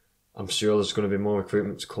 I'm sure there's going to be more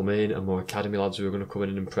recruitment to come in and more academy lads who are going to come in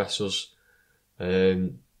and impress us.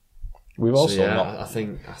 We've also not. I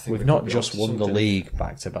think We've not just won the league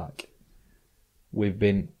back to back. We've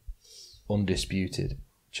been undisputed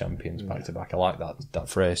champions back to back. I like that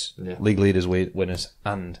phrase. Yeah. League leaders, winners,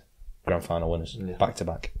 and grand final winners back to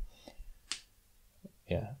back.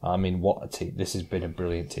 Yeah, I mean, what a team! This has been a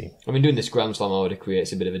brilliant team. I mean, doing this Grand Slam already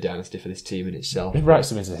creates a bit of a dynasty for this team in itself. It writes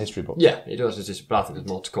them into the history book. Yeah, it does. But I think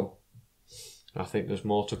there's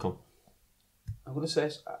more to come. I'm going to say,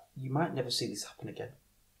 you might never see this happen again.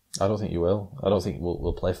 I don't think you will. I don't think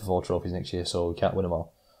we'll play for 4 trophies next year, so we can't win them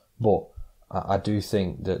all. But I do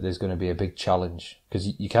think that there's going to be a big challenge,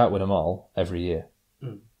 because you can't win them all every year.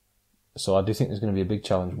 So I do think there's going to be a big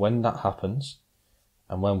challenge when that happens,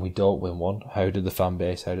 and when we don't win one. How do the fan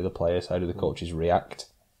base, how do the players, how do the coaches react?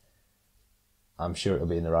 I'm sure it'll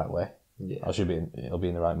be in the right way. Yeah. It'll be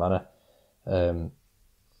in the right manner.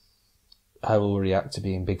 How will we react to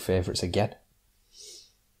being big favourites again?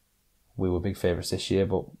 We were big favourites this year,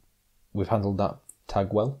 but we've handled that tag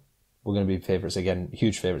well. We're going to be favourites again,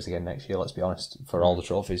 huge favourites again next year, let's be honest, for all the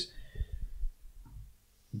trophies.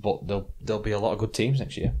 But there'll be a lot of good teams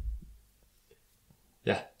next year.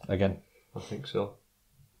 Yeah. Again. I think so.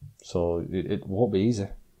 So it won't be easy.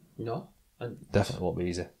 No. And Definitely won't be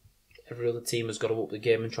easy. every other team has got to up the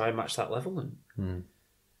game and try and match that level. And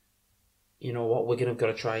you know what? Wigan have got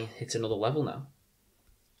to try and hit another level now.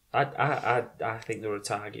 I think there are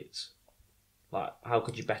targets. Like, how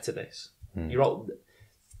could you better this?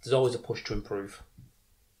 There's always a push to improve.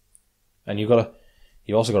 And you've got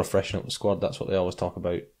You also got to freshen up the squad. That's what they always talk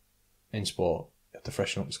about in sport. You have to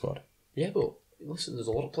freshen up the squad. Yeah, but listen, there's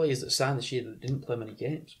a lot of players that signed this year that didn't play many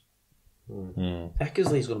games.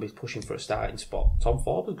 Eckersley's going to be pushing for a starting spot. Tom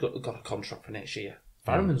Forbes got a contract for next year.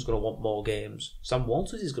 Farriman's going to want more games. Sam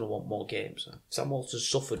Walters is going to want more games. Sam Walters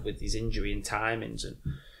suffered with his injury and timings and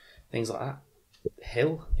things like that.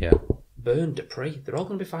 Hill, Byrne, Dupree, they're all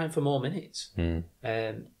going to be fighting for more minutes.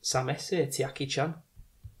 Sam Esse, Tiaki Chan,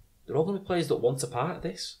 they're all going to be players that want a part of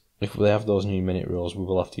this. If they have those new minute rules, we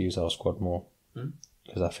will have to use our squad more.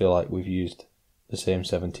 Because I feel like we've used the same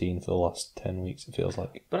 17 for the last 10 weeks, it feels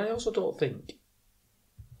like. But I also don't think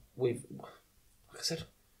like I said,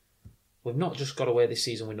 we've not just got away this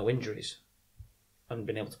season with no injuries and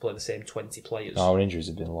been able to play the same 20 players. Our injuries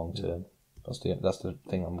have been long term. That's the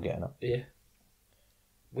thing I'm getting at. Yeah.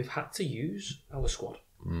 We've had to use our squad.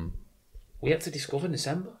 We had to discover in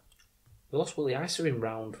December. We lost Willie Iser in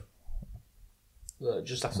round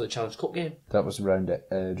just after the Challenge Cup game. That was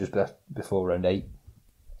just before round 8.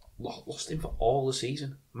 Lost him for all the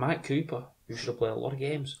season. Mike Cooper, who should have played a lot of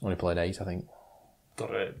games, Only played 8, I think.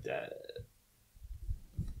 got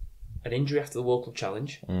an injury after the World Club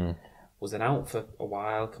Challenge. Was then out for a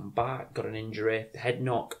while, come back, got an injury, head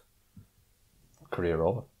knock. Career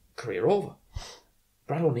over.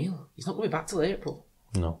 Brad O'Neill, he's not going to be back till April.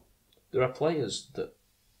 No. There are players that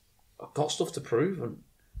have got stuff to prove, and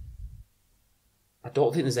I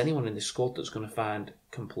don't think there's anyone in this squad that's going to find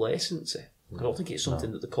complacency. I don't think it's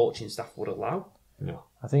something that the coaching staff would allow. No.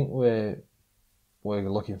 I think we're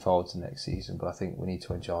looking forward to next season, but I think we need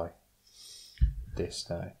to enjoy this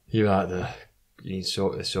now. You're right there. You need to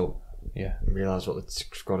sort this up. Yeah. Realise what the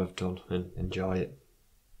squad have done and enjoy it.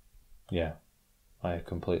 Yeah. I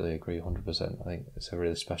completely agree 100%. I think it's a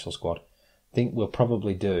really special squad. I think we'll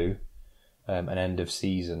probably do an end of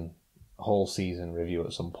season, whole season review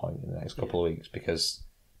at some point in the next couple of weeks, because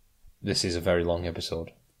this is a very long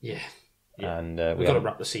episode. Yeah. And we've got to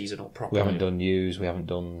wrap the season up properly. We haven't done news, we haven't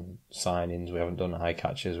done signings, we haven't done high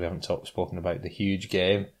catches, we haven't spoken about the huge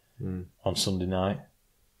game on Sunday night.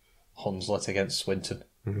 Hunslet against Swinton.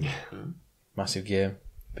 Massive game,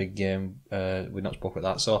 big game. We've not spoken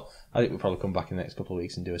about that, so I think we'll probably come back in the next couple of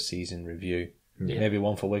weeks and do a season review. Maybe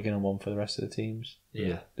one for Wigan and one for the rest of the teams.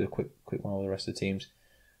 Do a quick one with the rest of the teams.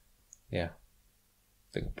 Yeah,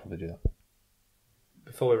 I think we'll probably do that.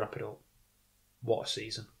 Before we wrap it up, what a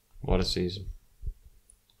season! What a season!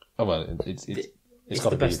 Oh well, it's got the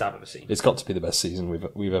to best be, I've ever seen. It's got to be the best season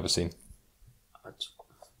we've ever seen.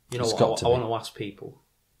 You know what? I want to ask people: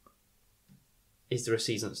 is there a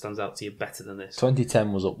season that stands out to you better than this?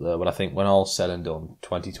 2010 was up there, but I think when all's said and done,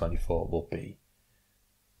 2024 will be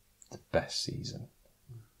the best season.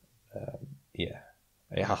 Yeah,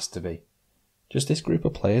 it has to be. Just this group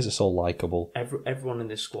of players are so likeable. Everyone in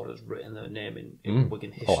this squad has written their name in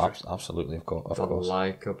Wigan history. Oh, absolutely, of course. The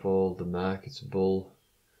likeable, the marketable,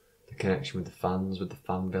 the connection with the fans, with the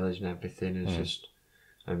fan village and everything. It's just,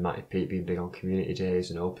 and Matty Pete being big on community days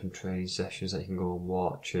and open training sessions that you can go and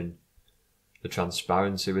watch, and the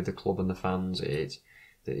transparency with the club and the fans.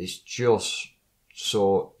 It's just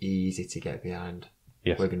so easy to get behind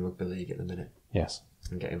Wigan Rugby League at the minute. Yes.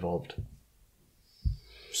 And get involved.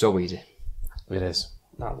 So easy. It is.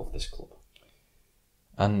 I love this club.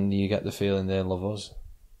 And you get the feeling they love us.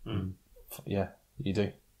 Yeah, you do.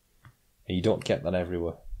 And you don't get that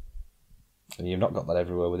everywhere. And you've not got that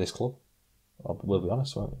everywhere with this club. We'll be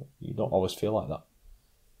honest, you don't always feel like that.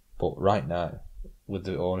 But right now, with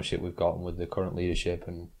the ownership we've got and with the current leadership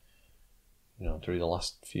and, through the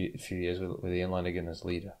last few years with Ian Lanigan as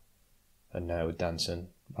leader, and now with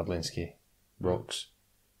Danson, Badlinski, Brooks,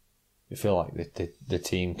 you feel like the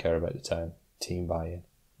team care about the town. Team buy-in.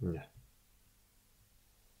 Yeah.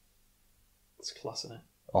 It's class, isn't it?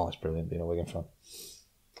 Oh, it's brilliant being a Wigan fan.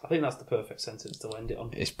 I think that's the perfect sentence to end it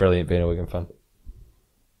on. It's brilliant being a Wigan fan.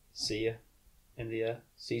 See you in the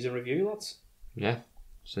season review, lads. Yeah.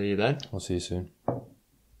 See you then. I'll see you soon.